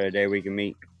figure out a day we can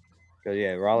meet. Cause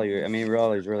yeah, Raleigh. I mean,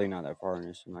 Raleigh's really not that far, and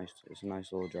it's a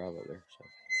nice little drive up there. So.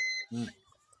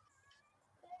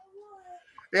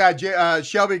 Yeah,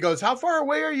 Shelby goes, how far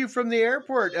away are you from the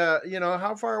airport?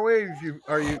 How far away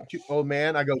are you, old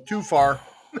man? I go, too far.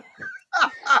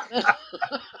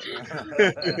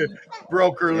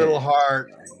 Broke her little heart.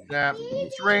 Yeah,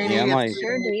 it's raining. I'm It's like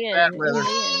Sure raining, it's did. bad It weather.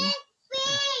 did.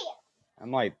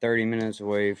 I'm like 30 minutes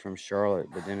away from Charlotte,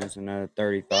 but then it's another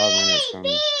 35 minutes from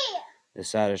the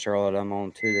side of Charlotte I'm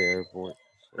on to the airport.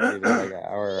 So it'd be about like an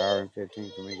hour and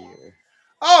 15 for me to get there.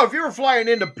 Oh, if you were flying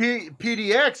into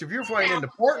PDX, if you're flying into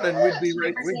Portland, we'd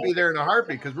be there in a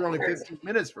heartbeat because we're only 15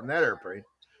 minutes from that airport.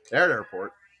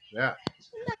 Yeah.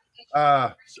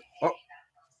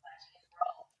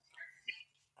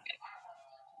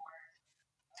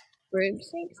 Group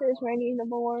 6 is ready to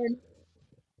board.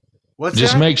 What's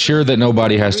Just that? make sure that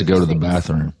nobody has to Group go to the 6.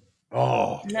 bathroom.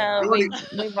 Oh. No, we've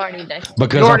already done.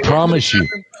 Because I promise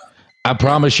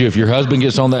you, if your husband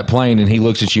gets on that plane and he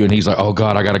looks at you and he's like, "Oh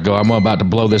God, I gotta go. I'm about to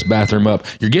blow this bathroom up,"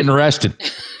 you're getting arrested.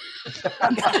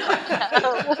 I'm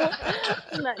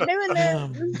not doing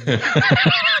that.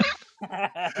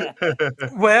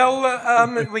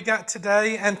 Well, we got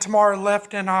today and tomorrow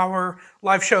left in our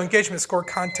live show engagement score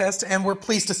contest, and we're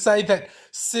pleased to say that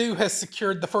Sue has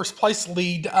secured the first place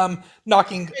lead,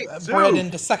 knocking Brett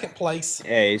into second place.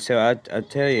 Hey, so I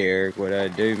tell you, Eric, what I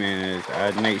do, man, is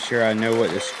I make sure I know what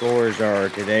the scores are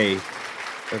today,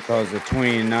 because the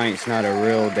 29th's not a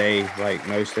real day like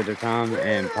most of the time,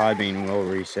 and Podbean will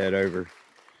reset over.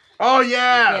 Oh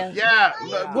yeah.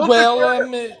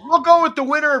 We'll go with the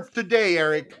winner today,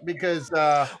 Eric, because and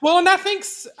I think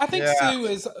Sue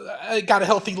has got a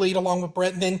healthy lead along with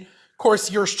Brett, and then of course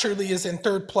yours truly is in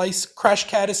third place. Crash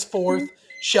Cat is fourth.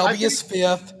 Shelby is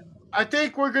fifth. I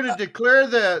think we're going to declare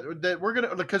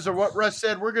because of what Russ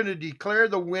said, we're going to declare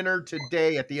the winner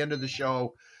today at the end of the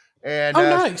show. And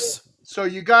nice. So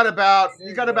you got about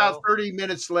 30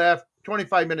 minutes left,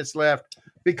 25 minutes left.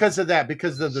 Because of that,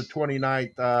 because of the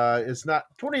 29th,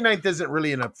 29th isn't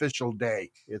really an official day.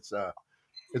 It's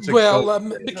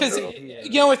because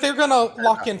if they're going to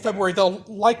lock in February, they'll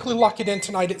likely lock it in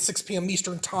tonight at 6 p.m.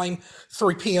 Eastern time,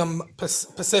 3 p.m.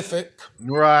 Pacific.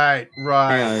 Right.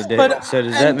 Yeah, so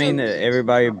does that mean that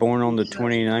everybody born on the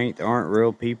 29th aren't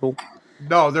real people?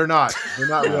 No, they're not. They're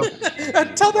not real.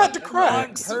 Tell that to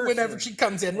Cracks whenever she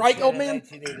comes in, right, old man?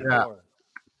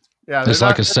 Yeah. It's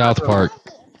like a South Park.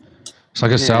 It's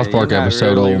like a South Park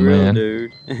episode, really old real, man.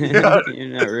 Dude. You're not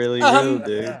really real,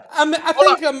 dude. I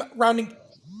think I'm rounding.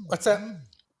 What's that?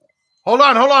 Hold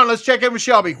on. Let's check in with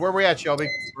Shelby. Where we at, Shelby?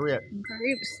 Where we at?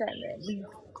 Group 7.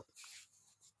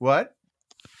 What?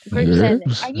 Group 7.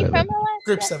 Are you from Alaska?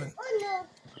 Group 7.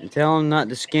 And tell them not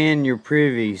to scan your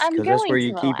privies, because that's where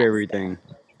you keep Alaska. everything.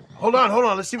 Hold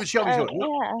on. Let's see what Shelby's doing.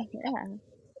 Yeah.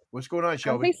 What's going on, I'm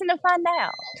Shelby? fixing to find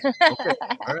out. Okay.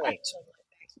 All right.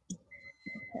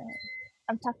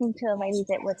 I'm talking to a lady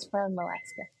that was from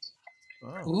Alaska.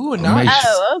 Ooh, nice.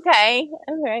 Oh, okay.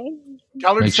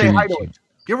 Tell her to say hi to us.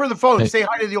 Give her the phone and say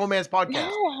hi to the old man's podcast. No,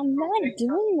 I'm not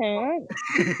doing that.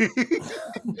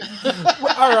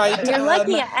 All right. You're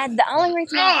lucky. The only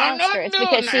reason I asked her is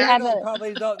because she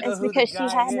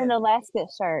had an Alaska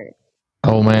shirt.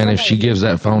 Oh man, if she gives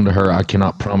that phone to her, I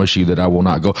cannot promise you that I will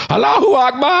not go, Allahu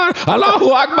Akbar!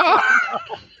 Allahu Akbar!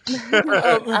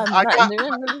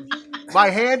 My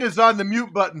hand is on the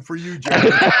mute button for you, Jack.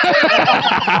 Don't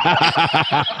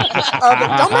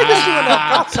make us do an El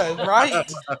Gato,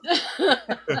 right?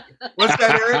 What's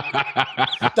that,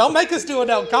 Eric? Don't make us do an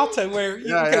El Gato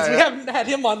because we haven't had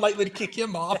him on lately to kick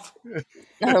him off.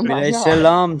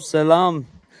 Salam.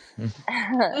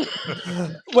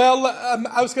 Well,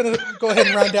 I was going to go ahead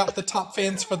and round out the top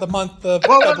fans for the month of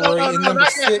February in number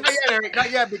 6.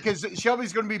 Not yet, because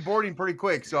Shelby's going to be boarding pretty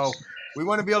quick, so we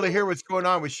want to be able to hear what's going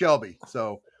on with Shelby.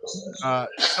 So, are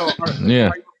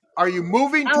you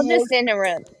moving? I'll just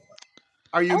interrupt.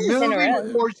 Are you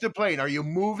moving towards the plane? Are you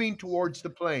moving towards the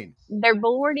plane? They're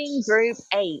boarding Group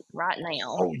 8 right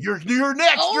now. Oh, you're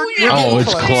next.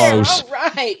 It's close. All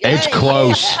right. It's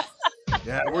close.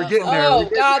 Yeah, we're getting there. Oh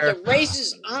God, the race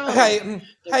is on.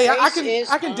 Hey, I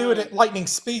can do it at lightning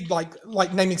speed,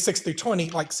 like naming 6 through 20,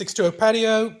 like 620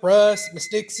 Patio, Russ, Miss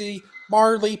Dixie,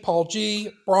 Marley, Paul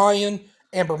G, Brian,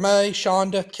 Amber May,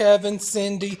 Shonda, Kevin,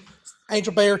 Cindy,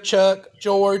 Angel Bear, Chuck,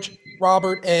 George,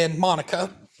 Robert, and Monica.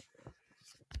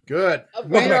 Good.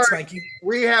 Thank you.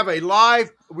 We have a live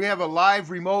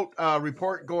remote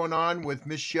report going on with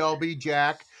Miss Shelby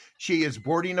Jack. She is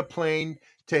boarding a plane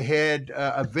to head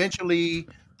eventually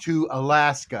to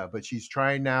Alaska, but she's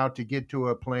trying now to get to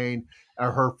a plane,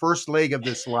 her first leg of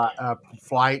this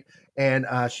flight, and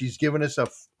she's given us a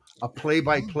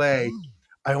play-by-play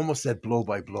I almost said blow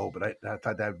by blow, but I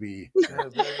thought that'd be.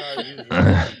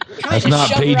 That's not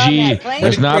PG.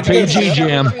 That's not PG,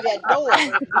 Jim. Through that door.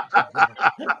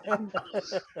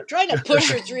 Trying to push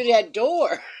her through that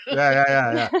door.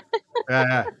 Yeah.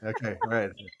 Okay, all right.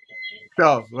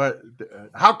 So,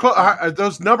 how close are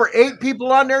those number 8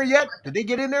 people on there yet? Did they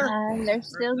get in there? They're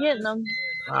still getting them.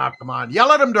 Ah, come on!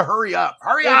 Yell at them to hurry up!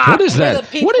 Hurry up! What is that?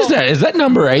 What is that? Is that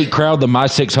number 8 crowd the My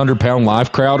 600 Pound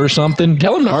Life crowd or something?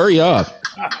 Tell them to hurry up.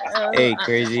 Hey,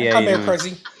 Crazy. Hi, Mayor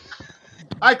Crazy.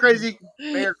 Hi, Crazy.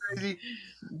 Mayor Crazy.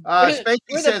 We're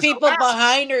the people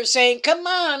behind her saying, "Come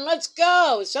on, let's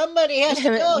go! Somebody has to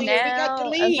go here. We got to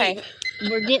leave." Okay,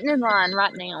 we're getting in line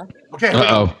right now. Okay.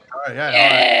 Uh-oh. All right.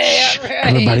 Yeah. All right.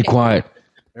 Everybody quiet.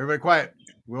 Everybody quiet.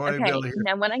 We want to be able to hear.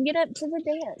 Now when I get up to the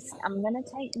desk, I'm gonna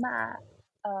take my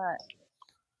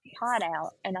pot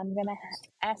out and I'm gonna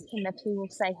ask him if he will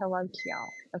say hello to y'all.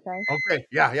 Okay. Okay.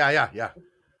 Yeah.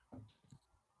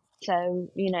 So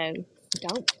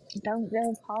don't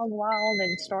go hog wild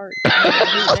and start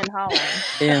hooting and hollering.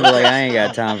 Yeah, like I ain't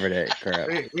got time for that crap.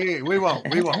 We won't.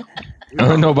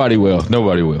 Nobody will.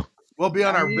 We'll be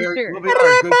on our Sure? We'll be on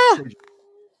our good stage.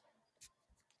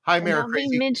 Hi, And Mayor don't Crazy.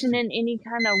 be mentioning any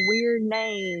kind of weird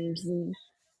names. And,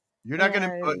 You're not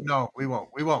gonna. No, we won't.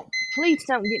 please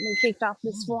don't get me kicked off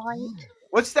this flight.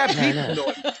 What's that beeping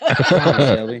noise?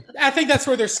 Shelby. I think that's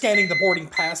where they're scanning the boarding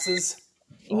passes.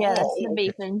 Yeah, that's the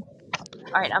beeping.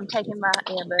 All right, I'm taking my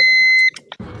earbud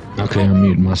out. Okay, I'm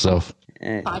muting myself.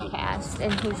 Hey, Podcast,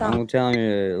 and he's I'm on. gonna tell him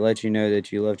to let you know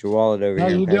that you left your wallet over How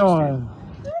here. you in Pakistan. doing?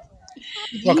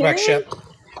 Welcome back, Shep.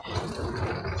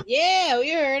 Yeah,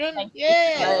 we heard him.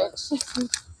 Yeah.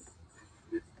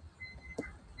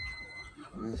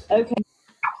 Okay,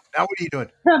 Now what are you doing?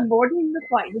 I'm boarding the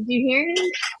flight. Did you hear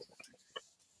him?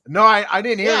 No, I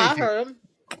didn't hear Yeah, I anything. heard him.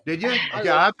 Did you? Okay,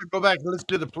 I have to go back and listen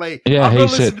to the play. Yeah, I'll he go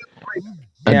said. listen to the play.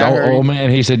 And Yeah, I heard old him. man,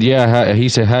 he said, yeah. He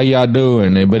said, how y'all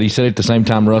doing? But he said at the same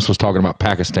time, Russ was talking about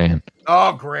Pakistan.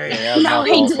 Oh, great. Yeah, that was No, my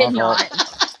he fault. did My not.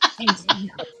 fault. He did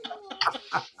not.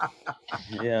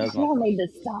 Yeah, that's my Y'all fault. need to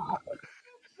stop.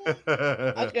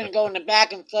 I was going to go in the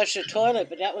back and flush the toilet,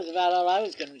 but that was about all I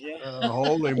was going to do.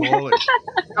 Holy moly.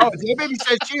 Oh, J Baby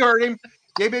said she heard him.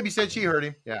 J Baby said she heard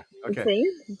him. Yeah. Okay.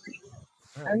 See?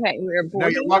 Okay, we're Now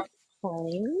boarding you're the walking.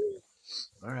 plane.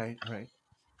 All right. All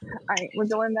right, we're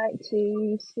going back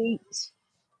to seat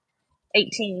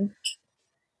 18.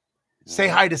 Say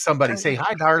hi to somebody. Say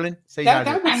hi, darling. Say hi.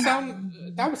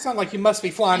 That would sound like you must be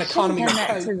flying economy or Done that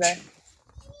coach. to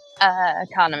the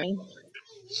economy.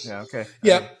 Yeah. Okay.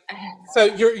 Yep. So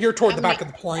you're toward the back of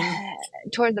the plane.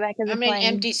 Toward the back of the How many plane.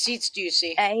 empty seats do you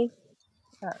see? A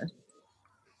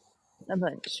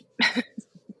bunch.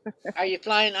 Are you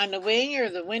flying on the wing or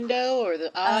the window or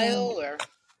the aisle or?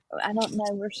 I don't know.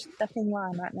 We're stuck in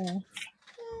line right now.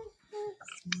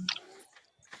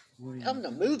 Tell them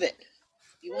to move it.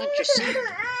 You want your seat.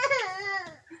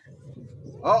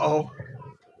 Uh-oh.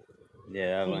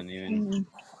 Yeah, that wasn't even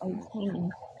 18.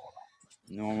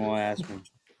 normal ass one.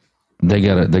 They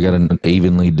gotta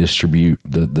evenly distribute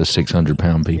the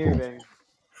 600-pound people Here, baby.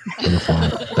 for the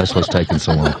flight. That's what's taking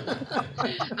so long.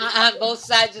 On both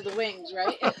sides of the wings,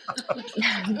 right?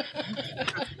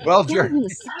 Well,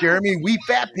 Jeremy, we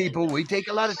fat people, we take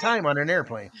a lot of time on an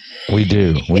airplane. We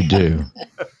do.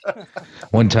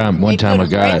 One time a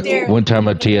guy, one time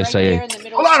a TSA.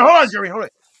 Hold on, Jeremy, hold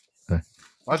it.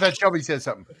 I thought Shelby said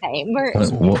something. Hey,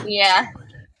 yeah.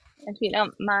 If you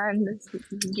don't mind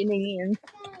getting in.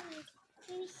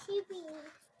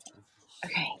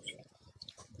 Okay.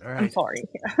 All right. I'm sorry.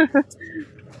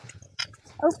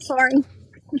 Oh, sorry.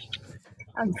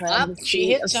 I'm trying to She see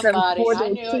hit of somebody. some I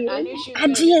knew she I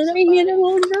was did. gonna I hit a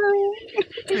little girl.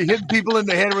 She hit people in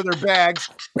the head with her bags.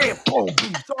 Bam, boom,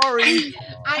 boom, sorry.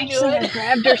 I knew Actually, I it.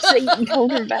 grabbed her seat and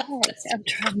pulled her back. I'm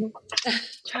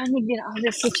trying to get all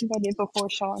this situated before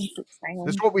Sean sits down.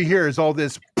 That's what we hear is all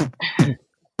this.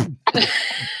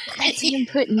 That's him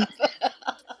putting.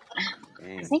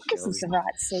 Dang, I think this is the Shelby.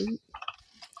 right seat.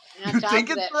 And You on top think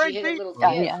of it's that, the right she hit a seat? little Oh,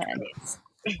 kid. yeah, it is.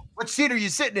 What seat are you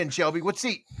sitting in, Shelby? What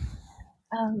seat?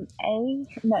 No.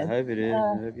 I hope it is.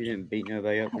 I hope you didn't beat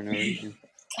nobody up for no reason.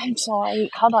 I'm sorry.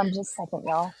 Hold on just a second,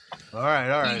 y'all. All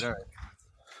right.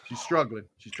 She's struggling.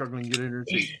 She's struggling to get in her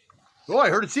seat. Oh, I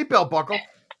heard a seatbelt buckle.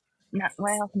 No.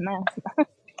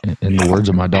 In the words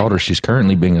of my daughter, she's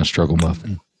currently being a struggle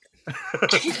muffin.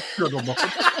 Struggle muffin.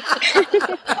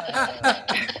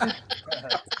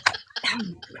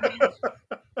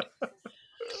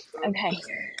 Okay.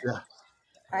 Yeah.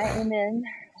 I am in.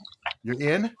 You're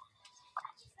in?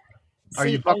 Are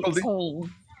you Seat buckled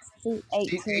 18. Seat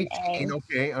 18A. in?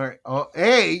 Okay, all right. Oh,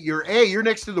 A, you're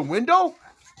next to the window?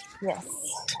 Yes.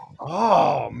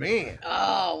 Oh man.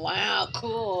 Oh wow,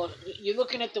 cool. You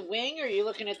looking at the wing or are you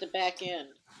looking at the back end?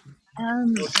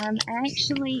 I'm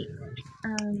actually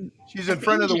She's at in the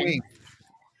front of the engine. wing.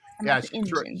 I'm Yeah, at the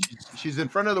engine. she's in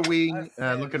front of the wing, I've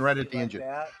sat in looking a right seat at the like engine.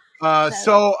 that. If it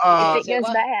Say goes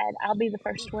what? bad, I'll be the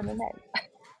first one to know.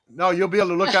 No, you'll be able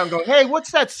to look out and go, "Hey,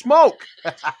 what's that smoke?"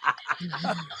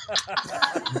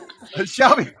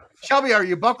 Shelby, are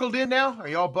you buckled in now? Are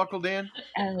you all buckled in?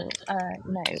 Oh,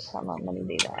 no, hold on, let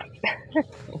me do that.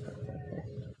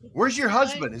 Where's your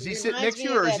husband? Is he sitting Reminds next to me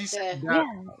you, of or is that. he sitting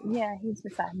down? Yeah, he's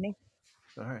beside me.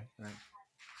 All right.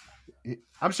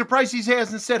 I'm surprised he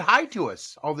hasn't said hi to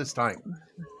us all this time.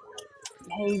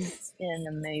 He's in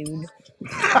a mood.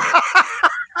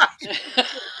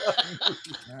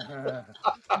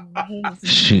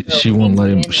 She won't let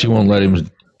him. She won't let him.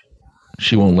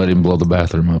 She won't let him blow the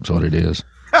bathroom up. That's what it is.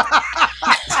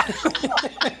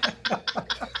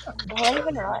 Believe it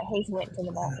or not, he's went to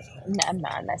the bathroom. No,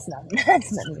 that's not.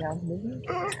 That's none of y'all's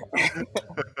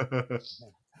business.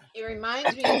 It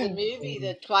reminds me of the movie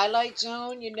The Twilight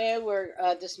Zone, where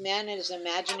this man is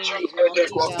imagining these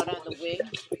monkeys out on the wing.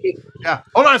 Yeah.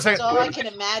 Hold on a That's second. all I can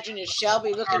imagine is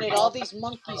Shelby looking at all these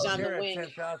monkeys on the Here at wing.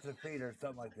 10,000 feet or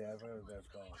something like that. I forget what that's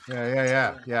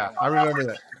called. Yeah. I remember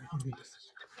that.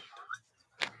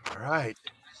 All right.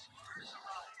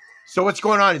 So what's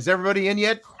going on? Is everybody in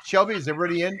yet? Shelby, is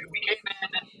everybody in?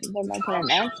 They're making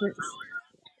announcements.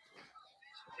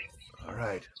 All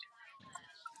right.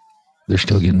 They're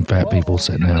still getting fat people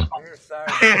sitting down.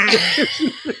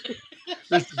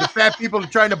 The fat people are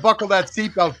trying to buckle that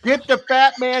seatbelt. Get the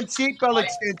fat man seatbelt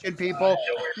extension, people.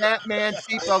 Fat man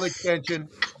seatbelt extension.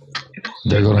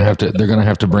 They're gonna have to. They're gonna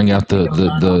have to bring out the.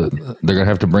 They're gonna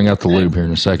have to bring out the lube here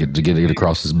in a second to get it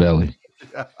across his belly.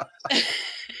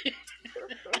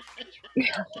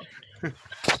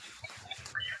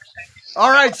 All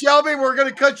right, Shelby, we're going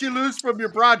to cut you loose from your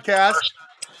broadcast.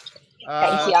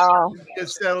 Thank y'all. Get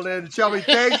settled in. Shelby,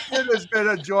 thank you. It's been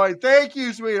a joy. Thank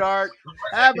you, sweetheart.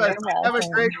 Have a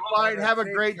great flight. Have a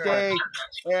great day.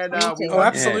 And we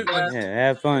absolutely. Yeah,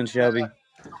 have fun, Shelby.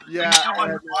 Yeah.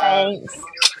 And, Thanks.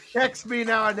 text me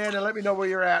now and then and let me know where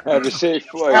you're at. Have a safe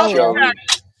flight, I will. Shelby.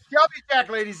 Shelby Jack,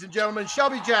 ladies and gentlemen.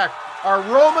 Shelby Jack, our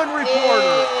Roman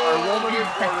reporter.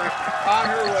 On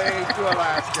her way to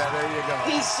Alaska. There you go.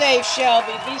 Be safe,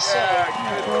 Shelby. Be safe.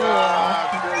 Good job.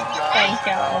 Thank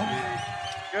y'all.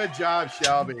 Good job,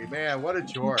 Shelby. Man, what a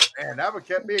chore. Man, that would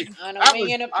kept me. On a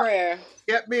wing and a prayer.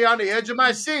 Kept me on the edge of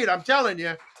my seat. I'm telling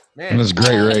you. Man. And it's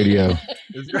great radio.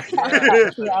 It's great.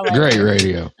 Great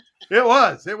radio. It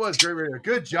was great radio.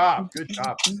 Good job.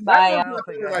 Bye.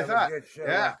 I thought.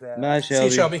 Yeah. Bye, See Shelby.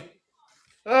 you, Shelby.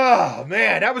 Oh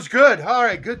man, that was good. All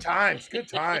right, good times.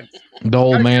 The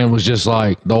old man was just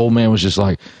like.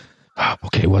 Oh,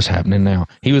 okay, what's happening now?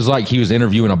 He was like he was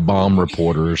interviewing a bomb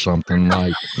reporter or something.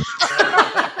 Like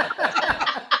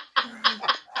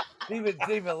Even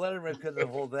Letterman couldn't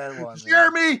have pulled that one.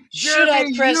 Jeremy, Should I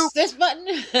press this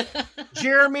button?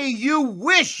 Jeremy, you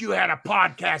wish you had a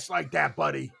podcast like that,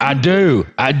 buddy. I do.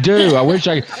 I wish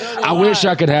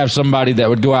I could have somebody that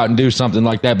would go out and do something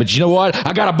like that. But you know what?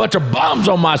 I got a bunch of bombs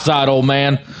on my side, old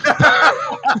man.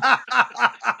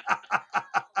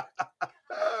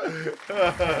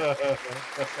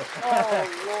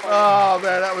 Oh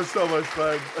man, that was so much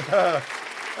fun.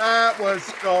 That was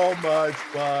so much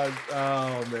fun.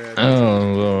 Oh man.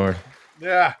 Oh Lord.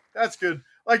 Yeah, that's good.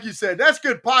 Like you said, that's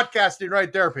good podcasting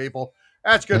right there, people.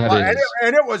 That's good. That is.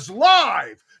 And it was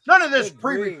live. None of this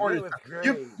pre-recorded.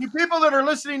 You people that are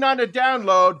listening on the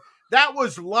download, that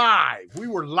was live. We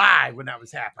were live when that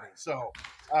was happening. So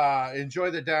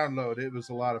enjoy the download. It was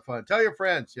a lot of fun. Tell your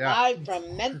friends. Yeah. Live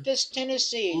from Memphis,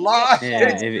 Tennessee. Live. Yeah,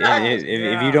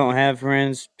 if you don't have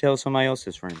friends, tell somebody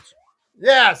else's friends.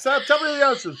 Yeah, so somebody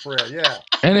else's friend. Yeah.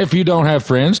 And if you don't have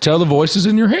friends, tell the voices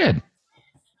in your head.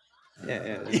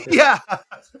 Yeah.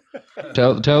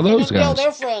 Tell those Tell guys.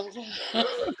 their friends.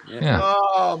 Yeah.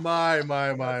 Oh my. Go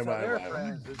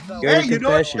to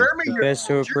confession. Jeremy, Confess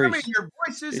to a priest. your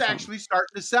voice is actually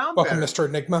starting to sound Welcome, better. Mr.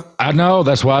 Enigma. I know.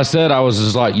 That's why I said I was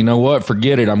just like, you know what?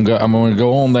 Forget it. I'm going to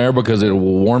go on there because it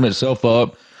will warm itself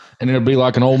up, and it'll be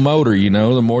like an old motor. You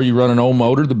know, the more you run an old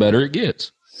motor, the better it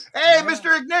gets. Hey,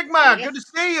 Mr. Enigma, good to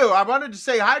see you. I wanted to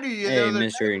say hi to you. Hey,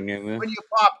 Mr. Enigma. When you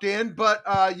popped in, but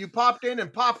you popped in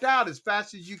and popped out as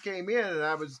fast as you came in, and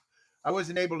I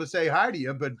wasn't able to say hi to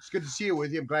you. But it's good to see you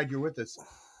with you. I'm glad you're with us.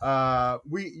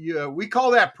 We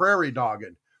call that prairie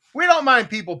dogging. We don't mind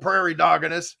people prairie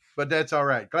dogging us, but that's all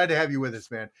right. Glad to have you with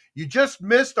us, man. You just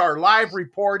missed our live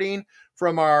reporting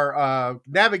from our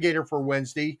navigator for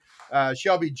Wednesday,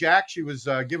 Shelby Jack. She was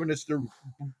giving us the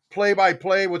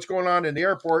play-by-play what's going on in the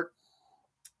airport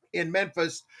in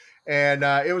Memphis, and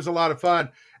it was a lot of fun.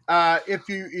 If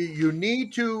you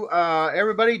need to,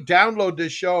 everybody download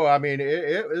this show. I mean,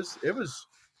 it was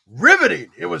riveting.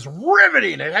 It was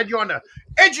riveting. It had you on the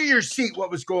edge of your seat.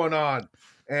 What was going on?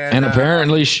 And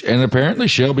apparently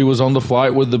Shelby was on the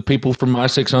flight with the people from My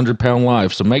 600-Pound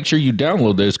Life. So make sure you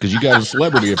download this because you got a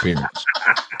celebrity appearance.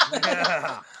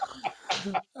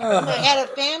 I had a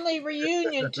family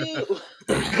reunion too.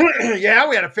 Yeah,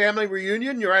 we had a family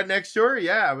reunion. You're right next to her.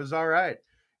 Yeah, it was all right.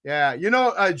 Yeah,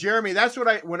 Jeremy, that's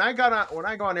what when I go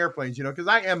on airplanes, because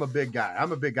I am a big guy.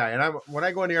 I'm a big guy, and when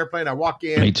I go on the airplane, I walk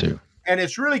in. Me too. And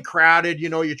it's really crowded.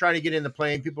 You're trying to get in the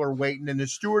plane. People are waiting, and the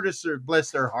stewardess,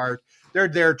 bless their heart, they're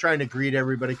there trying to greet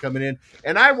everybody coming in.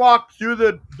 And I walk through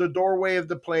the doorway of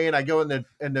the plane. I go in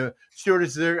the stewardess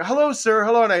is there. Hello, sir.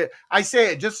 Hello. And I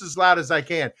say it just as loud as I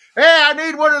can. Hey, I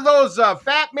need one of those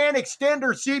Fat Man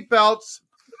extender seatbelts.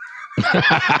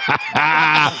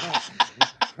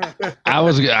 I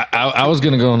was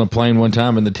gonna go on a plane one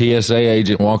time, and the TSA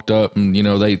agent walked up, and you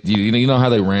know how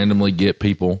they randomly get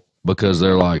people because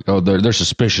they're like, oh, they're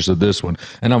suspicious of this one,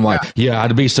 and I'm like, yeah,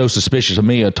 I'd be so suspicious of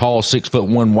me, a tall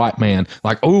 6'1" white man,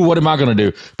 like, oh, what am I gonna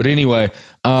do? But anyway,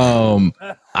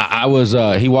 I was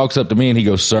he walks up to me and he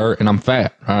goes, sir, and I'm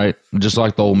fat, right, just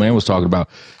like the old man was talking about.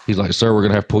 He's like, sir, we're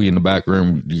gonna have to pull you in the back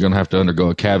room. You're gonna have to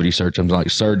undergo a cavity search. I'm like,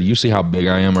 sir, do you see how big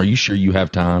I am? Are you sure you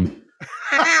have time?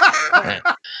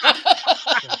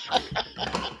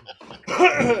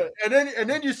 and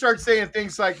then you start saying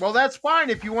things like, well, that's fine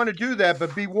if you want to do that,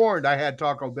 but be warned, I had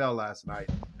Taco Bell last night.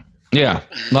 Yeah,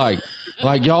 like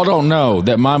y'all don't know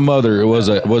that my mother was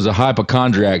a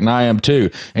hypochondriac, and I am too.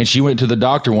 And she went to the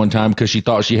doctor one time because she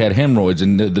thought she had hemorrhoids,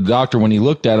 and the doctor, when he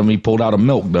looked at him, he pulled out a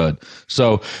milk dud.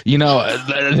 So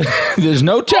there's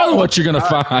no telling what you're gonna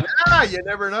find. Yeah, you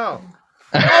never know.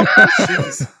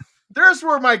 Oh, there's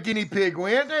where my guinea pig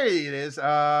went. There it is.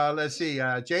 Let's see.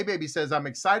 J Baby says, I'm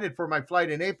excited for my flight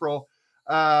in April.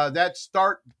 That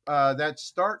start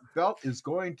belt is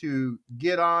going to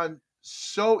get on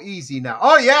so easy now.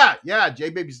 Oh yeah.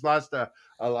 J Baby's lost a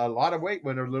lot of weight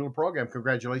with her little program.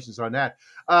 Congratulations on that.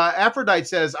 Aphrodite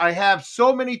says, I have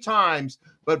so many times,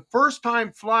 but first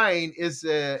time flying is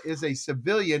a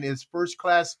civilian. Is first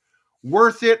class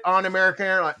worth it on American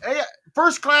Airlines?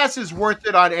 First class is worth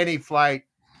it on any flight.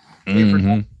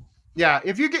 Mm-hmm. Yeah,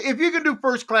 if you can do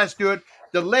first class, do it.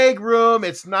 The leg room,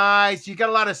 it's nice. You got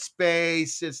a lot of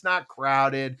space. It's not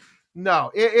crowded. No,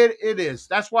 it is.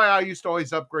 That's why I used to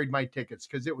always upgrade my tickets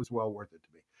because it was well worth it to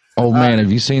me. Oh man,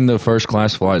 have you seen the first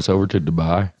class flights over to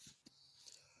Dubai?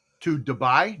 To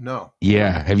Dubai? No.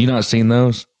 Yeah, have you not seen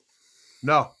those?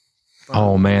 No.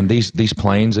 Oh man, these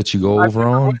planes that you go over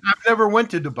on. I've never went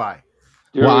to Dubai.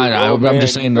 Dude, well, I'm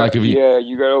just saying, like, if you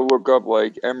you got to look up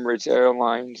like Emirates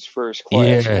Airlines first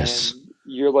class. Yes. And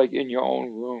you're like in your own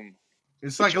room.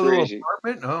 It's like a little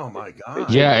apartment. Oh my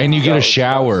god. Yeah, and you get a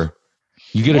shower.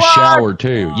 You get a shower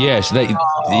too. Yes,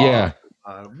 yeah.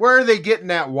 Where are they getting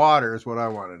that water? Is what I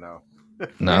want to know.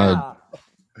 No.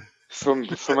 From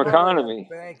economy.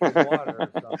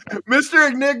 Mr.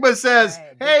 Enigma says,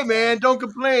 "Hey man, don't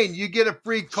complain. You get a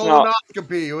free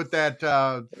colonoscopy with that."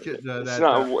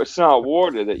 It's not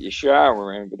water that you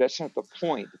shower in, but that's not the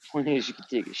point. The point is you can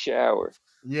take a shower.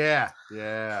 Yeah.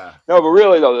 No, but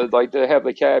really though, like they have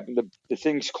the cabin, the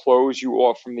things close you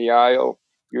off from the aisle.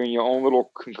 You're in your own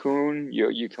little cocoon.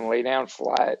 You can lay down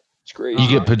flat. It's great. You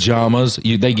get pajamas.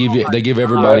 They give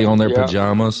everybody on their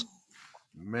pajamas.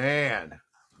 Man.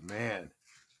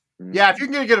 Yeah, if you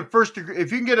can get a first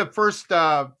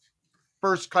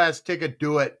class ticket,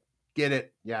 do it. Get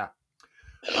it. Yeah.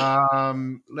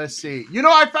 Let's see.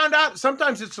 I found out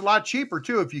sometimes it's a lot cheaper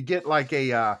too if you get like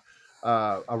a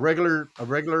regular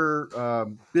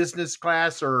business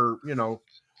class or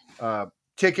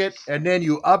ticket, and then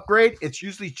you upgrade. It's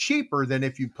usually cheaper than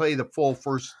if you pay the full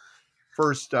first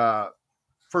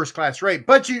class rate,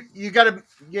 but you gotta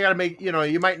make,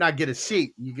 you might not get a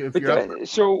seat.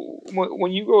 So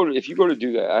when if you go to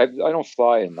do that, I don't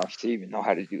fly enough to even know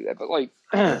how to do that. But like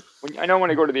when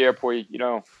I go to the airport, you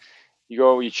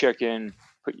go, you check in.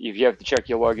 If you have to check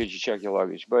your luggage, you check your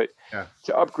luggage. But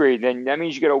to upgrade, then that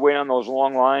means you got to wait on those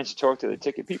long lines to talk to the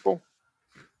ticket people.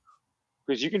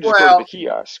 Because you can just go to the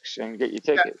kiosks and get your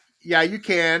ticket. Yeah, you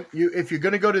can. If you're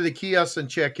going to go to the kiosks and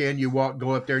check in, you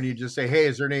go up there and you just say, "Hey,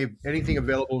 is there anything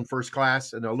available in first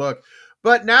class?" And they'll look.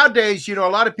 But nowadays, a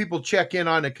lot of people check in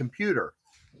on a computer,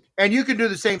 and you can do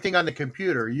the same thing on the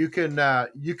computer. You can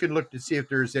look to see if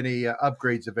there's any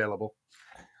upgrades available.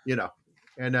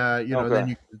 And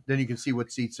Okay. then you can see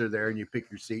what seats are there, and you pick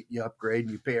your seat, you upgrade,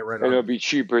 and you pay it right And on. it'll be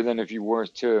cheaper than if you were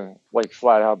to like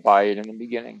flat out buy it in the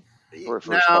beginning for a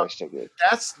first Now class ticket.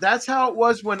 that's how it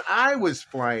was when I was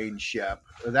flying Shep.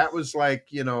 That was like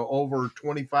over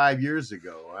 25 years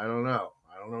ago. I don't know.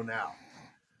 I don't know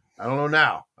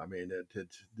now. I mean,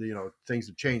 things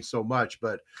have changed so much,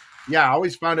 but yeah, I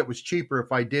always found it was cheaper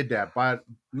if I did that. But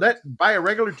buy a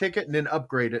regular ticket and then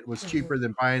upgrade it was cheaper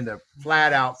than buying the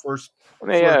flat out first. I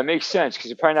mean, yeah, it makes sense because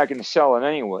you're probably not going to sell it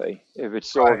anyway if it's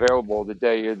still Right, available the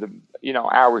day or the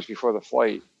hours before the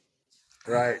flight.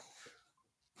 right.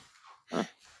 Huh.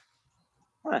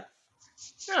 Huh.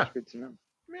 Yeah, Good to know.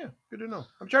 yeah. Good to know.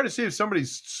 I'm trying to see if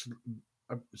somebody's.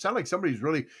 Sound like somebody's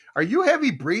really. Are you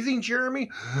heavy breathing, Jeremy?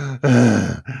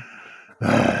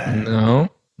 No,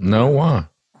 why?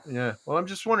 Yeah. Well, I'm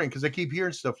just wondering because I keep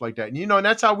hearing stuff like that, and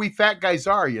that's how we fat guys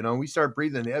are. We start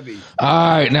breathing heavy.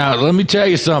 All right, now let me tell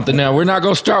you something. Now we're not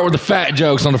going to start with the fat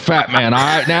jokes on the fat man. All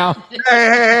right, now.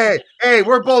 Hey,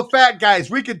 we're both fat guys.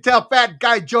 We can tell fat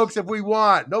guy jokes if we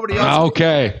want. Nobody else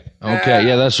can. Okay.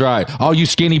 Yeah, that's right. All you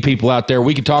skinny people out there,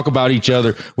 we can talk about each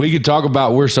other. We can talk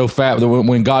about we're so fat that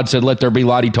when God said, "Let there be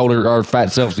light," He told our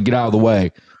fat selves to get out of the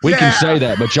way. We can say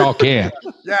that, but y'all can't.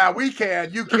 Yeah, we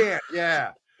can. You can't.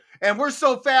 Yeah. And we're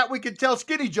so fat we can tell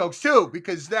skinny jokes too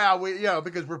because now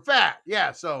because we're fat.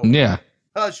 Yeah. So Yeah.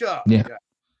 hush up. Yeah.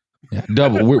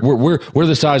 Double. We're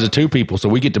the size of two people, so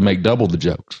we get to make double the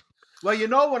jokes. Well,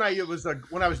 when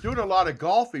I was doing a lot of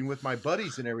golfing with my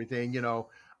buddies and everything,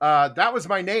 that was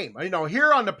my name.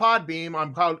 Here on the Podbeam,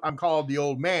 I'm called the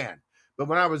old man. But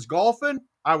when I was golfing,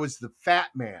 I was the fat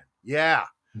man. Yeah,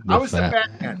 I was the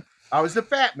fat man. I was the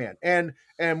fat man.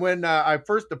 And when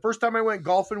the first time I went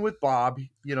golfing with Bob,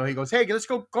 he goes, "Hey, let's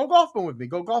go golfing with me.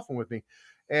 Go golfing with me."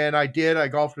 And I did. I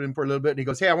golfed with him for a little bit, and he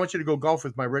goes, "Hey, I want you to go golf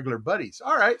with my regular buddies."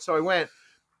 All right, so I went.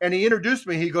 And he introduced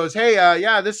me. He goes, "Hey,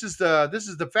 yeah, this is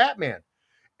the fat man."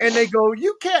 And they go,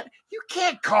 "You can't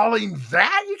call him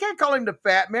that. You can't call him the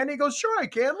fat man." He goes, "Sure I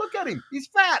can. Look at him. He's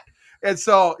fat." And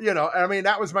so,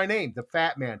 that was my name, the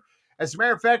fat man. As a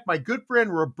matter of fact, my good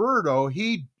friend Roberto,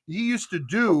 he used to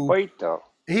do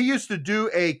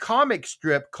a comic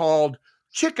strip called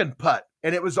Chicken Putt,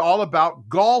 and it was all about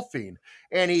golfing.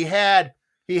 And he had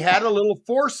a little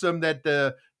foursome that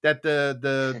the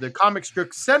comic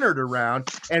strip centered around,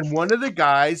 and one of the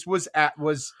guys was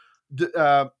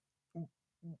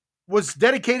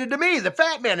dedicated to me, the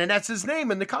fat man, and that's his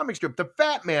name in the comic strip, the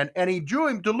fat man, and he drew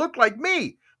him to look like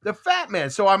me, the fat man.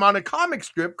 So I'm on a comic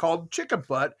strip called Chicken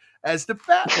Butt as the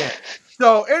fat man.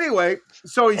 So anyway, he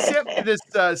sent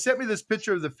me this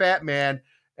picture of the fat man,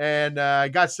 and I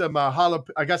got some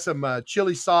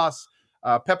chili sauce,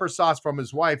 pepper sauce from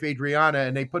his wife Adriana,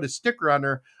 and they put a sticker on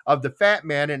there of the fat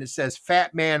man, and it says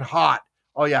 "Fat Man Hot."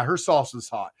 Oh yeah, her sauce is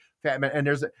hot. Fat man,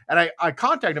 and I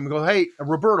contact him and go, "Hey,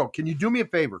 Roberto, can you do me a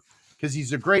favor?" Because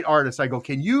he's a great artist. I go,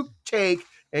 "Can you take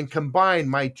and combine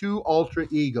my two alter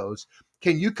egos?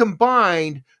 Can you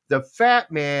combine the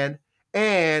fat man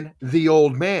and the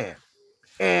old man?"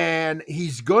 And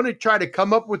he's going to try to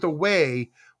come up with a way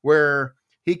where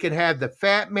he can have the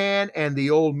fat man and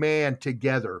the old man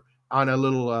together on a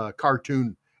little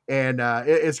cartoon. And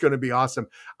it's going to be awesome.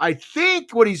 I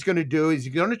think what he's going to do is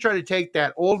he's going to try to take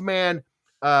that old man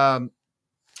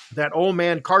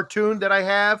cartoon that I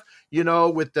have,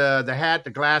 with the hat,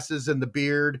 the glasses, and the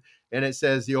beard, and it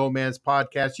says the Old Man's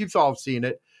Podcast. You've all seen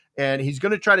it. And he's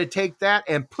going to try to take that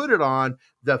and put it on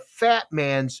the fat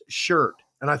man's shirt.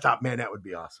 And I thought, man, that would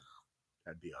be awesome.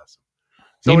 That'd be awesome.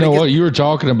 So you know what? You were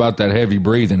talking about that heavy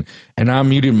breathing, and I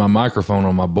muted my microphone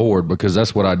on my board because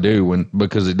that's what I do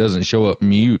because it doesn't show up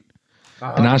mute.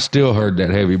 And I still heard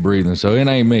that heavy breathing, so it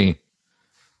ain't me.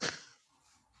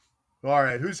 All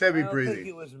right, who's heavy I don't breathing? think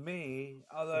it was me,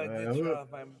 although I did turn off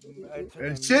my.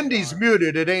 And Cindy's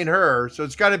muted. It ain't her, so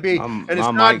it's got to be. And it's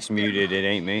my mic's muted. It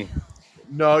ain't me.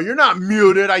 No, you're not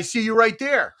muted. I see you right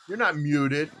there. You're not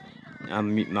muted. My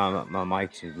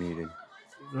mic's muted.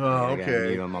 Oh, I got okay.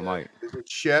 mute on my mic.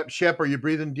 Shep, are you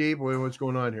breathing deep? What's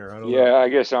going on here? I don't know. Yeah, I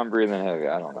guess I'm breathing heavy.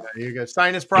 I don't know. You got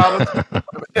sinus problems?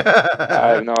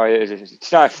 I have no idea.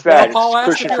 It's not fat. It's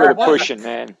cushion for the pushing,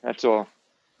 man. That's all.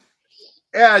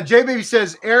 Yeah, J-Baby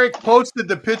says Eric posted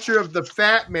the picture of the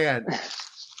fat man.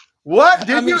 What?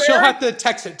 She'll have to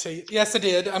text it to you. Yes, I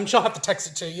did. She'll have to text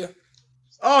it to you.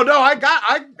 Oh no, I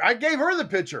gave her the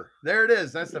picture. There it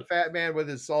is. That's the fat man with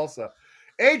his salsa.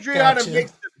 Adriana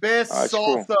makes the best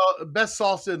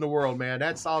salsa in the world, man.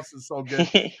 That salsa is so good.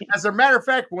 As a matter of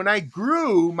fact, when I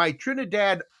grew my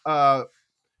Trinidad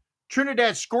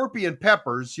scorpion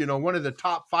peppers, one of the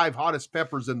top 5 hottest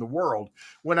peppers in the world.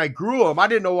 When I grew them, I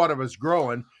didn't know what I was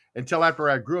growing. until after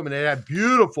I grew them, and they had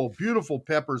beautiful, beautiful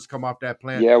peppers come off that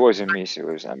plant. Yeah, it wasn't me, so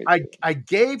it was me. I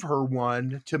gave her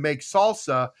one to make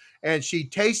salsa, and she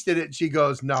tasted it. And she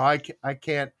goes, "No, I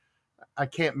can't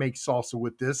make salsa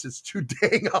with this. It's too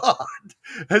dang hot."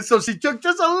 And so she took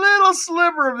just a little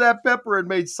sliver of that pepper and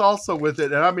made salsa with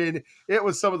it. And I mean, it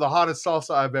was some of the hottest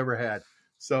salsa I've ever had.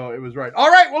 So it was right. All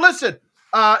right. Well, listen,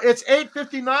 it's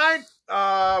 8:59.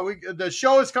 The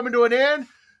show is coming to an end.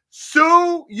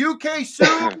 Sue, UK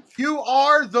Sue, you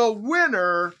are the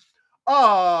winner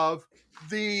of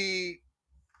the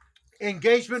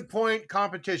engagement point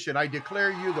competition. I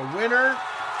declare you the winner.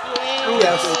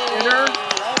 Yes.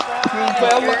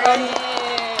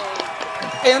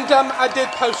 I did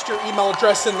post your email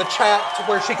address in the chat to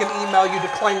where she can email you to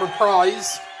claim her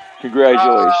prize.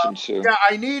 Congratulations, Sue. Yeah,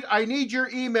 I need your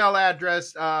email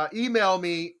address. Email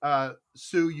me,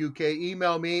 Sue UK.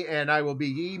 Email me, and I will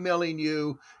be emailing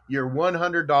you your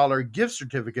 $100 gift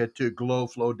certificate to Glow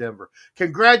Flow Denver.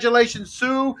 Congratulations,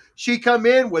 Sue. She come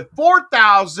in with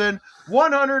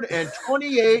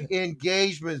 4,128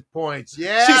 engagement points.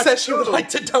 Yeah, she said she would like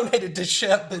to donate it to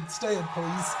Shep instead,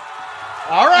 please.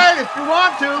 All right, if you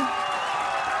want to,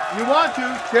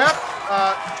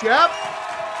 Shep.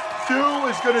 Sue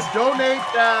is going to donate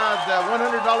the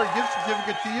 $100 gift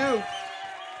certificate to you.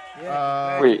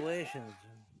 Yeah, congratulations.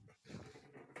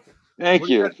 Thank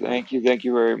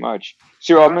you very much.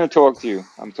 Sue, I'm going to talk to you.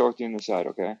 I'm talking to you on the side,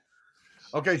 okay?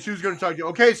 Okay, Sue's going to talk to you.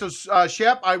 Okay, so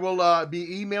Shep, I will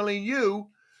be emailing you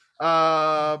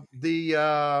the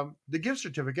gift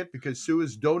certificate because Sue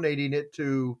is donating it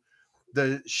to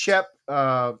the Shep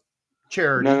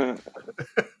charity. No.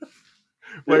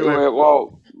 Wait.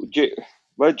 Well,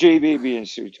 let J Baby and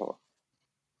Sue talk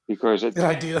because it's good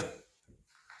idea.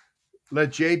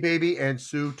 Let J Baby and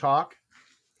Sue talk.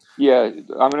 Yeah,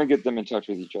 I'm gonna get them in touch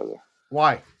with each other.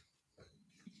 Why?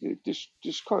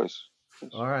 Just cause.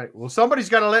 All right. Well, somebody's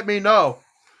got to let me know.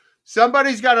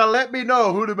 Somebody's got to let me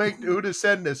know who to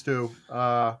send this to.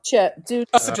 Shep, don't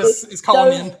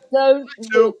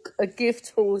look a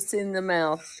gift horse in the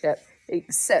mouth, Shep.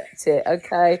 Accept it,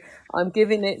 okay? I'm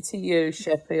giving it to you,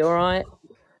 Sheppy, all right?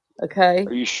 Okay?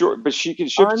 Are you sure? But she can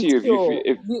ship to you sure.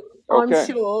 if I'm okay.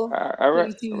 sure. All right.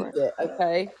 Please use it,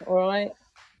 okay? All right?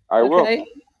 I will. Okay?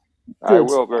 I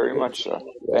will very much so.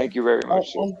 Thank you very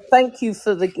much. And thank you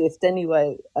for the gift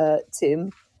anyway,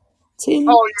 Tim. Tim,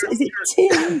 is it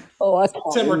Tim? Oh, I can't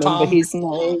Tim or remember Tom. his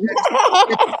name.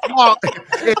 It's Tom.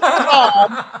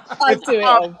 I do it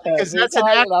on purpose.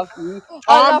 I love you.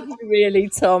 I love you really,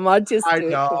 Tom. I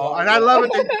know, and I love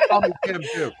it that you call me Tim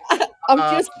too. I'm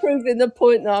just proving the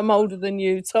point that I'm older than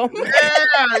you, Tom.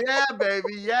 Yeah,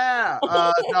 baby, yeah.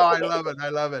 No, I love it.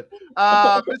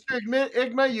 Mr.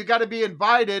 Igma, you got to be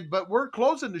invited, but we're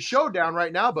closing the show down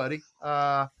right now, buddy.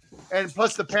 And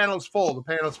plus the panel's full.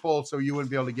 So you wouldn't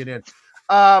be able to get in.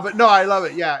 But no, I love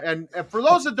it. Yeah, and for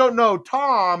those that don't know,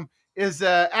 Tom is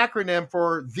an acronym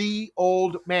for The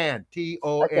Old Man.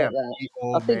 TOM. I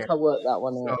think I worked that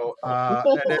one out.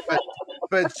 So,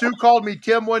 but Sue called me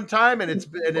Tim one time, and it's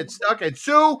stuck. And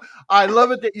Sue, I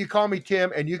love it that you call me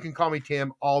Tim, and you can call me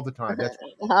Tim all the time. That's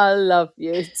I love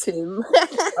you, Tim.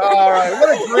 all right. What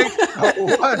a great show!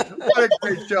 What a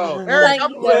great show, Eric.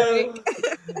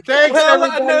 Thanks,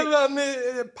 everybody. I know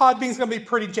Podbean's going to be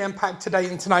pretty jam-packed today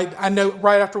and tonight. I know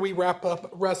right after we wrap up,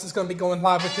 Russ is going to be going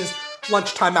live with his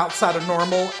lunchtime outside of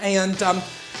normal. And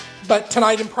but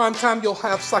tonight in primetime, you'll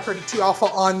have Slack 2 Alpha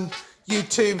on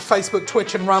YouTube, Facebook,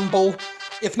 Twitch, and Rumble.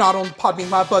 If not on Podbean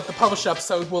Live, but the published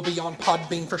episode will be on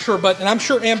Podbean for sure. And I'm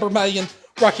sure Amber May and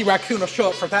Rocky Raccoon will show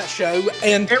up for that show.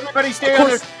 And everybody stay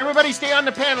on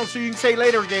the panel so you can say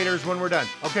later, Gators, when we're done.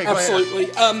 Okay, go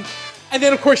absolutely. ahead. And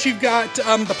then, of course, you've got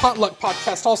the Potluck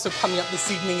podcast also coming up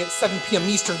this evening at 7 p.m.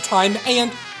 Eastern Time.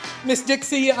 And Miss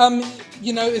Dixie,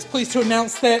 is pleased to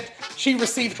announce that she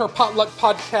received her Potluck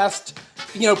podcast,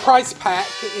 prize pack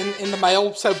in the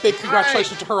mail. So big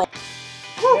congratulations to her.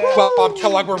 Well, Bob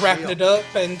Kellogg, we're wrapping it up.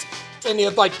 And any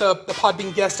of the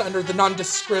Podbean guests under the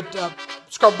nondescript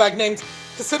scrub bag names,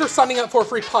 consider signing up for a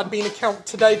free Podbean account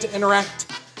today to interact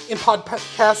in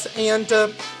podcasts and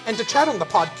to chat on the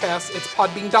podcast. It's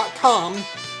podbean.com.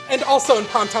 And also in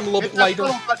primetime a little bit later.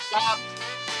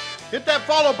 Hit that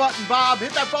follow button, Bob.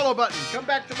 Hit that follow button. Come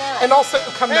back tomorrow. And also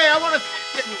come I want to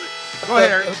go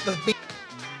ahead, Eric. The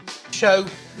show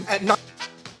at 9.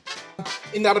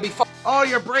 And that'll be fun. Oh,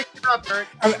 you're breaking up, Eric.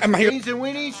 I'm here. Beans and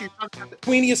weenies.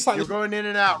 Weenie is slightly. You're going in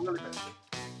and out really bad.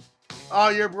 Oh,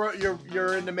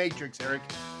 you're in the Matrix, Eric.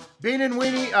 Beans and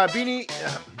Weenie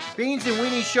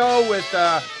show with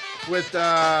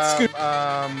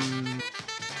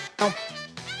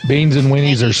Beans and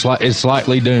Weenies is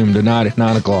slightly doomed tonight at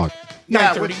 9:00.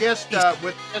 Yeah, with guest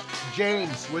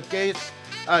James. With guest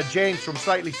James from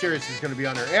Slightly Serious is going to be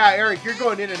on there. Yeah, Eric, you're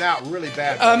going in and out really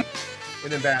bad.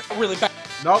 In and bad. Really bad.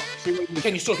 Nope.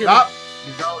 Can you still hear me?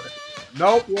 You're going.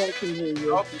 Nope. Yeah, I can hear you.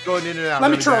 Nope. You're going in and out.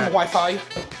 Let me really turn on bad. the Wi-Fi.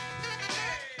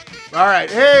 All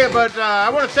right. Hey, but I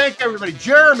want to thank everybody.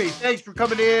 Jeremy, thanks for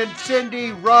coming in.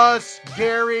 Cindy, Russ,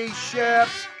 Gary, Shep,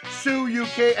 Sue,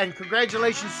 UK, and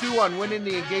congratulations, Sue, on winning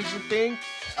the engagement thing.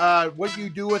 What you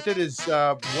do with it is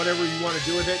whatever you want to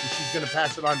do with it, and she's going to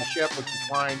pass it on to Shep, which is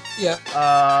fine. Yeah.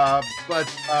 But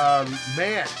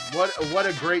man, what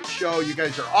a great show! You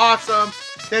guys are awesome.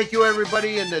 Thank you,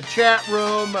 everybody in the chat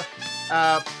room.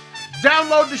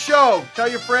 Download the show. Tell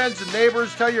your friends and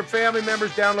neighbors. Tell your family members.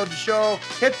 Download the show.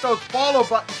 Hit those follow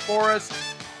buttons for us.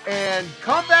 And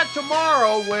come back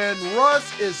tomorrow when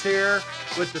Russ is here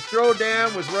with the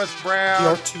Throwdown with Russ Brown.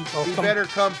 You're too welcome. He better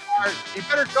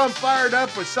come fired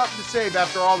up with something to say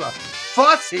after all the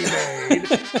fuss he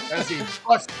made. As he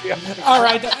fussed me up. All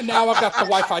right, now I've got the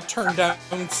Wi-Fi turned down.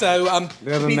 So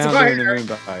We have a Pizza mountain in the room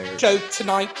behind her. show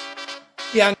tonight.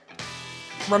 Yeah,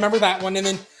 remember that one, and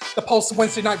then the Pulse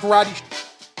Wednesday night variety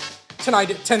tonight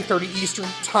at 10:30 Eastern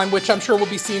time, which I'm sure we'll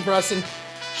be seeing Russ and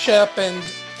Shep and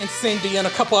Cindy and a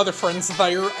couple other friends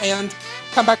there, and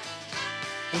come back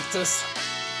with this.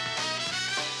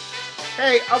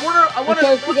 Hey, I want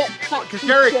to because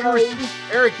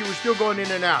Eric, you were still going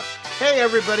in and out. Hey,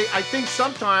 everybody, I think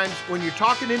sometimes when you're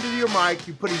talking into your mic,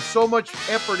 you're putting so much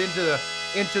effort into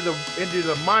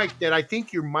the mic that I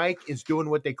think your mic is doing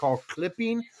what they call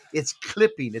clipping. It's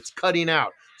clipping. It's cutting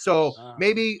out. So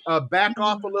maybe back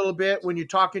off a little bit when you're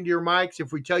talking to your mics.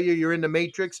 If we tell you you're in the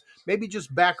matrix, maybe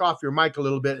just back off your mic a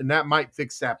little bit, and that might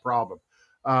fix that problem.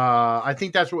 I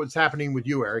think that's what was happening with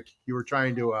you, Eric. You were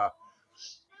trying to,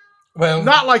 well,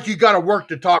 not like you got to work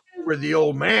to talk over the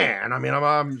old man. I mean,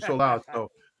 I'm so loud. So,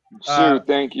 Sue,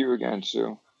 thank you again,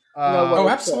 Sue. Oh,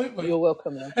 absolutely. You're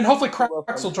welcome. Man. And hopefully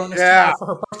Cracks will join us tomorrow for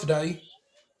her birthday.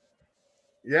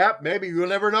 Yeah, maybe. You'll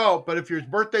never know. But if your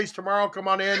birthday's tomorrow, come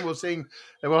on in. We'll sing,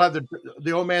 and we'll have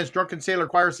the Old Man's Drunken Sailor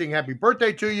Choir sing happy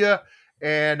birthday to you,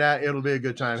 and it'll be a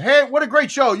good time. Hey, what a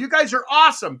great show. You guys are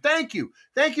awesome. Thank you.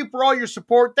 Thank you for all your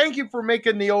support. Thank you for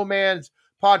making the Old Man's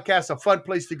podcast a fun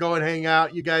place to go and hang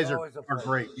out. You guys are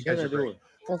great. You guys are great.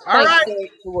 All right.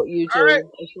 For what you do. All right.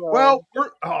 As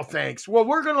well. Thanks. Well,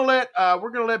 we're gonna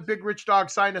let Big Rich Dog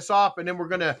sign us off, and then we're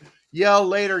gonna yell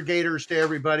later Gators to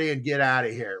everybody and get out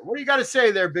of here. What do you got to say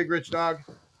there, Big Rich Dog?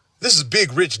 This is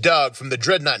Big Rich Dog from the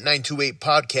Dreadnought 928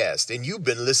 podcast, and you've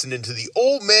been listening to the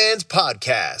Old Man's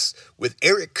Podcast with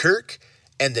Eric Kirk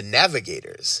and the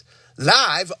Navigators,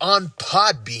 live on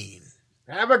Podbean.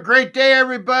 Have a great day,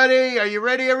 everybody. Are you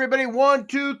ready, everybody? 1,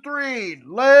 2, 3.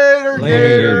 Later, Gators.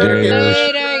 Later,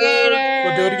 Gators.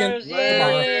 We'll do it again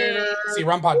tomorrow. See you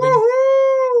on Podbean.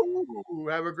 Woo-hoo.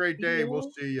 Have a great day.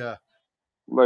 We'll see ya.